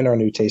did in our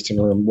new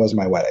tasting room was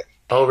my wedding.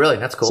 Oh, really?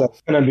 That's cool. So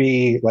it's going to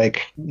be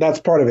like, that's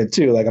part of it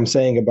too. Like I'm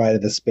saying goodbye to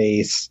the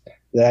space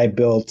that I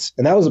built.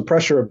 And that was the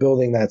pressure of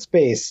building that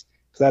space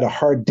because I had a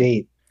hard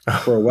date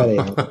for a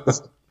wedding.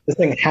 This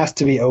thing has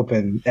to be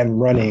open and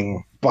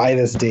running by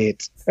this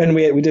date. And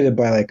we did it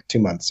by like 2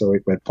 months, so we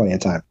had plenty of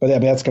time. But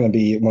that's going to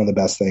be one of the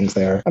best things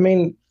there. I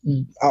mean,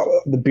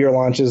 the beer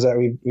launches that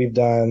we've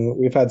done,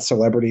 we've had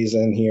celebrities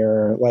in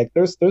here. Like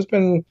there's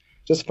been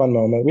just fun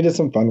moments. We did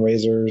some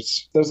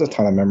fundraisers. There's a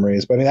ton of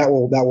memories. But I mean,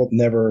 that will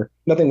never,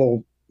 nothing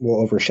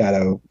will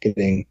overshadow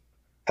having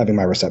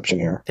my reception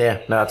here.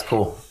 Yeah, no, that's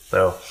cool.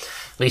 So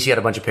at least you had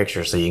a bunch of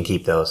pictures so you can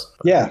keep those.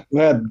 Yeah,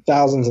 we had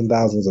thousands and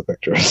thousands of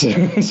pictures.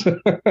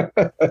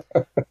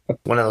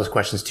 One of those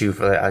questions too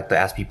I like to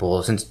ask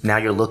people, since now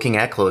you're looking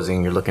at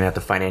closing, you're looking at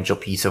the financial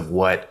piece of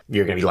what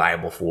you're going to be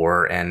liable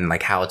for and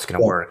like how it's going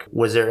to work.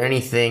 Was there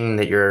anything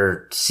that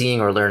you're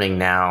seeing or learning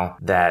now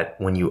that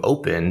when you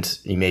opened,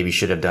 you maybe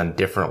should have done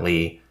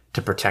differently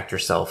to protect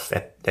yourself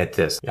at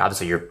this?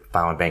 Obviously you're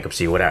filing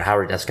bankruptcy, whatever,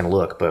 however that's going to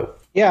look, but.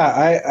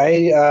 Yeah,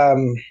 I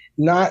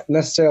not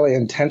necessarily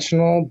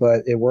intentional,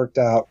 but it worked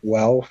out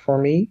well for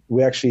me.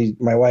 We actually,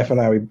 my wife and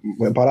I,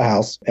 we bought a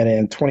house, and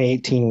in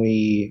 2018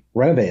 we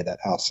renovated that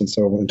house. And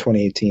so in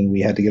 2018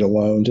 we had to get a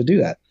loan to do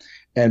that.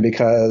 And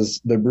because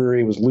the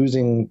brewery was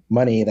losing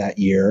money that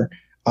year,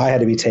 I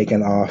had to be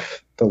taken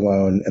off the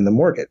loan and the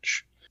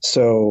mortgage.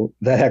 So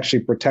that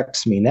actually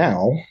protects me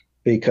now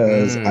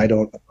because I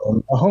don't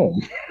own a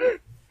home.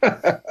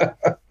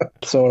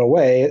 So in a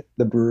way,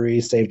 the brewery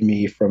saved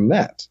me from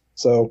that.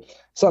 So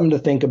something to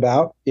think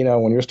about,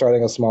 when you're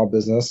starting a small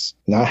business,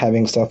 not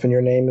having stuff in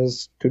your name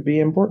could be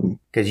important.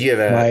 Because you have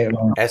a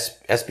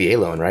SBA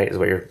loan, right? Is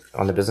what you're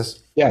on the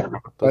business? Yeah,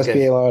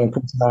 SBA loan, and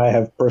Chris and I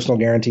have personal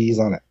guarantees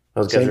on it.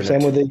 Those guys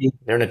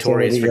they're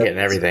notorious for getting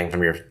everything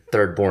from your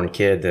third-born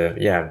kid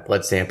to,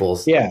 blood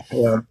samples. Yeah,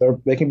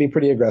 they can be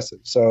pretty aggressive.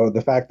 So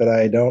the fact that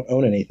I don't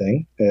own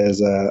anything is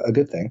a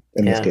good thing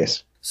in this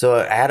case. So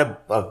I had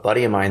a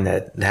buddy of mine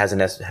that has an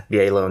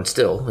SBA loan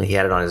still. He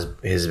had it on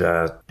his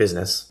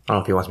business. I don't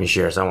know if he wants me to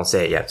share, so I won't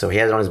say it yet. So he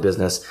has it on his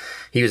business.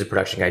 He was a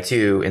production guy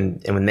too. And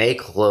when they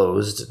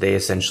closed, they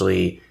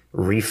essentially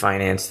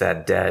refinanced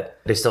that debt.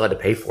 They still had to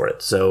pay for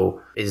it.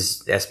 So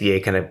is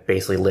SBA kind of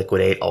basically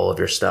liquidate all of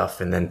your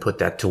stuff and then put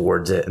that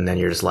towards it, and then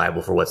you're just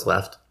liable for what's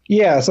left?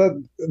 Yeah, so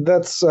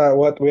that's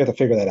what we have to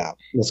figure that out.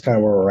 That's kind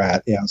of where we're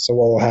at. Yeah. So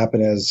what will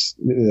happen is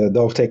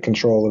they'll take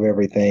control of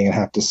everything and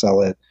have to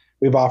sell it.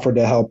 We've offered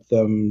to help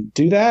them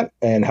do that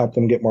and help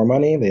them get more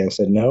money. They have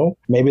said no.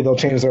 Maybe they'll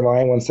change their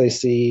mind once they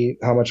see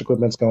how much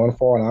equipment's going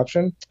for on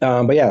auction.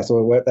 But yeah,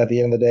 so at the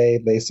end of the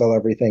day, they sell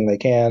everything they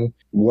can.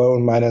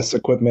 Loan minus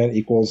equipment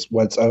equals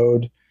what's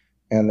owed.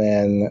 And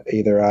then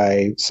either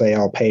I say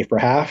I'll pay for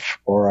half,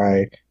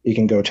 or you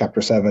can go Chapter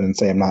 7 and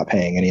say I'm not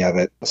paying any of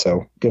it.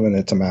 So given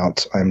its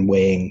amount, I'm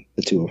weighing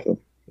the two of them.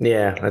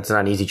 Yeah, that's not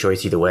an easy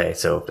choice either way.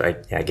 So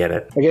I get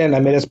it. Again, I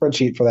made a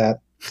spreadsheet for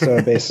that.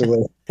 So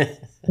basically,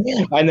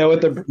 I know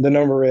what the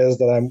number is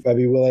that I'd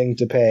be willing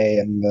to pay.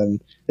 And then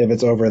if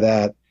it's over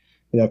that,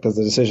 because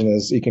the decision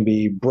is you can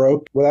be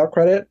broke without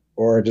credit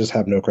or just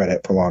have no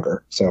credit for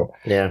longer. So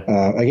again,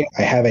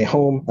 I have a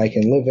home I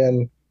can live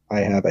in. I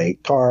have a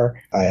car.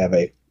 I have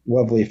a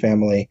lovely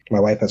family. My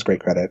wife has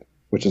great credit,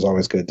 which is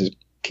always good to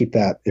keep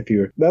that.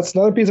 That's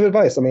another piece of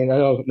advice. I mean, I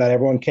know not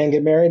everyone can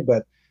get married,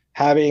 but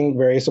having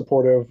very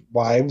supportive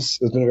wives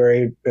has been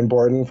very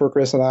important for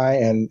Chris and I.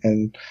 And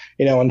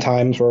in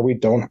times where we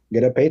don't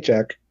get a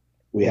paycheck,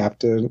 we have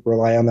to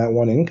rely on that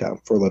one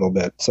income for a little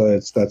bit. So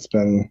that's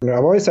been, I've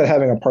always said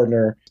having a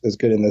partner is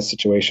good in this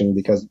situation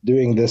because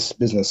doing this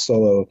business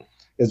solo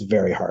is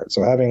very hard.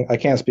 So I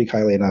can't speak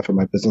highly enough of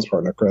my business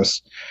partner,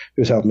 Chris,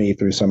 who's helped me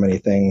through so many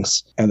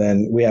things. And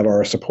then we have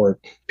our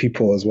support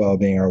people as well,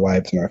 being our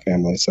wives and our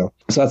family. So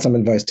that's some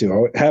advice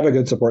too. Have a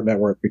good support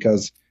network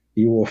because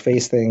you will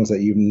face things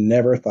that you've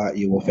never thought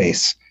you will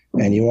face,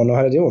 and you won't know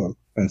how to deal with them.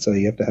 And so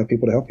you have to have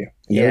people to help you.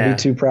 Never be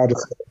too proud to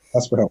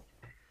ask for help.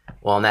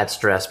 Well, and that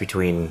stress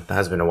between the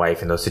husband and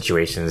wife in those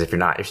situations,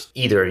 if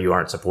either of you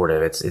aren't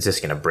supportive, it's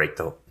just going to break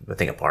the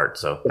thing apart.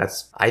 So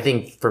I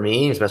think for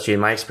me, especially in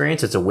my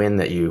experience, it's a win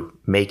that you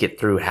make it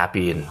through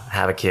happy and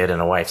have a kid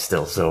and a wife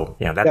still. So,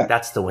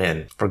 that's the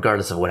win,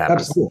 regardless of what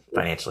happens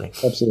financially.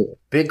 Absolutely.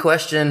 Big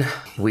question.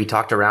 We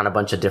talked around a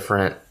bunch of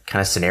different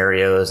kind of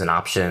scenarios and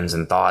options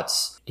and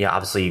thoughts.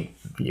 Obviously,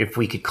 if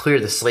we could clear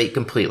the slate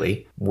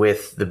completely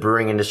with the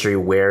brewing industry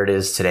where it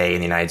is today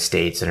in the United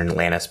States and in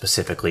Atlanta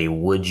specifically,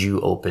 would you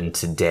open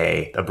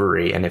today a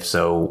brewery? And if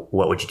so,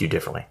 what would you do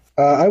differently?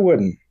 I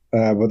wouldn't,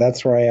 but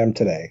that's where I am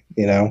today.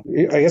 I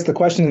guess the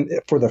question,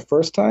 for the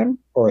first time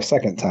or a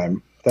second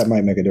time, that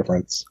might make a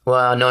difference.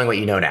 Well, knowing what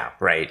you know now,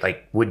 right?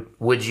 Like,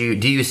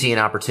 do you see an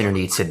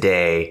opportunity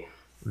today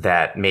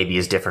that maybe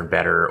is different,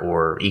 better,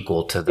 or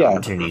equal to the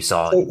opportunity you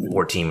saw at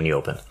 14 when you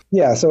opened?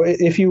 Yeah. So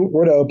if you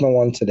were to open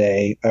one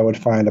today, I would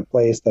find a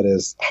place that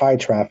is high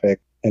traffic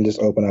and just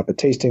open up a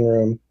tasting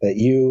room that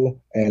you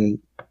and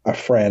a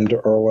friend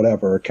or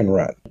whatever can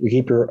run. You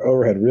keep your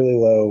overhead really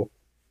low,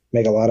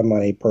 make a lot of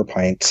money per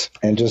pint,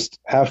 and just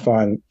have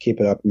fun,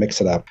 keep it up,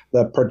 mix it up.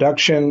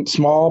 The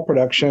small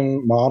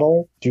production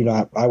model,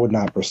 I would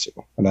not pursue,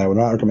 and I would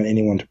not recommend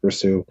anyone to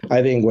pursue.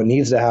 I think what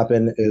needs to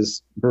happen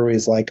is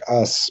breweries like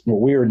us,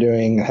 what we were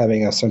doing,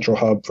 having a central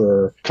hub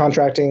for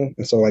contracting.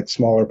 And so like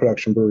smaller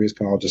production breweries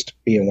can all just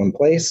be in one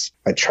place.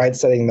 I tried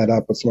setting that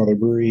up with some other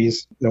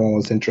breweries. No one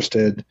was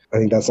interested. I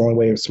think that's the only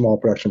way small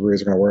production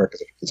breweries are going to work,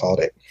 is if you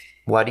consolidate.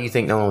 Why do you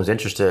think no one was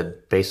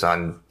interested based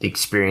on the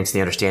experience and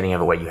the understanding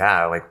of what you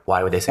have? Like,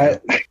 why would they say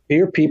that?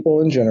 Beer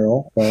people in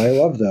general, while I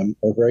love them,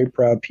 are very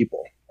proud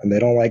people, and they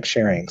don't like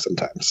sharing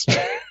sometimes.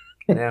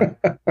 Yeah.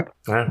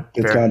 It's not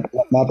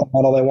the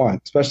model they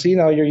want. Especially,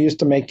 you're used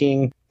to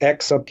making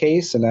X a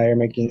case, and now you're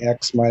making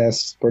X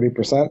minus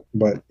 30%.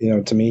 But,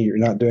 to me, you're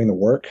not doing the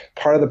work.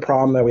 Part of the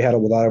problem that we had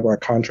with a lot of our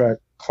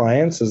contract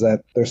clients is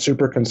that they're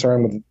super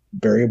concerned with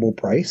variable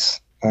price.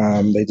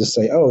 They just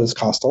say, oh, this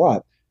costs a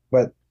lot.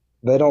 But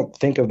they don't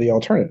think of the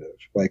alternative.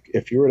 Like,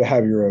 if you were to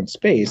have your own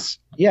space,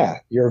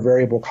 your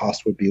variable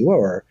cost would be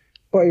lower,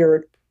 but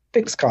your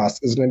fixed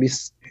cost is going to be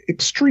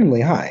extremely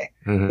high.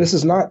 Mm-hmm. This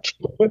is not cheap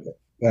equipment.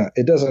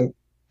 It doesn't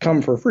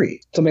come for free.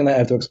 Something that I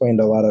have to explain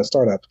to a lot of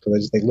startups,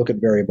 because they look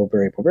at variable,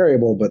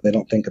 but they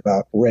don't think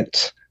about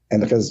rent.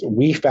 And because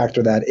we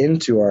factor that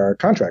into our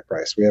contract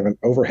price, we have an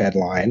overhead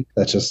line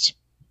that's just,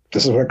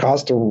 this is what it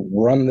costs to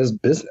run this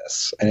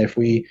business. And if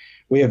we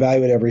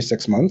evaluate every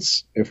 6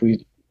 months, if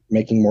we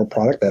making more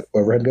product, that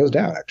overhead goes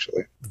down,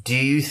 actually. Do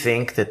you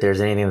think that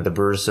there's anything that the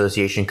Brewers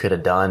Association could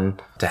have done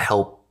to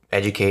help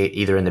educate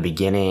either in the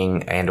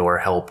beginning and or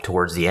help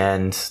towards the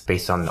end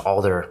based on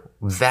all their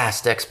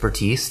vast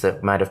expertise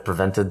that might have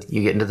prevented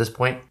you getting to this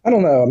point? I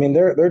don't know. I mean,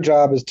 their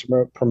job is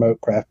to promote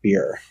craft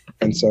beer.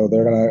 And so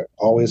they're going to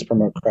always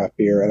promote craft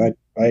beer. And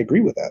I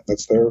agree with that.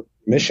 That's their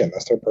mission.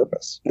 That's their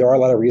purpose. There are a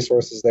lot of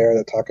resources there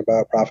that talk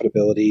about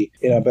profitability.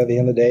 But at the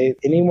end of the day,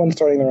 anyone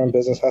starting their own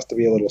business has to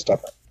be a little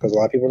stubborn, because a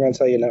lot of people are going to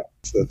tell you no.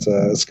 It's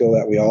a skill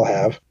that we all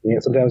have.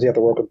 Sometimes you have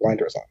to work with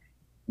blinders on.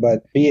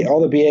 But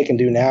all the BA can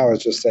do now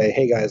is just say,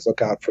 hey, guys,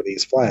 look out for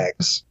these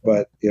flags.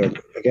 But,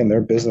 again,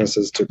 their business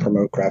is to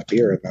promote craft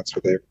beer, and that's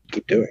what they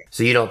keep doing.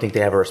 So you don't think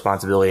they have a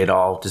responsibility at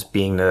all, just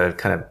being the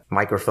kind of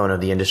microphone of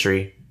the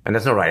industry? And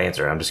that's no right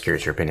answer. I'm just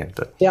curious your opinion.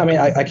 But yeah, I mean,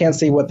 I can't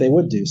see what they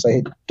would do. Say,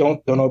 hey,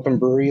 don't open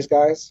breweries,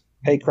 guys.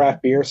 Hey,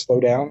 craft beer, slow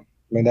down.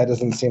 I mean, that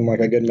doesn't seem like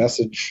a good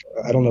message.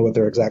 I don't know what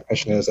their exact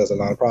mission is as a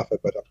nonprofit,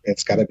 but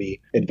it's got to be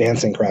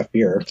advancing craft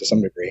beer to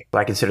some degree.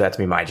 I consider that to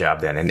be my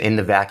job then. And in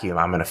the vacuum,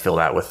 I'm going to fill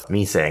that with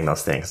me saying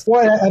those things.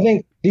 Well, I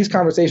think these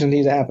conversations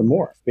need to happen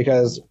more,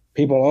 because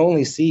people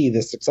only see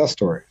the success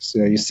stories.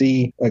 You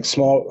see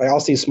I'll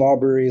see small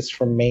breweries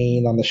from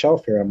Maine on the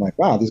shelf here. I'm like,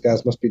 wow, these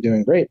guys must be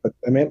doing great. But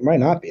I mean, it might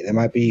not be. They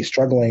might be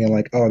struggling and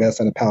like, oh, I got to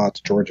send a pallet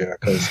to Georgia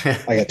because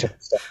I got too much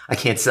stuff. I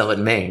can't sell it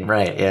in Maine.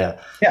 Right.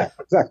 Yeah. Yeah,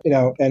 exactly.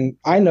 And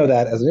I know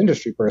that as an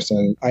industry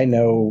person, I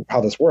know how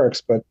this works.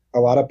 But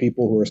a lot of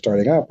people who are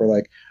starting up are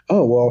like,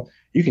 oh, well,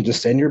 you can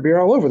just send your beer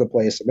all over the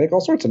place and make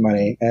all sorts of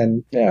money.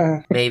 And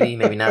yeah. Maybe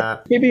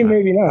not. maybe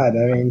not.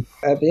 I mean,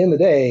 at the end of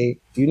the day,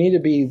 you need to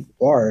be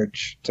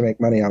large to make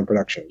money on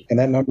production. And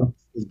that number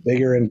is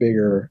bigger and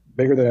bigger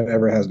than it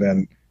ever has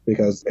been,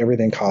 because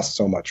everything costs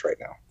so much right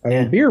now. I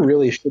mean, beer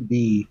really should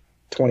be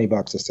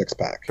 $20 a six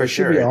pack. For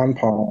sure. Should be on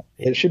par.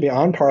 It should be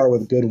on par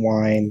with good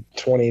wine,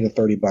 $20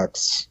 to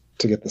 $30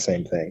 to get the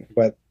same thing.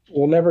 But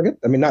we'll never get,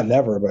 not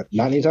never, but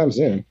not anytime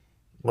soon.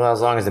 Well,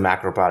 as long as the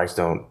macro products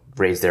don't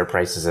raise their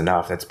prices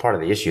enough, that's part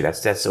of the issue.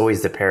 That's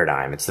always the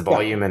paradigm. It's the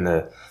volume and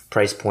the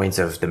price points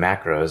of the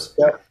macros.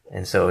 Yeah.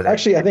 And so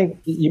actually, I think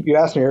you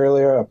asked me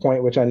earlier a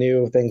point which I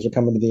knew things were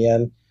coming to the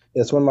end.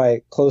 It's when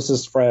my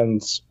closest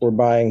friends were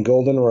buying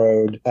Golden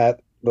Road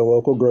at the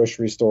local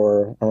grocery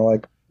store, and we're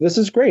like, this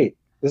is great.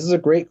 This is a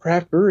great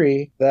craft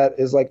brewery that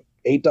is like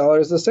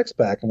 $8 a six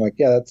pack. I'm like,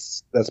 yeah,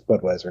 that's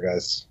Budweiser,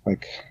 guys.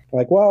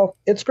 Well,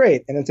 it's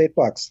great and it's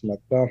 $8. I'm like,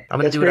 well, I'm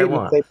gonna do what I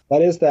want.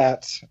 That is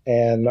that,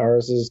 and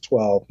ours is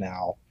 12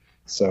 now.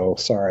 So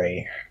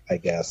sorry, I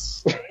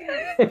guess.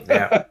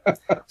 Yeah.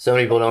 So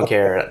many people don't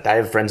care. I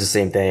have friends the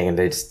same thing, and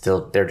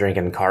they're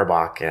drinking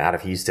Karbach out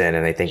of Houston,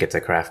 and they think it's a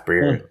craft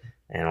beer.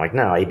 And I'm like,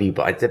 no, AB,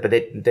 but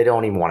they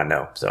don't even want to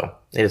know. So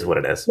it is what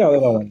it is. No, they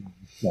don't want to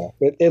know.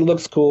 No. It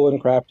looks cool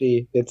and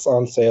crafty. It's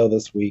on sale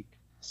this week,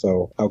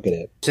 so I'll get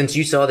it. Since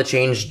you saw the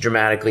change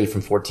dramatically from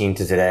 14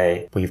 to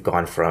today, we've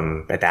gone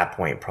from, at that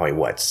point, probably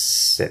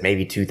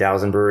maybe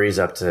 2,000 breweries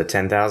up to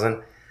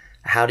 10,000.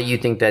 How do you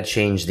think that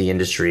changed the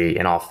industry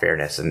in all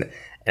fairness? And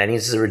I think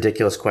this is a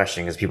ridiculous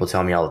question because people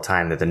tell me all the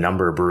time that the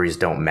number of breweries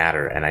don't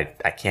matter. And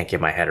I can't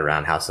get my head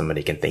around how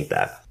somebody can think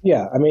that.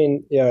 Yeah. I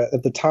mean,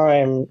 at the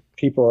time,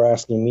 people were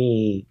asking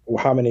me,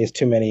 well, how many is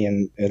too many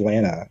in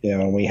Atlanta?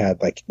 And we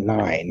had like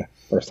 9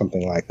 or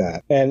something like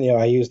that. And,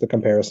 I used the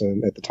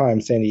comparison at the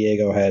time. San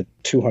Diego had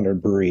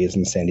 200 breweries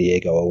in San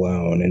Diego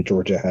alone, and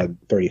Georgia had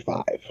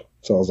 35.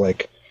 So I was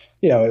like,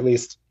 at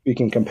least we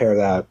can compare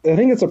that. I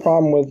think it's a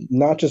problem with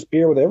not just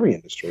beer, with every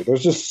industry.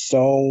 There's just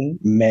so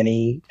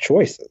many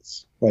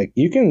choices. Like,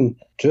 you can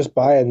just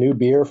buy a new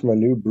beer from a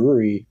new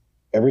brewery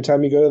every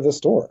time you go to the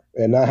store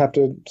and not have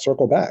to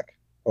circle back,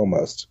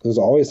 almost. There's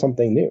always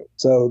something new.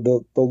 So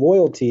the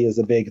loyalty is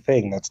a big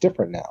thing that's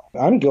different now.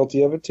 I'm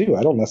guilty of it too.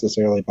 I don't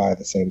necessarily buy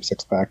the same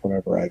 6-pack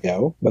whenever I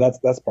go, but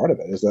that's part of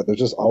it, is that there's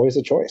just always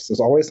a choice. There's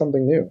always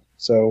something new.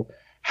 So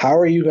how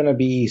are you going to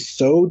be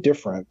so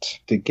different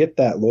to get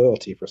that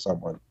loyalty for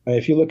someone? I mean,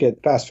 if you look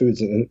at fast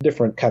foods in a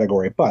different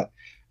category, but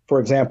for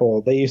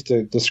example, they used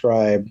to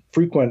describe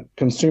frequent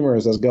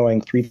consumers as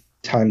going 3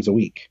 times a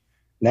week.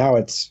 Now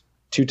it's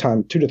 2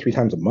 to 3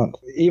 times a month.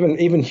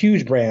 Even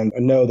huge brands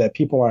know that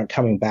people aren't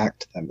coming back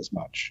to them as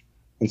much.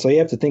 And so you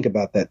have to think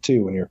about that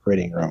too when you're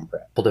creating your own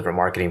brand. Whole different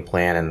marketing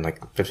plan, and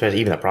like especially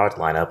even the product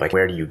lineup, like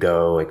where do you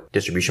go, like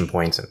distribution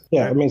points.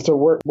 Yeah, I mean, so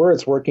where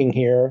it's working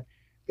here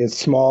is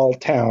small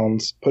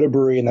towns. Put a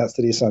brewery in that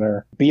city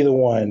center. Be the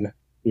one.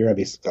 You're going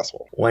to be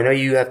successful. Well, I know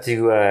you have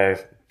to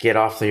get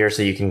off here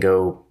so you can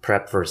go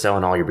prep for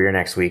selling all your beer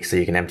next week so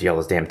you can empty all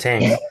those damn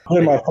tanks. Yeah, I'm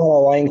in my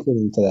final line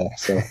cleaning today.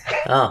 So.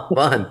 Oh,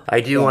 fun.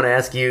 I do want to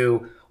ask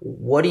you,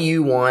 what do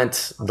you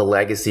want the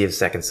legacy of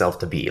Second Self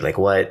to be? Like,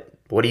 what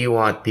do you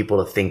want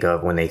people to think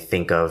of when they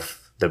think of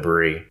the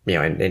brewery,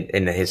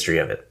 in the history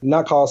of it?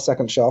 Not call us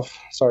Second Shelf.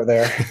 Start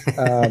there.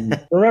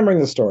 Remembering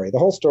the story. The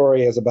whole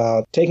story is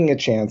about taking a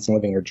chance and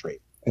living your dream.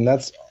 And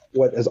that's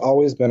what has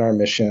always been our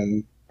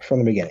mission from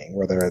the beginning,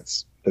 whether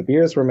it's the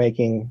beers we're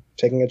making,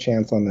 taking a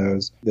chance on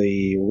those,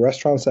 the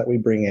restaurants that we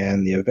bring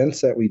in, the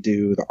events that we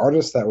do, the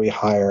artists that we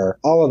hire,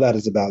 all of that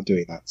is about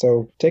doing that.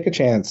 So take a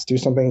chance, do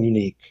something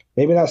unique.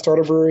 Maybe not start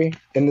a brewery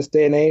in this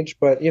day and age,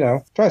 but,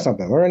 try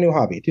something, learn a new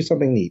hobby, do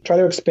something neat. Try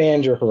to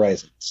expand your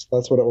horizons.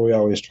 That's what we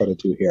always try to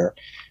do here.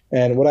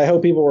 And what I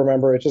hope people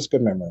remember is just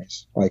good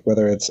memories. Like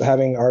whether it's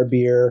having our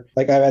beer,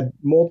 like I've had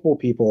multiple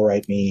people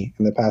write me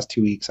in the past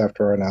 2 weeks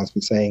after our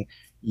announcement saying,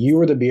 you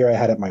were the beer I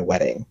had at my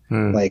wedding.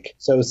 Like,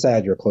 so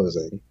sad you're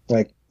closing.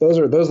 Like, those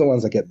are the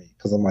ones that get me,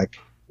 because I'm like,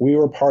 we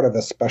were part of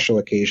a special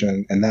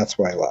occasion, and that's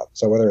what I love.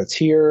 So whether it's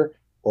here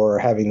or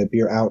having the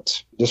beer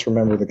out, just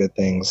remember the good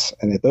things.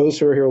 And if those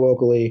who are here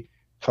locally,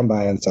 come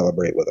by and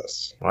celebrate with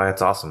us. Well,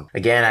 that's awesome.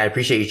 Again, I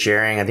appreciate you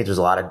sharing. I think there's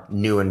a lot of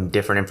new and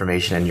different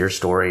information in your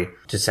story.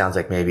 Just sounds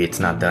like maybe it's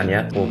not done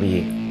yet. We'll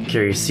be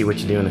curious to see what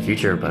you do in the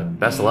future, but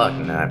best of luck.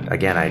 And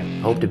again, I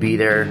hope to be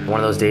there one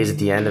of those days at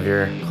the end of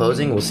your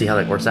closing. We'll see how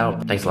that works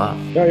out. Thanks a lot.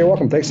 No, you're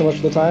welcome. Thanks so much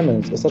for the time,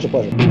 and it's such a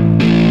pleasure.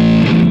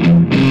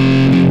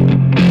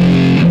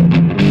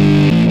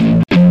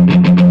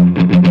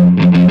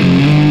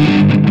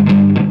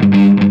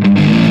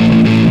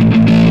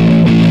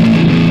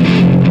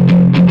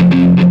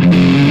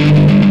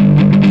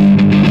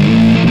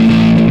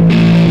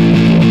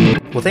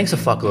 Well, thanks a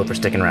fuckload for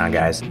sticking around,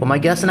 guys. What my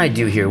guest and I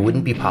do here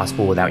wouldn't be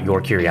possible without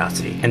your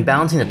curiosity, and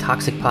balancing the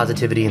toxic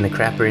positivity in the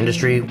craft beer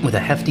industry with a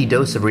hefty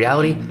dose of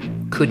reality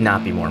could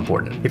not be more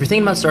important. If you're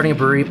thinking about starting a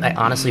brewery, I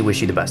honestly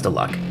wish you the best of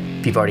luck.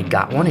 If you've already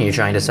got one and you're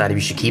trying to decide if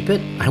you should keep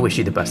it, I wish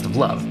you the best of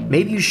love.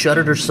 Maybe you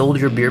shuttered or sold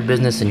your beer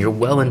business and you're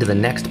well into the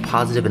next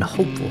positive and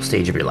hopeful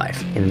stage of your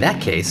life. In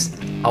that case,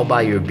 I'll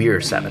buy you a beer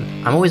or 7.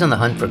 I'm always on the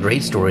hunt for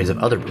great stories of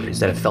other breweries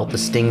that have felt the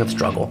sting of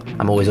struggle.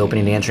 I'm always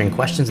open to answering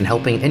questions and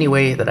helping any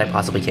way that I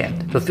possibly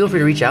can. So feel free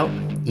to reach out.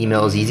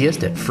 Email is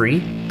easiest at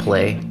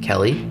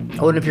freeplaykelly.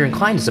 Oh, and if you're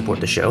inclined to support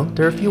the show,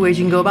 there are a few ways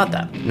you can go about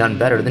that. None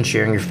better than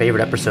sharing your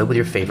favorite episode with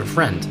your favorite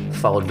friend,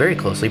 followed very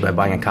closely by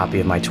buying a copy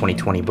of my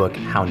 2020 book,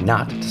 How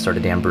Not to Start a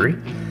Damn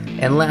Brewery.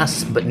 And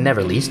last but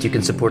never least, you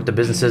can support the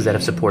businesses that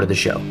have supported the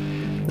show.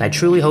 I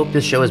truly hope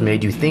this show has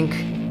made you think,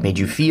 made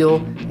you feel,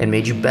 and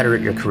made you better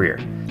at your career.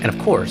 And of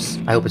course,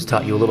 I hope it's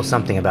taught you a little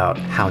something about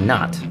how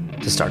not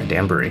to start a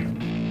damn brewery.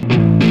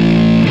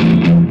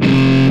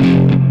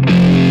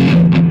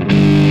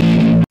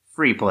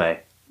 Free Play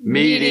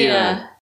Media.